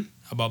done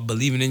about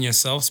believing in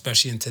yourself,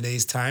 especially in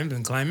today's time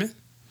and climate?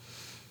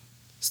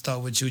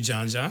 Start with you,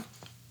 John.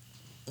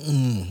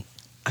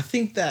 I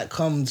think that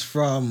comes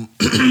from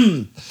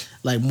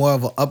like more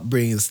of an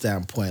upbringing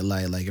standpoint.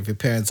 Like if your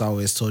parents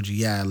always told you,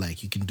 yeah,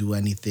 like you can do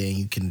anything,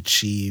 you can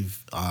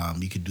achieve,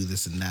 you can do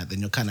this and that, then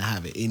you'll kind of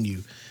have it in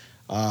you.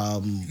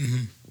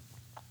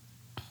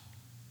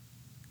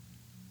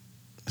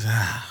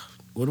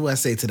 What do I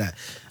say to that?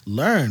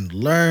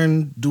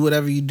 Learn, do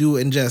whatever you do,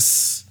 and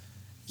just,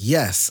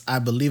 yes, I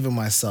believe in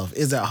myself.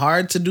 Is it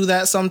hard to do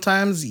that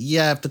sometimes?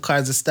 Yeah, if the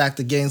cards are stacked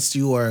against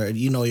you, or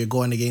you're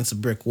going against a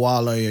brick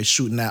wall, or you're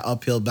shooting that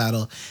uphill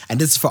battle. And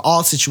this is for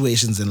all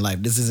situations in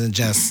life. This isn't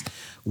just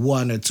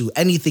one or two.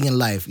 Anything in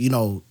life,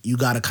 you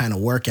got to kind of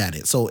work at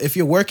it. So if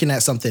you're working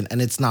at something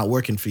and it's not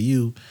working for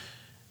you,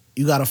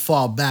 you got to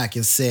fall back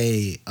and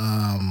say,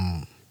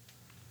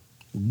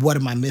 what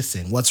am I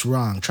missing? What's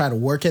wrong? Try to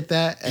work at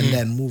that and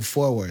then move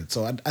forward.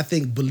 So I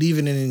think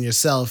believing in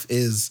yourself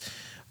is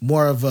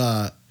more of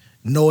a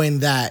knowing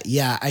that,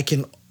 yeah, I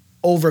can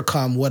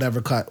overcome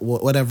whatever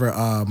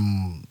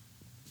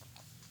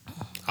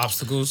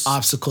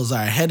obstacles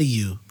are ahead of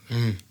you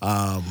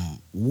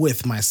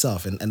with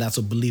myself. And that's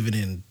what believing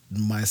in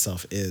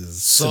myself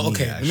is. So,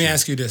 okay, let me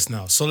ask you this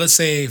now. So let's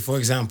say, for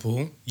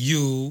example,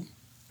 you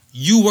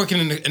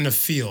working in a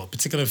field,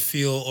 particular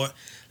field, or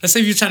let's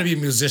say if you're trying to be a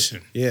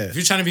musician. Yeah. If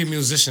you're trying to be a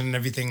musician and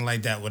everything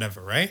like that,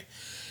 whatever, right?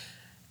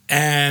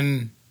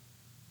 And,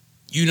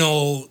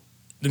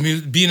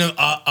 being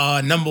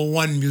a number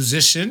one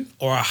musician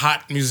or a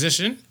hot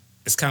musician,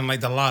 it's kind of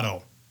like the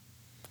lotto.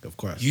 Of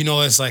course.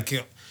 It's like,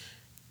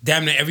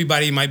 damn near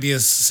everybody might be a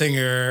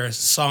singer,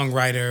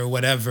 songwriter,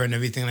 whatever, and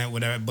everything like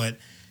whatever, but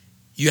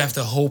you have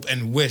to hope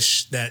and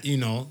wish that,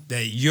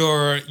 that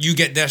you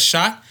get that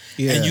shot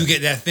and you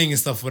get that thing and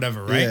stuff,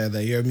 whatever, right? Yeah,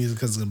 that your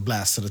music is going to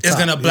blast to the top. It's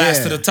going to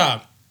blast to the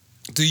top.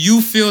 Do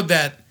you feel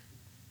that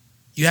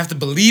you have to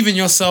believe in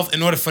yourself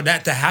in order for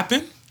that to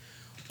happen?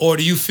 Or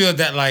do you feel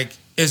that, like,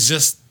 it's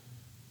just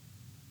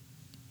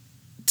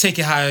take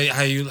it how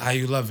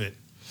you love it?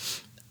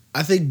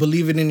 I think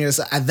believing in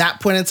yourself, at that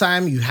point in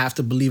time, you have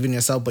to believe in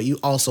yourself, but you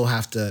also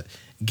have to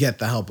get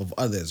the help of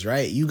others,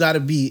 right? You got to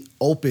be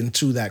open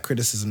to that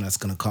criticism that's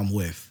going to come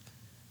with.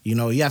 You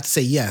have to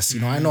say yes.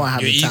 I know I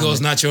have your the ego's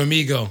talent. not your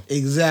amigo.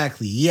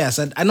 Exactly. Yes.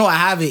 I know I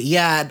have it.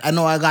 Yeah, I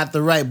know I got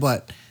the right,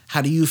 but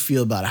how do you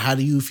feel about it? How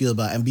do you feel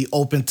about it? And be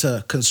open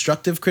to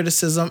constructive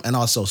criticism and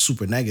also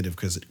super negative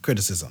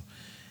criticism.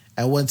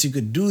 And once you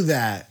could do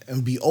that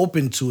and be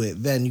open to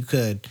it, then you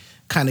could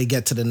kind of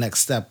get to the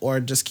next step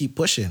or just keep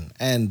pushing.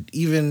 And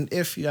even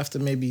if you have to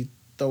maybe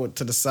throw it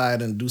to the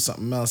side and do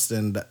something else,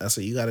 then that's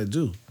what you got to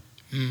do.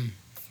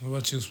 What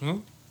about you,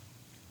 Smoke?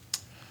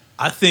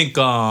 I think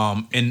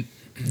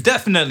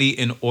definitely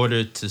in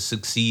order to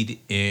succeed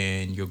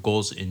in your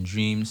goals and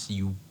dreams,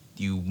 you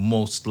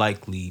most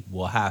likely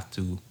will have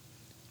to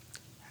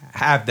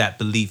have that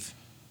belief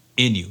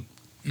in you.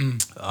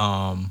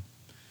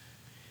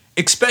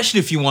 Especially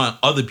if you want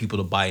other people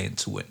to buy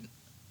into it.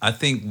 I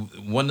think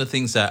one of the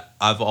things that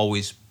I've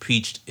always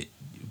preached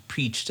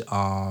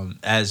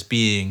as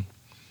being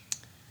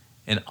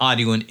an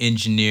audio and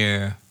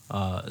engineer,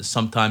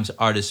 sometimes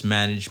artist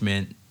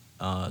management,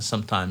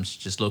 sometimes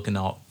just looking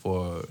out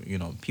for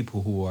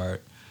people who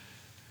are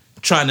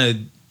trying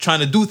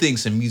to do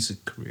things in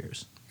music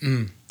careers.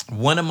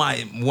 One of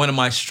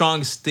my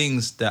strongest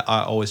things that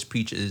I always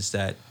preach is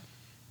that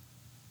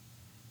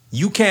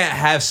you can't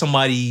have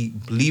somebody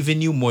believe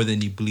in you more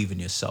than you believe in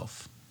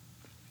yourself.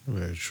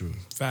 Very true.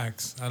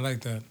 Facts. I like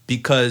that.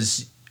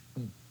 Because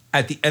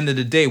at the end of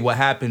the day, what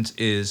happens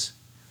is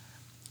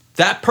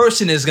that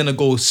person is going to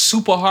go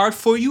super hard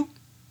for you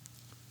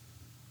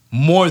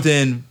more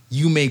than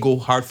you may go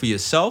hard for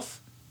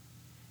yourself.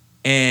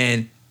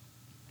 And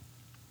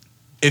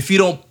if you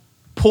don't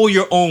pull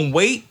your own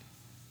weight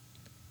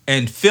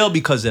and fail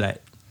because of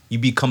that, you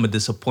become a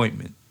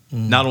disappointment,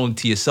 not only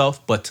to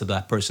yourself, but to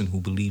that person who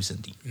believes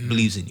in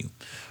you,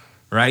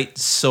 right?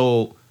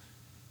 So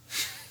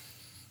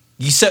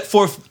you set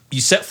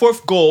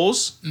forth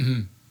goals,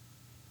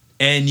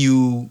 and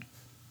you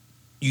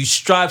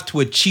strive to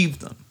achieve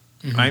them,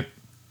 right?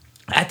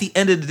 At the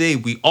end of the day,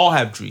 we all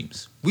have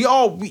dreams. We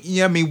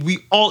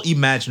all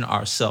imagine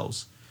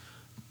ourselves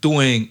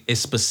doing a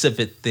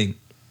specific thing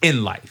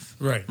in life,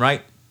 Right.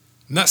 Right?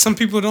 Not some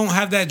people don't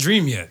have that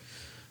dream yet.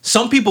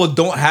 Some people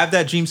don't have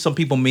that dream. Some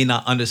people may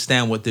not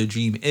understand what their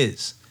dream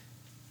is.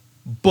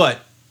 But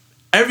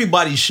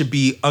everybody should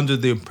be under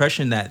the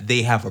impression that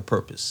they have a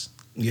purpose.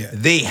 Yeah.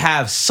 They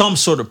have some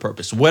sort of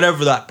purpose.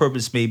 Whatever that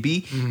purpose may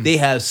be, they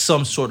have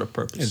some sort of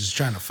purpose. You're just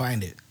trying to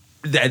find it.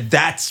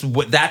 That's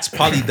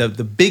probably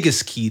the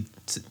biggest key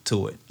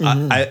to it.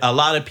 A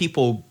lot of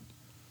people,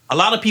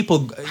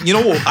 you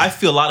know what? I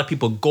feel a lot of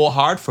people go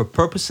hard for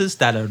purposes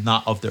that are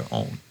not of their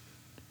own.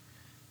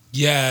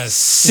 Yes.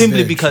 Simply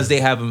Very because they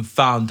haven't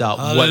found out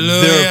what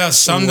their Hallelujah.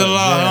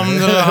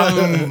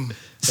 Alhamdulillah.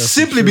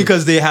 simply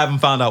because they haven't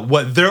found out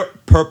what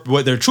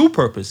their true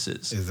purpose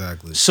is.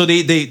 Exactly. So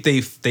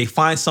they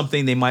find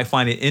something, they might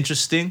find it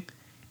interesting,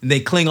 and they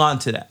cling on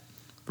to that,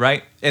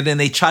 right? And then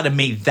they try to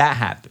make that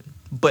happen.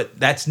 But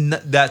that's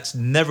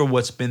never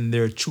what's been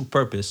their true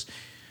purpose,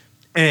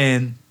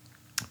 and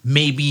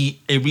maybe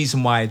a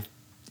reason why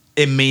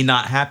it may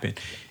not happen.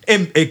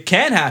 And it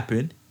can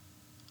happen.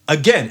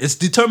 Again, it's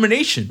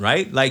determination,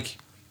 right? Like,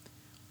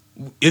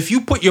 if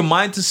you put your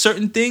mind to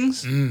certain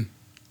things and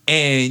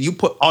you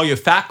put all your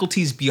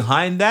faculties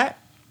behind that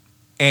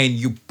and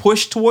you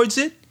push towards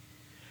it,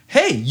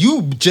 hey,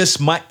 you just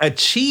might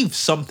achieve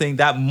something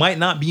that might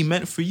not be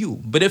meant for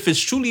you. But if it's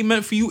truly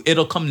meant for you,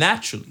 it'll come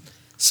naturally.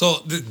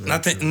 So,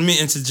 let me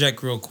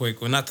interject real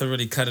quick. Well, not to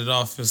really cut it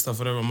off and stuff,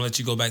 whatever. I'm going to let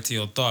you go back to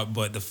your thought.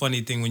 But the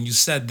funny thing, when you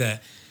said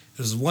that,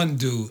 there's one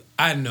dude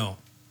I know.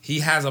 He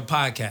has a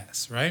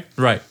podcast, right?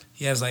 Right.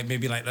 He has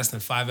maybe less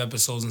than 5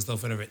 episodes and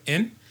stuff, whatever.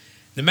 And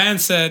the man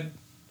said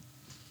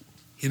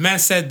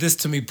this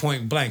to me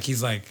point blank.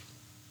 He's like,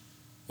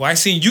 well, I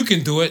seen you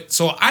can do it,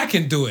 so I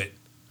can do it,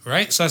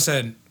 right? So I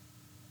said,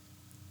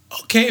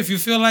 okay, if you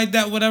feel like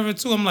that, whatever,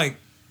 too. I'm like,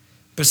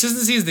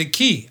 persistency is the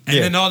key. And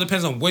then it all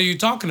depends on what you're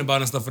talking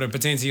about and stuff that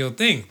pertains to your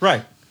thing.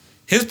 Right.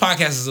 His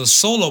podcast is a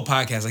solo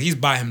podcast. Like, he's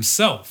by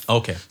himself.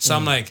 Okay. So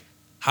I'm like,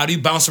 how do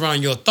you bounce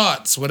around your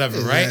thoughts, whatever,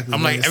 right? Exactly.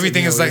 I'm like, Like,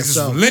 everything is sitting just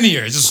there with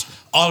linear. It's just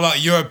all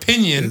about your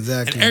opinion.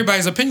 Exactly. And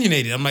everybody's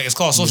opinionated. I'm like, it's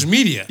called social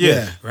media.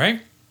 Yeah.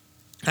 Right?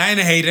 I ain't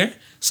a hater.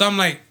 So I'm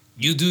like,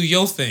 you do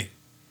your thing.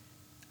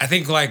 I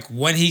think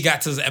when he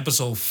got to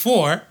episode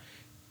 4,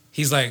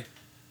 he's like,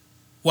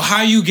 well,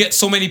 how you get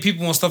so many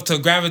people and stuff to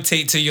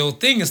gravitate to your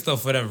thing and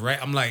stuff, whatever,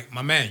 right? I'm like,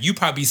 my man, you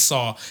probably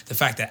saw the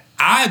fact that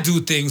I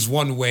do things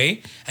one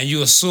way and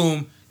you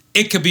assume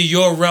it could be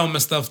your realm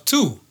and stuff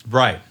too.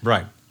 Right.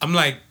 I'm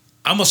like,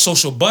 I'm a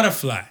social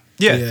butterfly.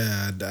 Yeah.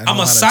 Yeah. I know I'm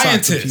how a to talk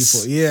to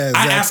scientist. people. Yeah,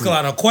 exactly. I ask a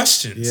lot of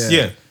questions.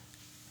 Yeah.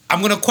 I'm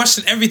going to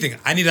question everything.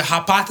 I need a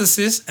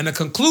hypothesis and a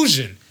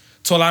conclusion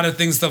to a lot of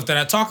things, stuff that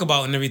I talk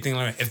about and everything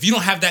like that. If you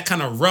don't have that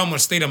kind of realm or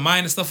state of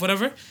mind and stuff,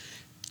 whatever,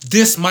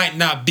 this might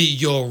not be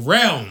your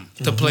realm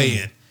to play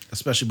in.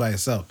 Especially by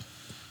yourself.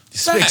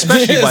 Especially by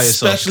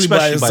yourself. Especially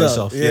by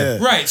yourself. Yeah.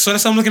 Right. So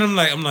that's how I'm looking at him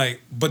I'm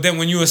like, but then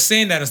when you were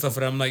saying that and stuff,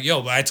 I'm like,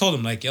 yo, but I told him,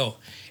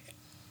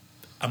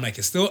 I'm like,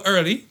 it's still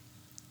early.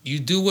 You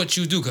do what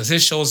you do, because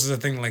his shows is a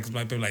thing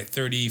might be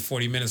 30,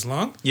 40 minutes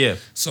long. Yeah.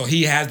 So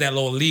he has that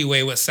little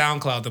leeway with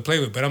SoundCloud to play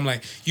with. But I'm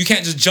like, you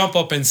can't just jump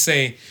up and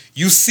say,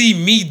 you see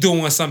me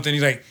doing something.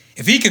 You're like,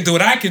 if he can do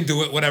it, I can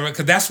do it, whatever.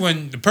 Because that's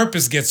when the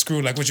purpose gets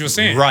screwed, like what you were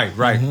saying.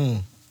 Right.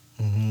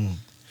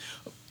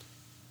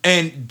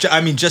 And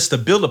I mean, just to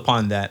build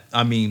upon that,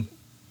 I mean,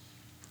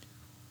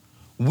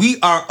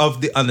 we are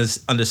of the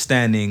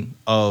understanding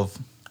of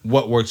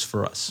what works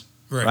for us,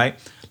 right?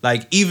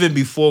 Like even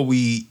before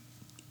we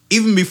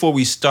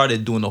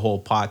started doing the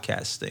whole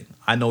podcast thing,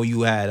 I know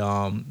you had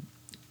a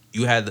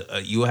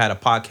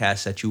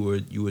podcast that you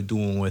were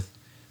doing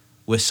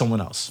with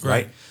someone else,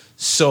 right?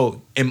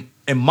 So in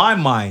my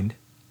mind,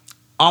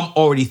 I'm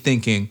already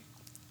thinking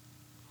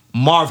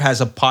Marv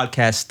has a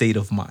podcast state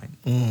of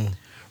mind.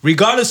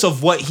 Regardless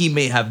of what he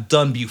may have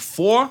done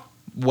before,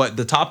 what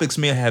the topics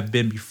may have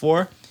been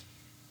before,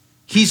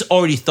 he's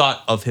already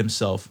thought of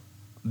himself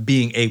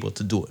being able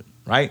to do it,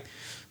 right?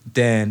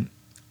 Then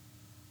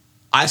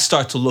I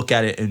start to look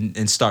at it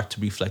and start to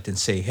reflect and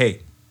say,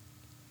 hey,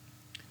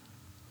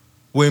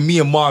 when me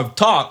and Marv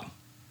talk,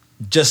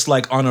 just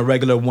like on a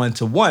regular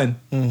one-to-one,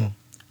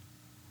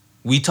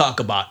 we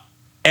talk about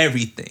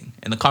everything.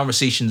 And the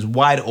conversation is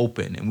wide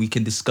open and we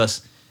can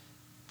discuss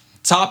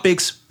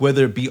topics,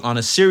 whether it be on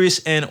a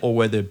serious end or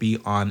whether it be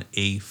on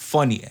a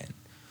funny end.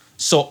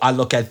 So I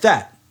look at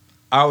that.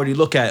 I already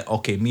look at,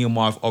 okay, me and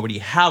Marv already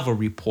have a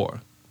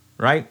rapport,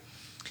 right?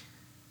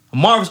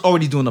 Marv's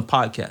already doing a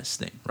podcast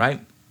thing, right?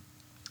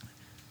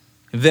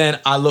 Then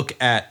I look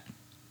at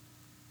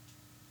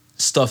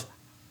stuff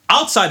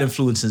outside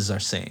influences are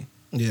saying.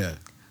 Yeah.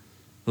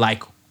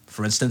 Like,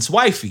 for instance,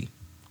 Wifey.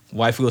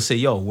 Wifey will say,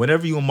 yo,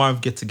 whenever you and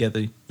Marv get together,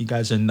 you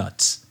guys are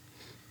nuts.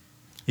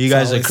 You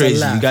guys are always a crazy.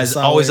 laugh. You guys It's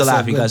always a always a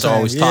laugh. You good guys are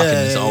always time. talking.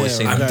 Yeah, It's always yeah,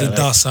 saying I'm that. the Right?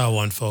 docile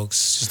one,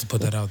 folks. Just to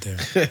put that out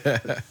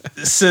there.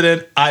 So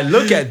then I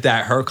look at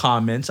that, her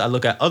comments. I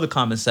look at other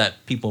comments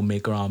that people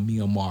make around me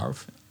and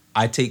Marv.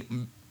 I take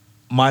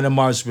mine and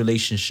Marv's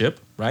relationship,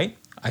 right?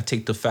 I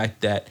take the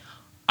fact that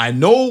I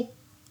know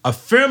a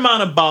fair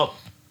amount about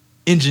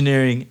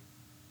engineering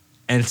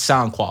and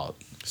sound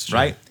quality,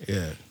 right?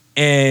 Yeah.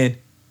 And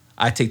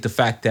I take the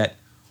fact that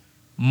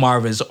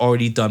Marv has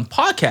already done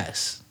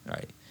podcasts,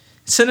 right?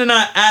 So then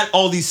I add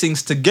all these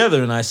things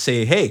together and I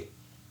say, hey,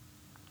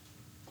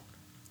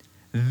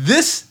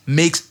 this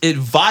makes it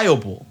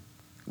viable.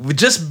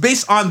 Just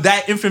based on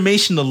that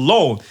information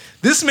alone,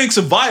 this makes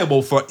it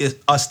viable for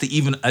us to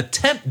even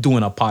attempt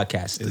doing a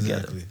podcast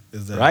together.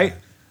 Exactly. Right?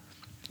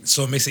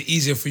 So it makes it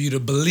easier for you to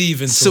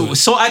believe into So it.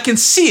 so I can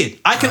see it.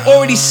 I can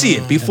already see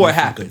it before it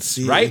happens,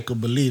 See, right? You could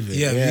believe it.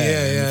 Yeah, And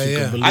if you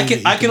yeah. could believe I it, can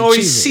you I can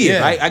already achieve see it, Yeah.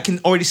 right? I can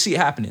already see it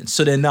happening.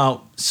 So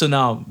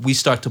now we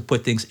start to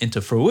put things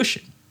into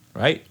fruition,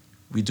 right?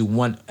 We do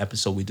 1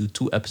 episode, we do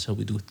 2 episodes,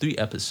 we do 3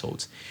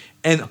 episodes.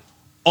 And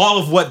all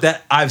of what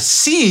that I've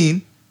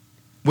seen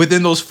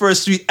within those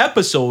first 3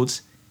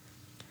 episodes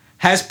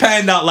has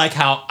panned out like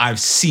how I've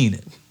seen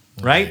it,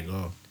 right? There you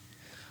go.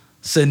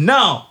 So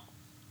now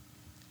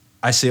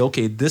I say,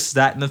 okay, this,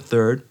 that, and the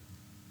third.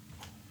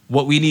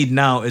 What we need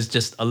now is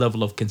just a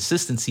level of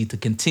consistency to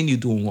continue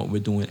doing what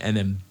we're doing and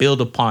then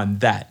build upon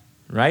that,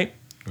 right?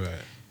 Right.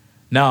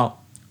 Now,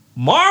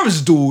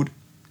 Marv's dude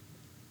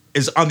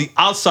is on the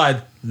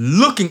outside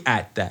looking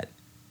at that,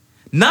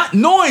 not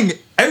knowing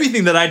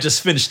everything that I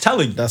just finished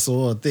telling you. That's the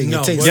whole thing.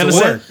 No, It takes but- the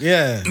You work.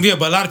 Yeah. Yeah,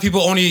 but a lot of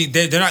people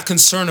they're not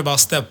concerned about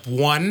step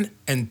 1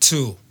 and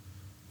 2,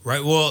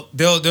 right? Well,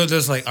 they'll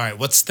just like, all right,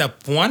 what's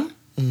step 1?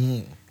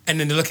 And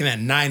then they're looking at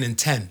 9 and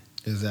 10.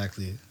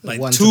 Exactly. Like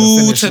One 2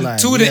 the finish to line.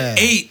 2 to Yeah.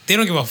 8, they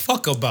don't give a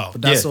fuck about.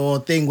 But that's Yeah. the whole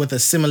thing with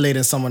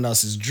assimilating someone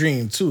else's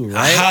dream too,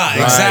 right? Aha,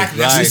 Right, exactly.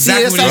 That's right.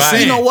 exactly it's what you're like,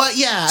 saying. you know what?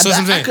 Yeah, So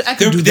that's what I'm saying. I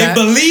could do They that.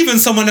 believe in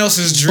someone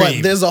else's dream.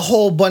 But there's a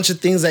whole bunch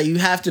of things that you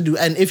have to do,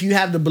 and if you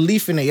have the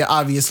belief in it, you're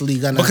obviously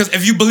gonna. Because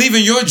if you believe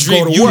in your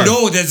dream, to you work.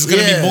 know there's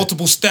gonna Yeah. be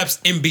multiple steps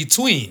in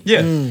between.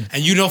 Yeah. And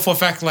you know for a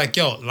fact, like,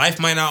 yo, life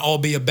might not all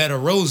be a bed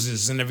of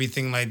roses and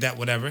everything like that,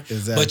 whatever.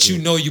 Exactly. But you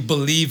know you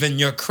believe in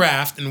your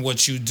craft and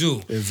what you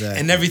do. Exactly.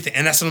 And everything.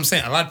 And that's what I'm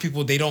saying. A lot of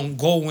people, they don't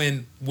go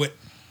in with,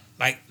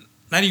 like,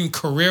 not even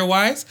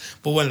career-wise,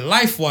 but with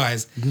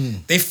life-wise,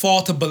 they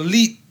fall to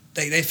believe,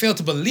 they fail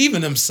to believe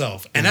in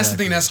themselves. And that's the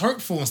thing that's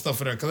hurtful and stuff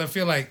for them. Because I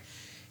feel like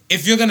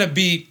if you're going to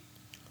be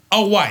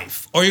a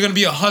wife or you're gonna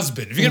be a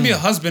husband, if you're gonna be a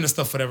husband and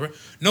stuff, whatever,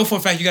 know for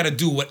a fact you gotta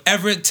do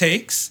whatever it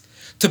takes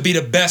to be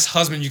the best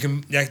husband you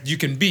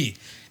can be.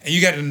 And you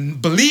gotta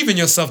believe in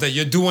yourself that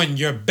you're doing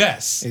your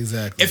best.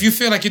 Exactly. If you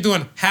feel like you're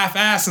doing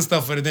half-ass and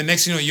stuff, then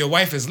next you know your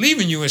wife is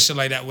leaving you and shit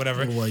like that,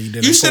 whatever. Well, you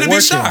you shouldn't be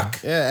working. shocked.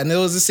 Yeah, and it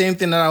was the same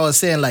thing that I was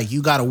saying. Like,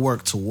 you got to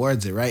work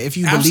towards it, right? If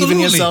you believe in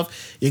Absolutely.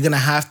 yourself, you're gonna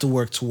have to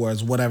work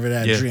towards whatever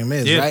that Yeah. dream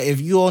is, Yeah. right?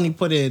 If you only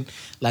put in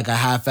like a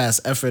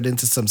half-ass effort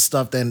into some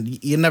stuff, then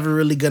you're never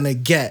really gonna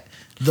get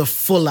the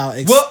full out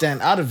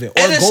extent out of it, or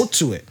and it's- go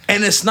to it.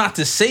 And it's not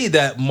to say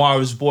that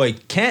Marv's boy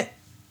can't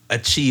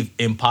achieve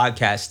in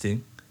podcasting,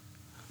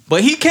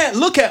 but he can't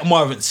look at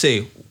Marv and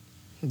say,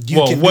 You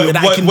well, can what, do it.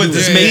 I what, can what do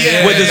does it. make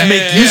Yeah, what does yeah,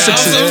 make yeah, you yeah. I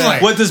was successful?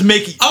 like- What does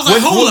make I was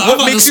like, hold up, I'm what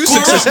about makes to you score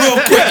up successful?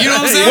 real quick. You know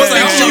what I'm saying? I was What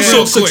like, makes hold you up so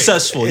real quick.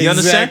 successful? You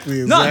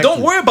Exactly, understand? No, don't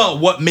exactly. worry about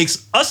what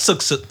makes us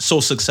so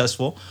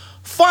successful.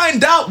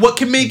 Find out what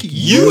can make you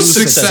You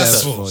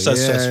successful.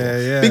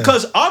 successful. Yeah.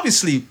 Because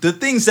obviously, the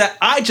things that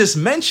I just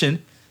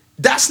mentioned,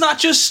 that's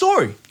not your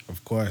story.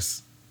 Of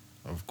course.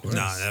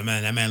 Nah, that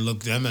man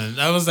looked. That man.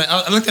 I was like,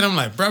 I looked at him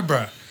like,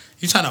 bruh,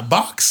 you trying to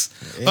box?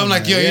 But I'm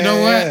like, yo, you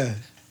know what? Yeah.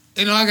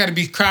 You know, I got to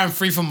be crime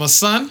free for my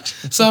son.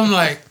 So I'm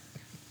like,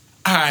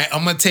 all right,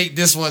 I'm gonna take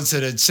this one to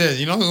the chin.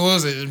 You know, what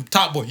was it?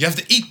 Top boy. You have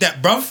to eat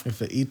that, bruv.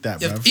 If I eat that,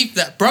 You bro. have to eat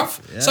that, bruv.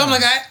 So I'm Yeah.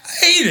 like,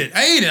 I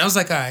ate it. I was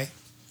like, all right,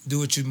 do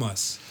what you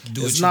must.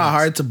 Do what It's you not must.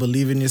 hard to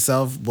believe in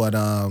yourself, but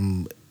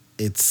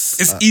it's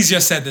It's easier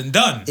said than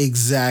done.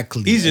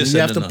 exactly. Easier And said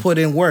you have than to done. put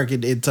in work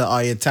into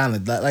all your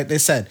talent. Like they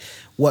said,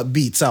 what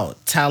beats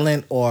out,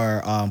 talent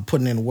or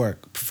putting in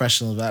work,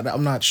 professional.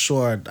 I'm not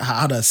sure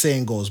how the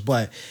saying goes,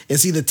 but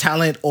it's either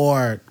talent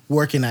or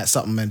working at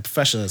something and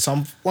professional.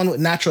 Someone with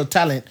natural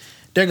talent,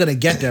 they're gonna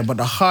get there, but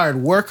the hard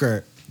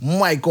worker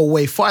might go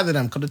way farther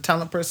than because the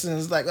talent person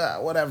is like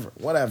whatever.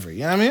 You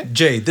know what I mean?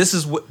 Jay, this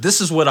is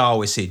what I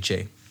always say,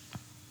 Jay.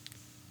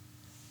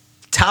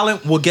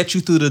 Talent will get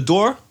you through the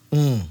door.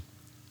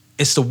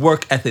 It's the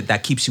work ethic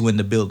that keeps you in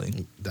the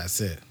building. That's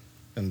it.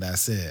 And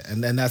that's it.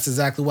 And then that's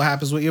exactly what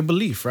happens with your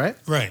belief, right?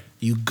 Right.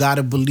 You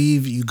gotta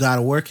believe, you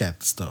gotta work at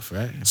the stuff,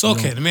 right? So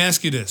okay, let me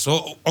ask you this.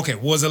 So okay,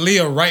 was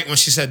Aaliyah right when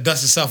she said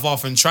dust yourself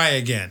off and try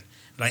again?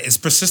 Like, is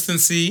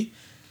persistency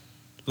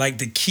like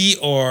the key,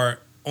 or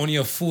only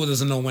a fool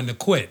doesn't know when to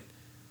quit?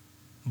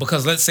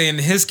 Because let's say in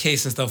his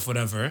case and stuff,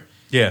 whatever,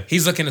 Yeah.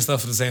 he's looking at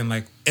stuff and saying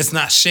like it's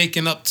not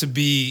shaking up to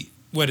be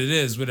what it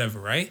is, whatever,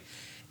 right?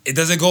 It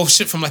doesn't go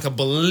shit from like a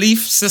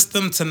belief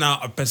system to now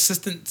a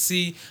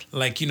persistency,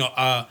 like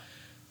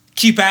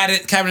keep at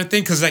it, kind of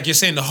thing. Because like you're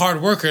saying, the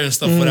hard worker and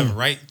stuff, whatever,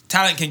 right?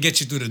 Talent can get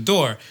you through the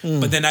door,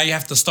 but then now you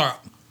have to start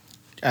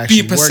Actually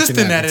being persistent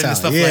working at it and the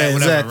stuff talent. like that,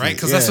 whatever, exactly. right?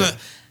 Because that's what,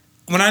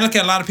 when I look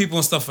at a lot of people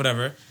and stuff,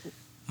 whatever,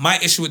 my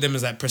issue with them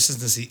is that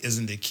persistency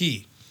isn't the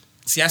key.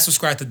 See, I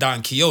subscribe to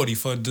Don Quixote.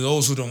 For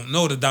those who don't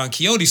know the Don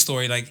Quixote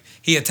story, like,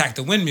 he attacked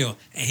the windmill,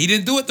 and he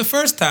didn't do it the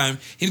first time.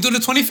 He didn't do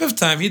it the 25th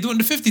time. He didn't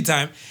do it the 50th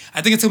time.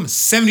 I think it took him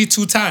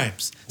 72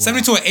 times.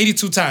 72 or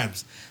 82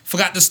 times.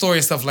 Forgot the story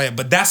and stuff like that,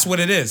 but that's what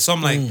it is. So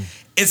I'm like,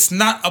 it's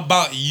not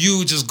about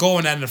you just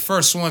going at the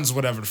first ones,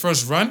 whatever, the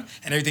first run,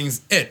 and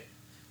everything's it.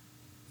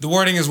 The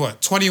wording is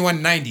what?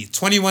 21-90.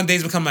 21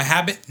 days become a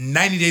habit,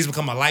 90 days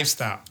become a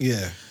lifestyle.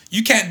 Yeah.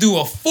 You can't do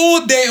a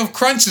full day of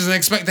crunches and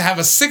expect to have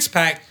a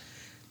six-pack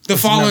the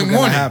It's following never gonna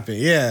morning. happen.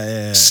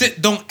 Yeah.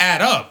 Shit don't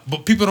add up,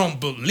 but people don't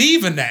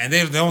believe in that, and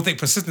they don't think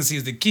persistency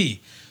is the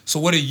key. So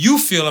what do you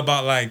feel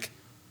about, like...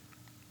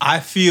 I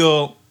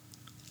feel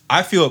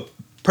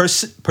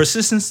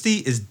persistency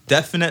is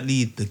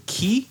definitely the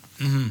key.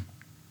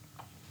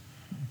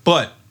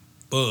 But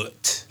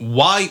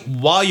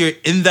while you're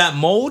in that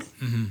mode,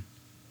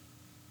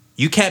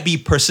 you can't be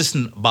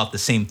persistent about the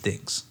same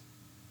things.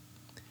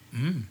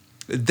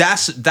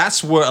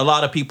 That's where a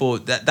lot of people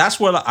that's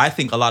where I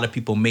think a lot of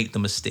people make the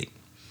mistake.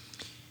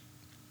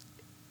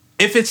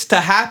 If it's to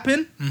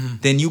happen,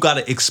 then you got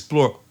to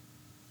explore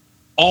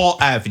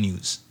all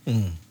avenues.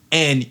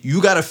 And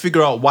you got to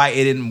figure out why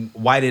it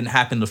didn't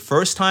happen the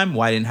first time,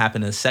 why it didn't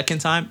happen the second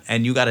time,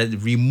 and you got to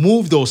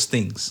remove those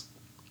things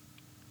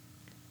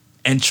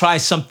and try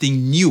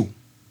something new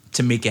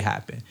to make it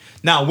happen.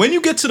 Now, when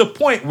you get to the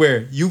point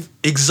where you've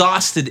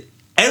exhausted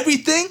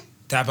everything,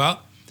 Tap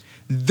out?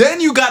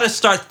 then you got to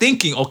start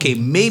thinking, okay,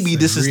 maybe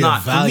this is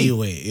not for me.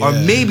 Reevaluate, Or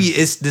yeah. maybe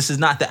this is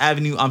not the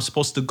avenue I'm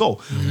supposed to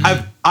go.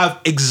 I've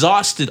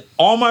exhausted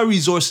all my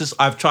resources.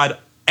 I've tried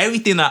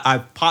everything that I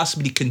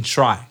possibly can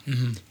try.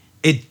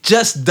 It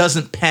just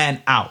doesn't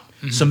pan out.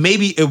 So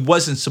maybe it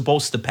wasn't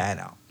supposed to pan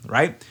out,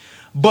 right?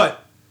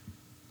 But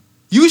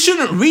you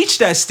shouldn't reach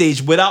that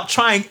stage without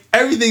trying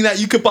everything that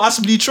you could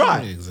possibly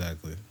try.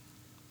 Exactly.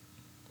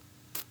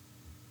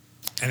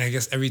 And I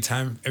guess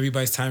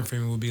everybody's time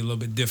frame will be a little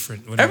bit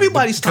different. whatever.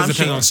 Everybody's Because time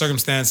depending frame. on the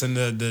circumstance and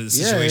the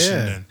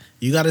situation. Then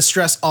You got to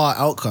stress all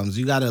outcomes.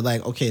 You got to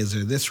like, okay, is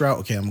there this route?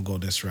 Okay, I'm going to go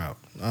this route.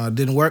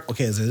 Didn't work?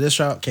 Okay, is there this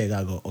route? Okay, I got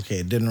to go. Okay,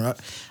 it didn't work.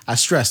 I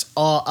stress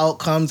all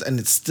outcomes and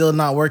it's still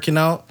not working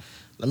out.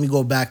 Let me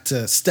go back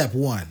to step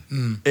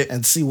one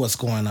and see what's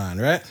going on,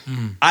 right?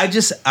 I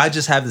just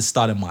have this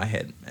thought in my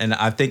head, and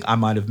I think I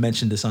might have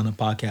mentioned this on the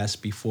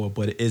podcast before,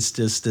 but it's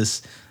just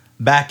this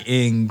back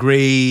in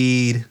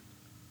grade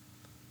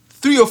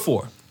 3 or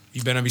 4.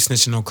 you better not be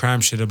snitching no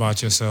crime shit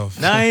about yourself.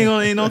 Nah,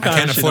 ain't no I kind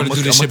can't of shit. afford to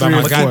do this shit by I'm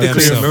my a goddamn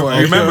clear- self.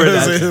 Remember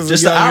that.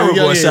 Just the hour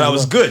boy said I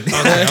was good.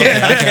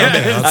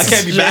 I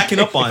can't be backing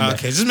up on that.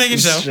 Okay, just making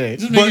sure. Straight.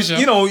 Just making But sure.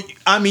 you know,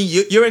 I mean,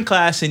 you're in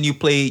class and you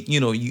play. You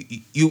know,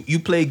 you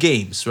play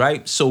games,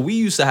 right? So we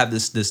used to have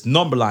this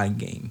number line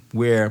game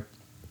where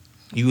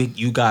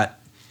you got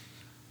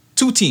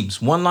 2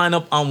 teams, one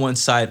lineup on one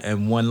side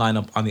and one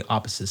lineup on the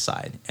opposite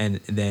side, and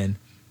then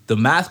the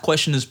math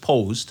question is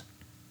posed,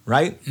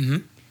 right?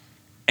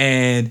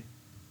 And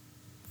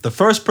the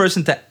first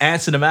person to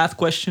answer the math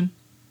question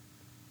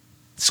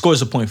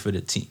scores a point for the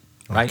team,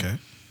 right? Okay.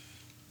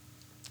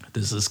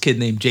 There's this kid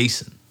named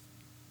Jason.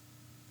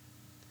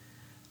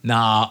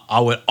 Now, I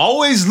would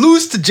always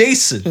lose to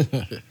Jason.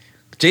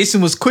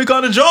 Jason was quick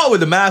on the draw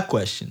with the math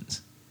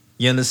questions.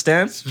 You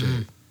understand?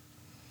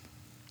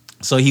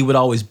 So he would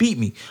always beat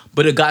me.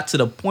 But it got to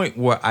the point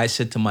where I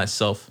said to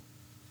myself,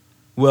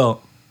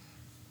 well,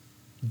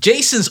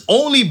 Jason's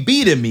only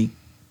beating me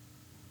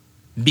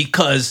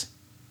because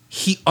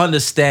he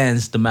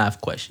understands the math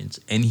questions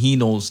and he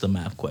knows the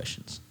math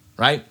questions,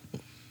 right?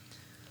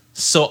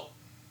 So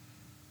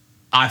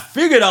I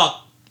figured out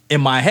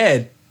in my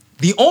head,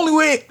 the only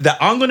way that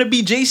I'm going to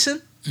beat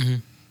Jason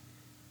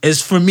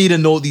is for me to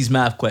know these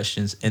math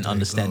questions and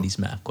understand these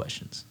math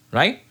questions,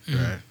 right?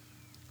 Right.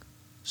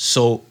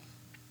 So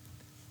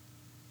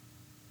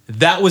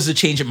that was the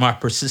change in my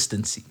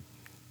persistency.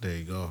 There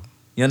you go.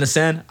 You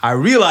understand? I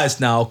realized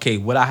now, okay,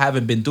 what I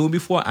haven't been doing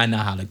before, I know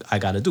how I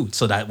got to do.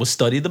 So that was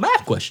study the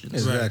math questions.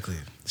 Exactly.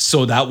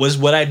 So that was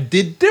what I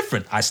did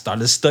different. I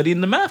started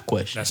studying the math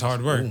questions. That's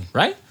hard work.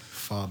 Right?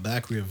 Fall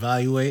back,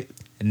 reevaluate.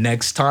 And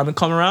next time it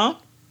come around,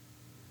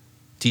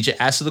 teacher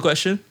asks the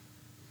question,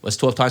 what's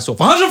 12 times 12?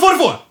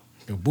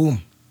 144. Boom.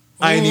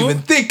 I ain't even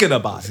thinking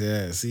about it.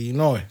 Yeah, see, you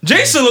know it.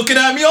 Jason looking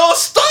at me all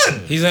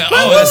stunned. He's like,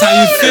 oh, that's how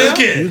you feel?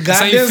 Okay. You That's got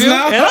how you this feel?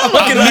 now? And I'm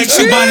looking I'll like, meet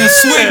you by the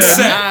swing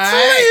set.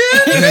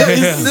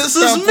 This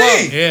is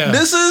me. Yeah.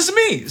 This is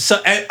me.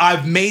 So and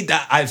I've made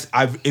that.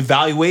 I've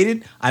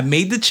evaluated. I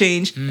made the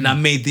change and I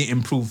made the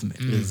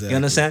improvement. Exactly. You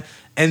understand?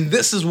 And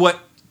this is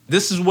what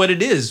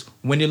it is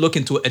when you're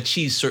looking to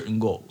achieve certain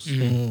goals,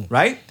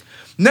 right?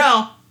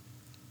 Now,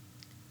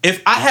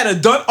 if I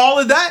had done all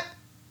of that,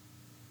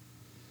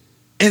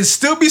 and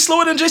still be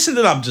slower than Jason,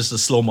 then I'm just a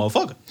slow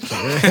motherfucker.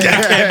 I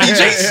can't be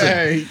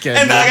Jason.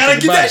 And I gotta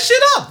get that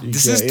shit up.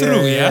 This is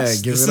true,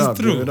 yes. Give This it is up,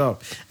 true. give it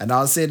up. And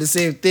I'll say the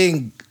same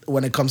thing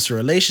when it comes to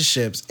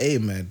relationships. Hey,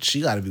 man,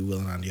 she got to be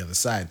willing on the other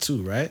side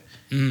too, right?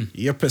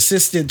 You're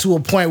persistent to a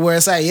point where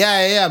it's like,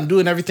 yeah, I'm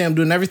doing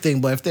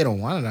everything. But if they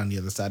don't want it on the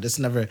other side,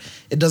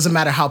 it doesn't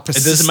matter how It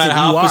persistent doesn't matter you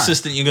how are.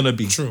 persistent you're gonna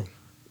be. True.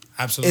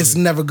 Absolutely. It's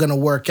never gonna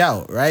work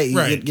out, right?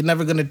 Right. You're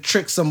never gonna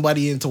trick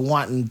somebody into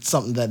wanting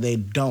something that they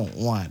don't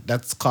want.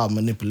 That's called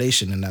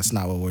manipulation, and that's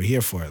not what we're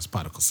here for as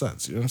Particle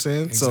Sons. You know what I'm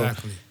saying?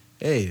 Exactly. So,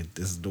 hey,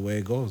 this is the way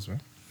it goes,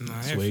 man. Nah,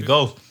 That's the way it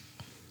goes.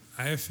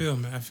 I feel,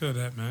 man. I feel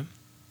that, man.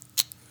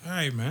 All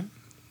right, man.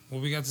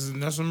 Well, we got this.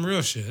 That's some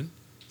real shit.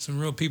 Some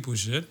real people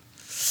shit.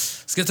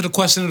 Let's get to the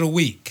question of the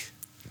week.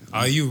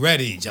 Are you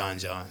ready, John?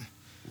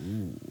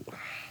 Ooh.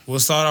 We'll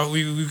start off.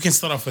 We can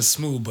start off with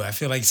smooth, but I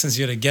feel like since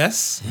you're the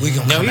guest, we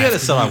gonna. No, come we gotta after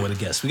start you. out with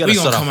a guest. We gotta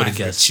start off with a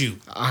guest. You.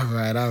 All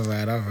right.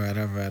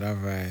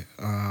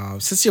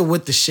 Since you're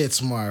with the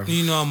shits, Marv.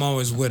 You know I'm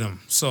always with him.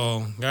 So,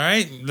 all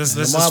right, let's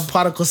I'm on just.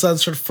 Particle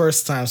Sons for the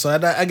first time, so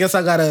I guess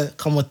I gotta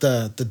come with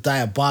the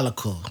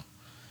diabolical.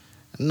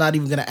 I'm not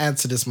even gonna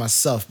answer this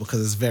myself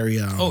because it's very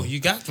Oh, you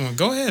got one.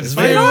 Go ahead. It's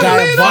Fire very away.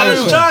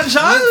 diabolical. John,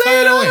 Fire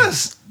lay it away. on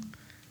us.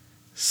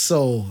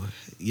 So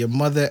your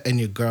mother and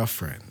your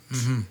girlfriend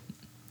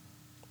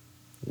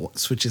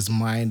switches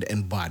mind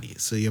and body.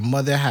 So your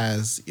mother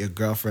has your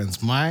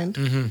girlfriend's mind,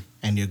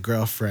 and your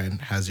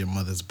girlfriend has your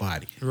mother's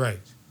body. Right.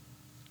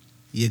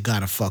 You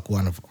gotta fuck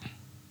one of them.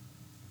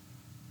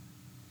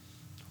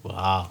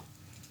 Wow.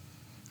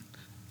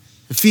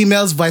 The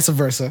females, vice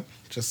versa.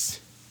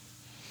 Just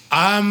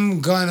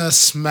I'm gonna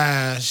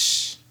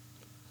smash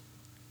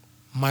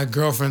my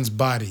girlfriend's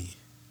body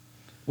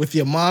with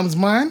your mom's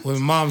mind. with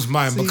mom's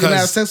mind So you gonna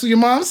have because sex with your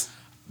mom's?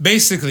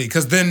 basically,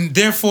 because then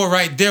therefore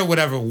right there,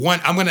 whatever. One,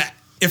 I'm gonna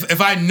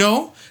if I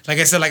know, like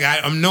I said, like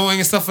I'm knowing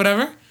and stuff,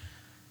 whatever,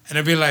 and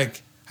I'd be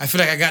like, I feel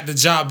like I got the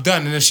job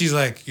done, and then she's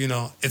like,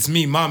 it's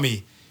me,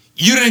 mommy.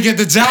 You didn't get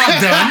the job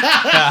done.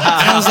 And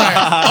I was like,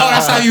 oh,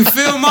 that's how you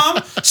feel, mom?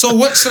 So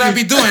what should I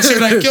be doing?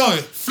 She's like, yo,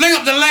 fling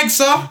up the legs,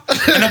 sir.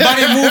 And the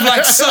body move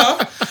like, sir.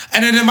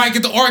 And then it might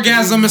get the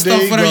orgasm and There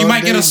stuff, you whatever. go, You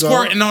might get there a you go.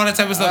 squirt and all that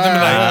type of stuff. Then be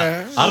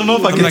like, I don't know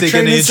if I can like take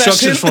any training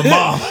instructions session. from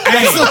mom.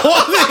 hey,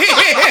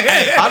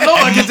 I don't know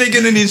if I can take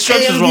any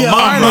instructions It'll from be a mom,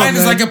 hard bro. mine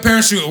is like a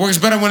parachute. It works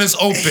better when it's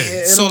open.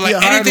 So It'll be like a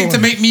hard anything to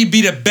one. make me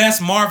be the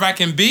best Marv I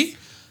can be,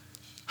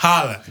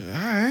 holla. All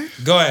right.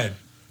 Go ahead.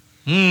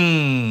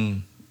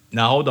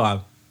 Now hold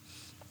on.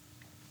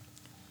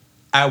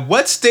 At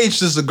what stage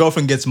does the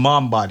girlfriend gets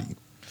mom body?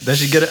 Does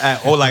she get it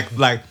at like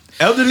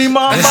elderly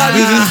mom body?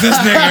 This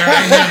nigga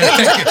right here.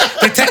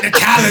 The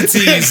technicalities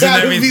and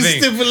Gotta be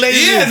everything.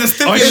 stipulations. Yeah, the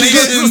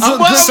stipulations, Oh,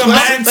 yeah,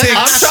 semantics.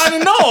 I'm trying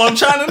to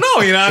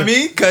know, you know what I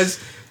mean? Because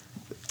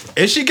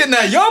if she getting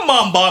that young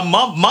mom body,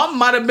 mom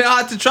might have been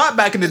hard to try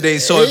back in the day.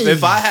 So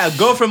if I had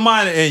girlfriend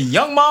mind and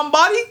young mom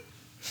body,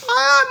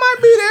 I might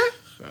be there.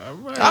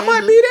 I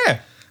might be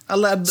there.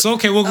 So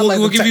okay,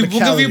 we'll give you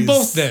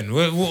both then.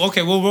 We'll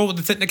roll with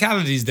the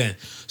technicalities then.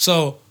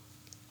 So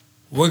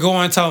we're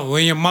going to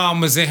when your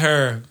mom was in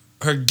her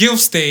guilt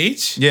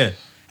stage, Yeah.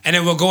 and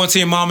then we'll go into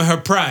your mom in her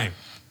prime.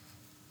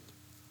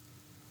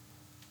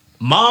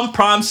 Mom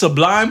prime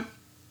sublime.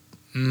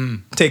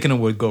 Taking it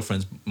with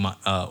girlfriend's mind.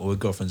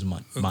 Girlfriend's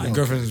mind?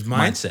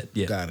 Mindset.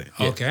 Yeah. Got it.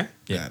 Yeah. Okay,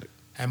 Yeah. Got it.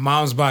 and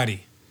mom's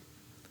body.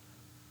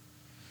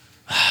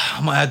 I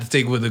might have to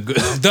take it with a good.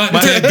 Done.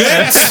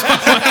 Bitch.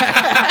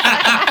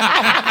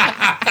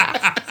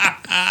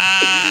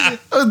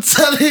 I'm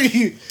telling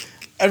you.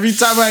 Every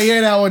time I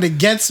hear that one, it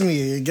gets me.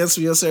 It gets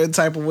me a certain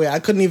type of way. I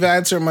couldn't even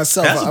answer it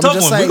myself. That's a I'm tough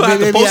just one. We're like, gonna have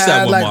to maybe post that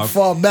I one, like Marv.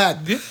 fall back.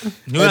 You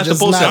have to just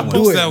post that not one. do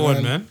Post it, that one,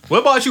 man. man. What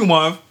about you,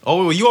 Marv?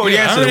 Oh, you already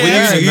Yeah, I answered it. already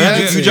answered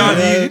that. You, John.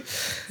 Yeah.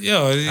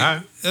 Yo,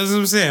 that's what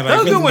I'm saying. That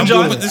was a good one, I'm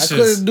John. with I this shit.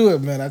 couldn't do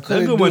it, man. I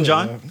couldn't good do one, it,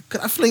 John. man.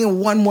 Could I fling in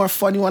one more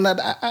funny one?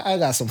 I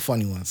got some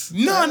funny ones.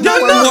 No, No,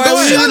 go shut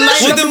ahead. that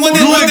shit. What You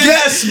the the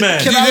guest,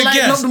 man. Can You I the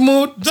lighten up guest. the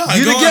mood? You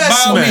the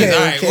guest, man.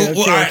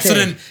 All right, so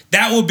okay. then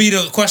that will be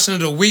the question of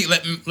the week.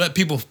 Let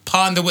people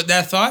ponder with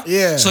that thought.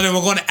 Yeah. So then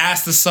we're going to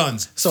ask the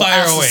sons. So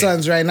Fire ask away. the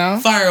sons right now.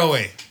 Fire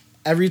away.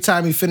 Every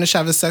time you finish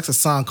having sex, a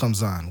song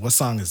comes on. What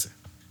song is it?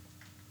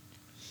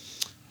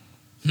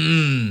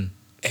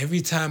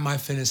 Every time I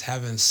finish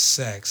having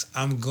sex,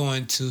 I'm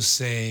going to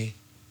say,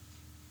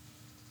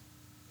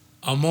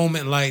 a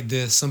moment like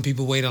this, some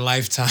people wait a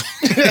lifetime.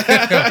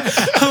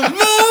 A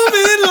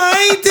moment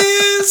like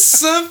this,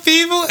 some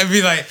people, and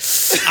be like,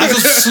 I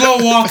just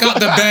slow walk out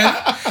the bed.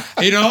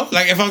 You know,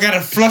 like if I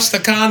gotta flush the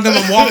condom,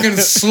 I'm walking in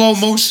slow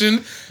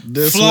motion.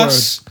 This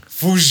Flush,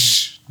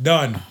 whoosh,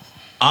 done.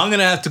 I'm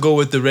gonna have to go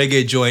with the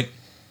reggae joint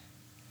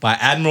by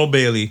Admiral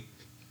Bailey.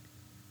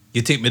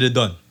 You take me to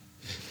done.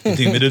 You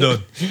take me to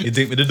done. You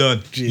take me to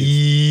done.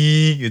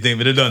 You take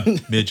me to done.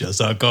 Me just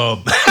a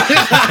come.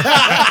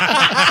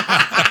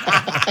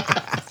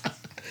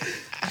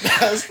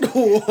 That's the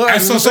one.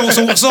 And so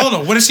hold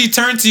on. What if she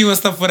turned to you and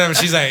stuff, whatever?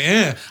 She's like,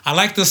 yeah, I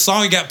like the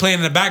song you got playing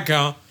in the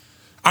background.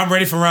 I'm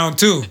ready for round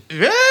 2. Yeah, we're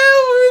going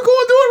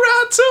to do a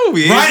round too.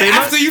 We ain't Right say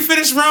after nothing. you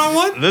finish round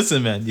one?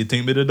 Listen, man, you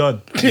think me the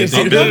done. You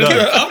think me the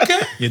done. Okay.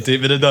 You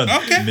think me the done.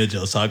 Okay. Me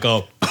just suck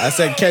up. I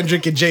said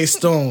Kendrick and Jay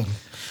Stone.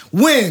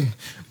 Win.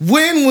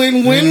 Win,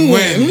 win, win,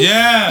 win.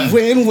 Yeah.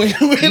 Win, win,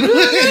 win, win.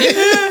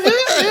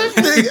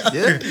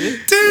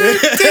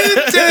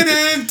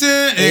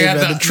 They got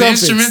man, the the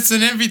trumpets. instruments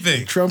and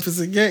everything. Trumpets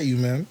will get you,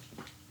 man.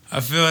 I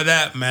feel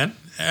that, man.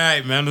 All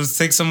right, man. Let's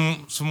take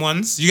some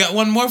ones. You got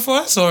one more for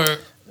us, or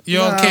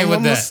you're okay with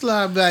I'm gonna that?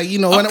 slide back. You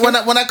know, Okay.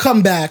 when I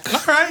come back, All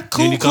right,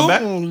 cool, When you come cool.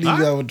 back? I'm gonna leave All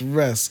that with the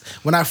rest.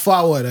 When I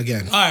forward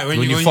again. All right, when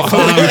you forward.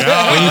 forward.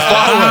 When you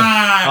forward.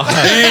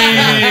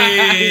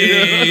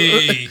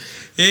 Hey,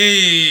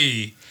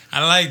 hey,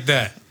 I like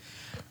that.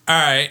 All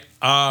right,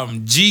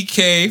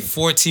 GK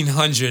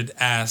 1400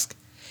 asks,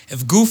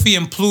 if Goofy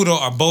and Pluto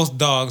are both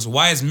dogs,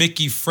 why is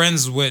Mickey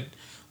friends with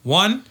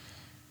one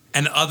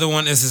and the other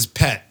one is his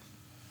pet?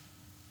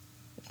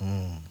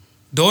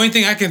 The only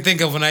thing I can think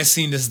of when I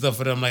seen this stuff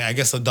with them, like, I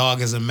guess a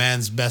dog is a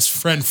man's best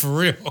friend for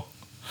real.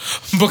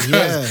 Because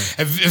Yeah.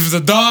 if the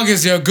dog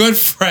is your good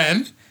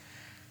friend,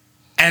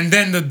 and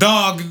then the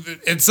dog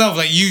itself,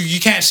 like, you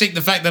can't shake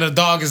the fact that a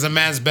dog is a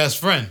man's best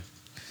friend.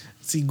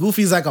 See,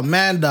 Goofy's like a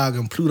man dog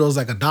and Pluto's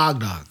like a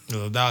dog.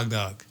 Little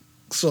dog.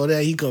 So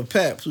that he could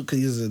pet because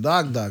he's a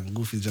dog. And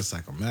Goofy's just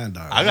like a man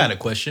dog. I got a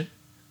question.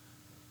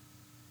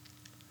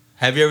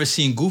 Have you ever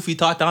seen Goofy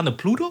talk down to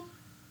Pluto?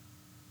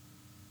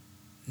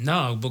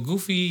 No, but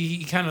Goofy,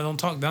 he kind of don't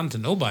talk down to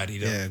nobody,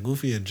 though. Yeah,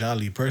 Goofy a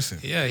jolly person.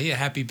 Yeah, he a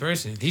happy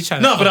person. He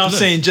trying No, to but I'm uplift.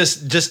 saying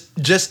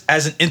just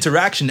as an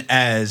interaction,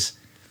 as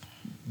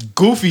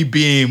Goofy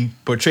being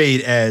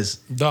portrayed as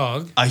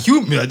Dog. a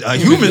human dog,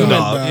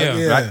 dog,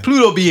 yeah. right?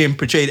 Pluto being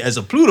portrayed as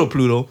a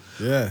Pluto,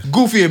 Yeah.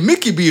 Goofy and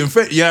Mickey being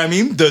friends. You know what I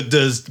mean?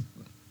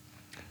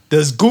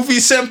 Does Goofy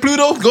send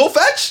Pluto go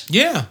fetch?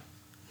 Yeah.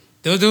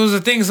 There was a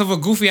thing of a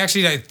Goofy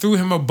actually like threw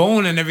him a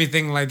bone and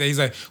everything like that. He's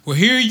like, well,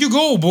 here you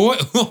go, boy.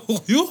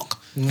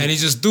 And he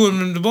just threw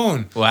him the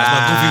bone. Wow.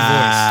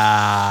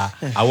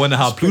 That's my Goofy voice. I wonder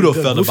how pretty Pluto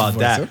good felt Goofy about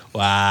voice, that. huh?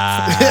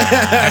 Wow.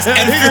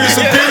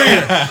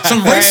 Superior.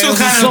 Some racial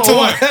kind of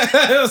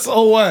talk.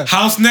 So what?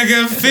 House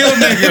nigga, field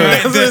nigga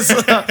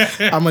right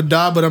there. I'm a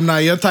dog, but I'm not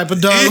your type of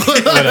dog.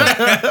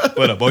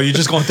 What up? Oh, you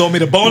just gonna throw me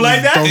the bone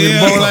like that? Throw me the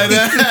Yeah. bone like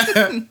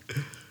that.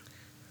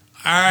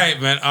 All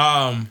right,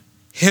 man.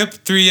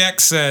 Hip3X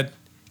said,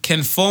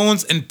 can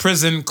phones in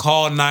prison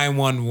call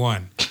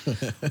 911?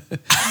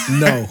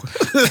 No.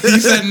 He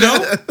said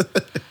no?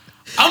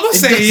 I'm going to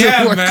say Doesn't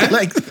yeah, work man.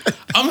 like that.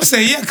 I'm going to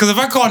say yeah, because if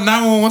I call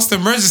 911 what's the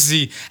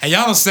emergency and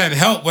y'all don't send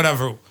help,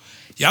 whatever,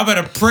 y'all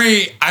better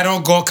pray I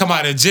don't come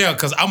out of jail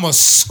because I'm going to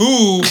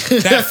sue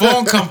that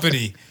phone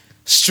company.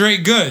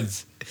 Straight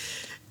goods.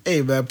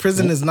 Hey, man,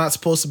 prison is not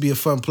supposed to be a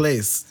fun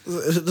place.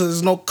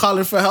 There's no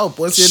calling for help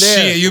once you're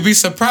there. Shit, you'll be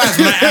surprised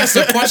when I asked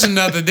the question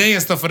the other day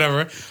and stuff,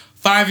 whatever.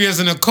 5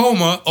 years in a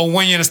coma or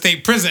 1 year in a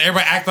state prison.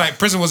 Everybody act like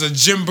prison was a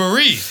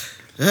gymboree.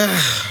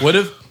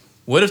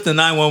 What if the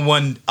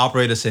 911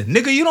 operator said,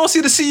 "Nigga, you don't see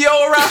the CEO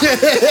around?"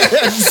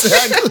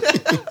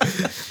 Exactly.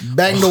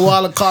 Bang the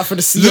wall and call for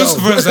the CEO.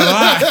 Lucifer's a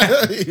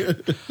lie.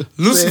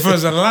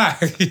 Lucifer's a lie.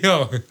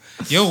 Yo,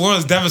 your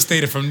world's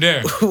devastated from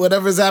there.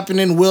 Whatever's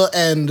happening will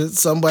end.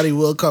 Somebody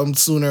will come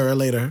sooner or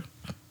later.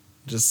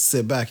 Just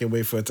sit back and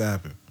wait for it to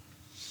happen.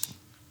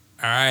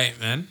 All right,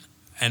 man.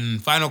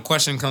 And final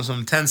question comes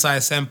from Tensai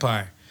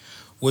Senpai.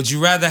 Would you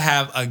rather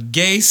have a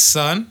gay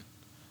son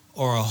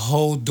or a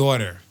whole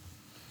daughter?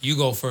 You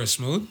go first,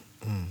 Smooth.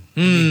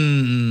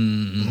 I'm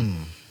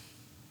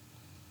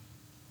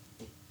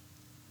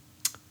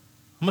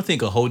gonna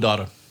think a whole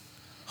daughter.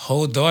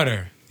 Whole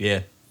daughter.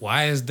 Yeah,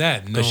 Why is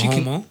that? No because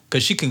homo?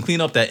 she can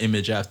clean up that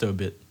image after a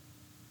bit.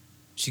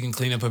 She can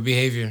clean up her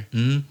behavior.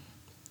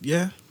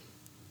 Yeah.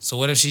 So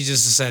what if she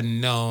just said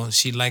no,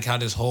 she like how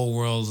this whole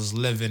world is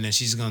living and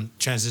she's going to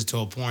transition to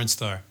a porn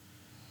star?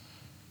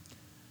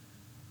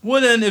 Well,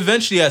 then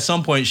eventually at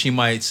some point she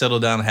might settle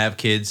down and have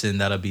kids,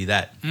 and that'll be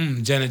that.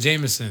 Jenna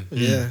Jameson.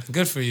 Yeah.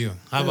 Good for you.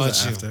 How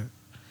about you? After.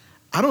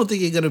 I don't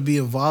think you're gonna be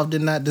involved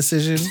in that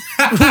decision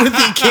with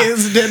your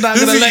kids. They're not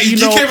gonna let you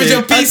know. came with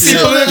your PC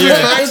until on the,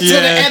 it.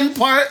 until the end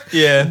part.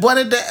 Yeah. But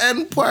at the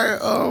end part,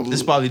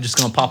 It's probably just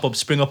gonna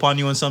spring up on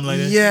you and something like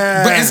that.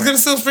 yeah. But it's gonna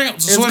still spring up.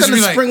 So It's it should gonna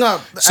be like- spring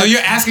up. So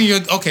you're asking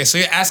so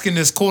you're asking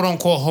this quote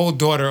unquote whole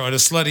daughter or the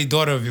slutty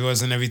daughter of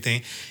yours and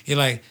everything. You're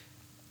like,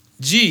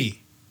 gee,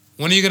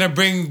 when are you gonna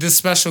bring this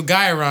special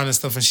guy around and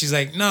stuff? And she's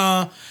like,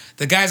 no,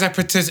 the guys I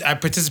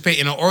participate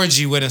in an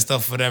orgy with and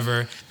stuff,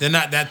 whatever, they're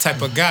not that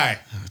type of guy.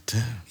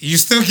 Damn. You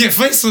still get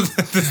faced with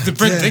the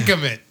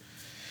predicament.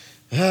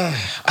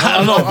 I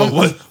don't know,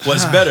 but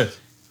what's better?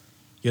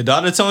 Your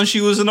daughter telling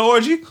she was in an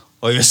orgy,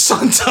 or your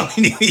son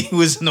telling you he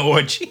was in an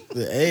orgy?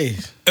 Hey,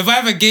 If I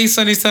have a gay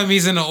son, he's telling me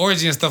he's in an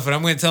orgy and stuff, and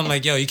I'm gonna tell him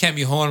like, yo, you can't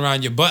be holding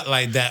around your butt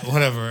like that,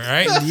 whatever,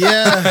 right?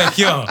 yeah. Like,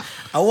 yo,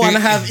 I want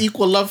to have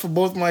equal love for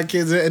both my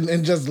kids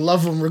and just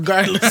love them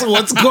regardless of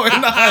what's going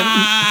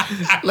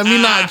on. Let me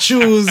not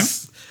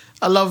choose.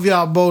 I love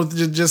y'all both.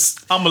 Just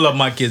I'm gonna love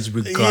my kids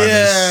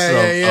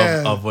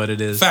regardless of what it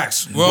is.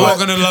 Facts. We're all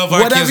gonna love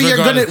our kids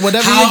regardless.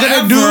 Whatever you're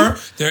gonna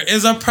do, there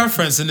is a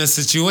preference in this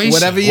situation.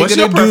 whatever you're What's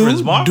your gonna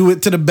preference, Mark? do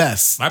it to the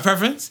best. My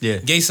preference? Yeah.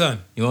 Gay son.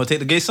 You want to take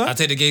the gay son? I'll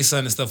take the gay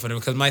son and stuff whatever.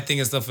 Because my thing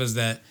and stuff is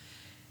that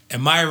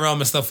in my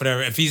realm and stuff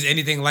whatever, if he's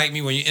anything like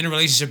me, when you're in a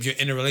relationship, you're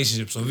in a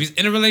relationship. So if he's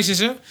in a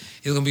relationship,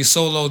 he's gonna be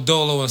solo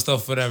dolo and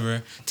stuff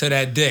whatever to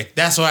that dick.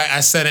 That's why I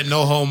said it,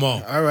 no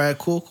homo. All right,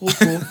 cool.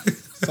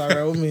 That's all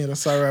right with me.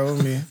 That's all right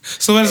with me.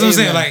 So that's what I'm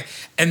saying. Amen. Like,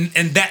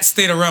 and that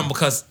state of realm,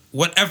 because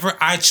whatever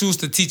I choose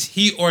to teach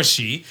he or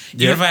she, even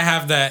Yeah. if I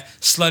have that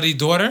slutty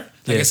daughter,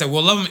 like Yeah. I said,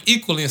 we'll love them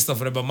equally and stuff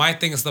like that. But my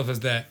thing and stuff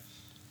is that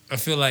I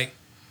feel like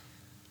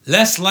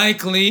less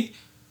likely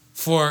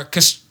for,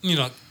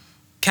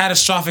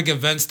 catastrophic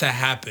events to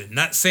happen.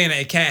 Not saying that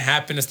it can't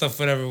happen and stuff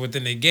whatever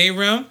within the gay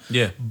realm.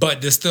 Yeah.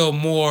 But there's still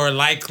more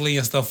likely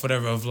and stuff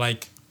whatever of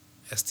like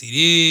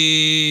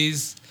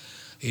STDs,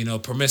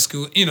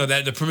 promiscuous,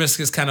 that the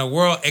promiscuous kind of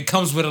world, it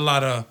comes with a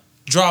lot of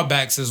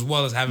drawbacks as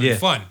well as having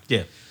fun.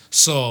 Yeah.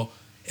 So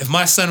if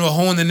my son were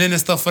honing in and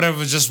stuff,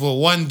 whatever, just with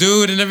one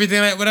dude and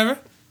everything like whatever,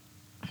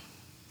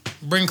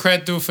 bring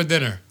Craig through for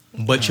dinner.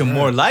 But you're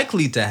more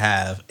likely to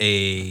have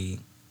a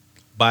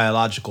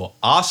biological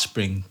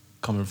offspring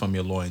coming from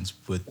your loins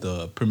with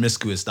the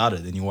promiscuous daughter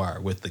than you are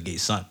with the gay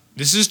son.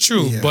 This is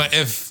true, Yeah. but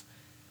if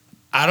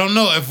I don't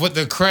know if with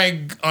the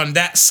Craig on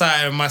that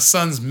side of my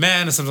son's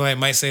man or something like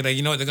might say like,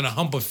 they're gonna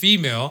hump a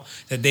female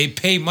that they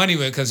pay money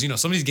with because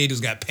some of these gay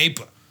dudes got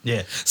paper.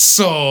 Yeah.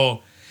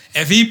 So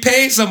if he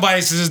paid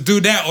somebody to just do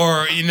that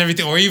or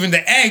everything, or even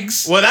the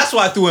eggs, Well, that's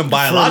why I threw in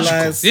biological.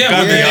 Fertilized. Yeah,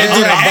 Gotta but be they do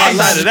the outside of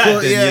that.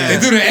 biological, Then, yeah. they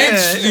do the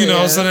eggs,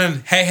 Yeah. so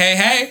then hey,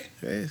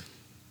 Hey,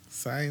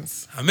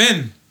 science I'm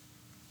in.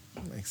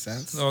 makes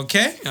sense.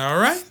 Okay, all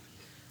right.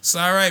 It's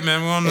all right,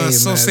 man. We're on the Hey,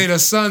 Associated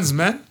Sons,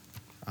 man.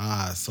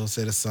 So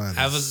say the Sons.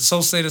 Have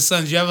Associated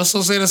Sons. You have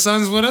Associated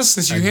Sons with us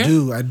since you're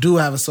here? I do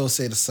have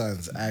Associated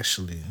Sons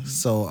actually.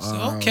 So,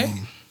 Okay.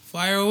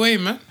 Fire away,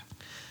 man.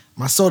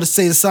 my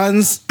Associated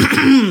Sons.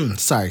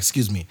 Sorry,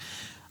 excuse me.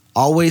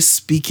 Always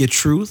speak your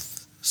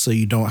truth, so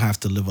you don't have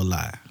to live a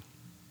lie.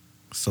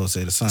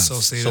 Associated Sons. So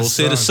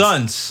say the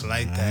sons. I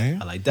like that.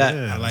 Right? I like that.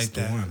 Yeah, I like that's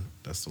the that. one.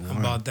 That's the How one.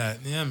 about that?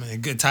 Yeah, man.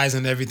 It good ties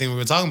into everything we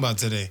were talking about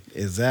today.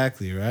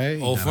 Exactly, right? You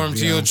Hold gotta firm be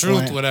to your on truth,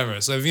 point.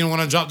 whatever. So if you don't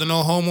want to drop the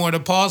no homo or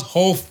the pause,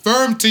 hold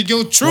firm to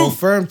your Hold truth.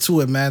 firm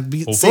to it, man.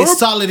 Hold Stay firm?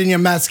 solid in your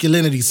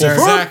masculinity, sir.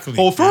 Exactly.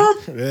 Hold firm.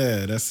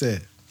 Yeah, that's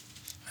it.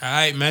 All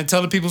right, man.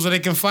 Tell the people so they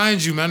can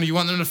find you, man. You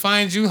want them to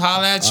find you?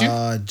 Holla at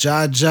you.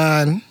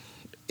 John,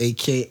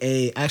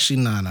 AKA. Actually,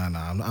 no.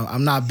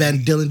 I'm not Ben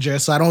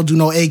Dillinger, so I don't do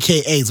no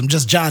AKAs. I'm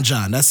just John.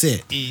 That's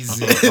it.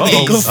 Easy.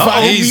 You can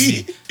find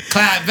Easy. me.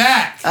 Clap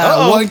back.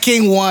 One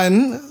King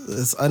One.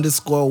 It's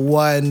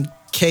 _1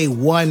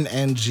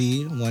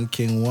 K1NG. One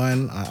King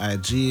One on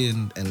IG,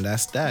 and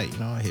that's that.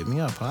 Hit me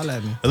up. Holla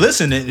at me.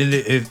 Listen,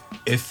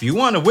 if you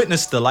want to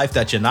witness the life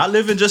that you're not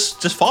living,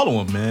 just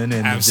follow him, man,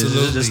 and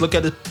Absolutely. just look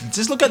at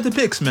the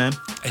pics, man.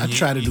 And I you-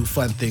 try to do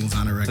fun things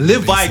on a regular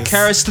Live basis.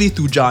 vicariously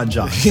through John.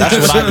 That's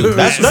what I do.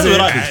 That's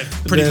what I do.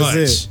 Pretty That's much.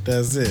 it.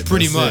 That's it.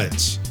 Pretty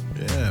That's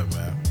much. it. Yeah,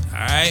 man. All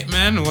right,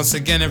 man. Once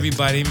again,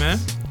 everybody, man.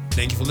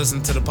 Thank you for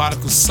listening to the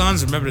Particle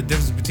Sons. Remember the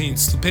difference between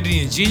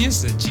stupidity and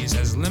genius. That genius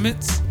has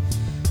limits.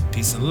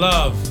 Peace and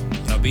love.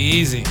 Y'all be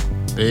easy.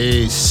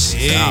 Peace.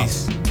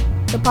 Peace.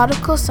 The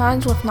Prodigal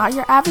Sons with Not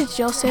Your Average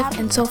Joseph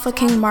and Sofa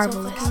King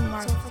Marvelous.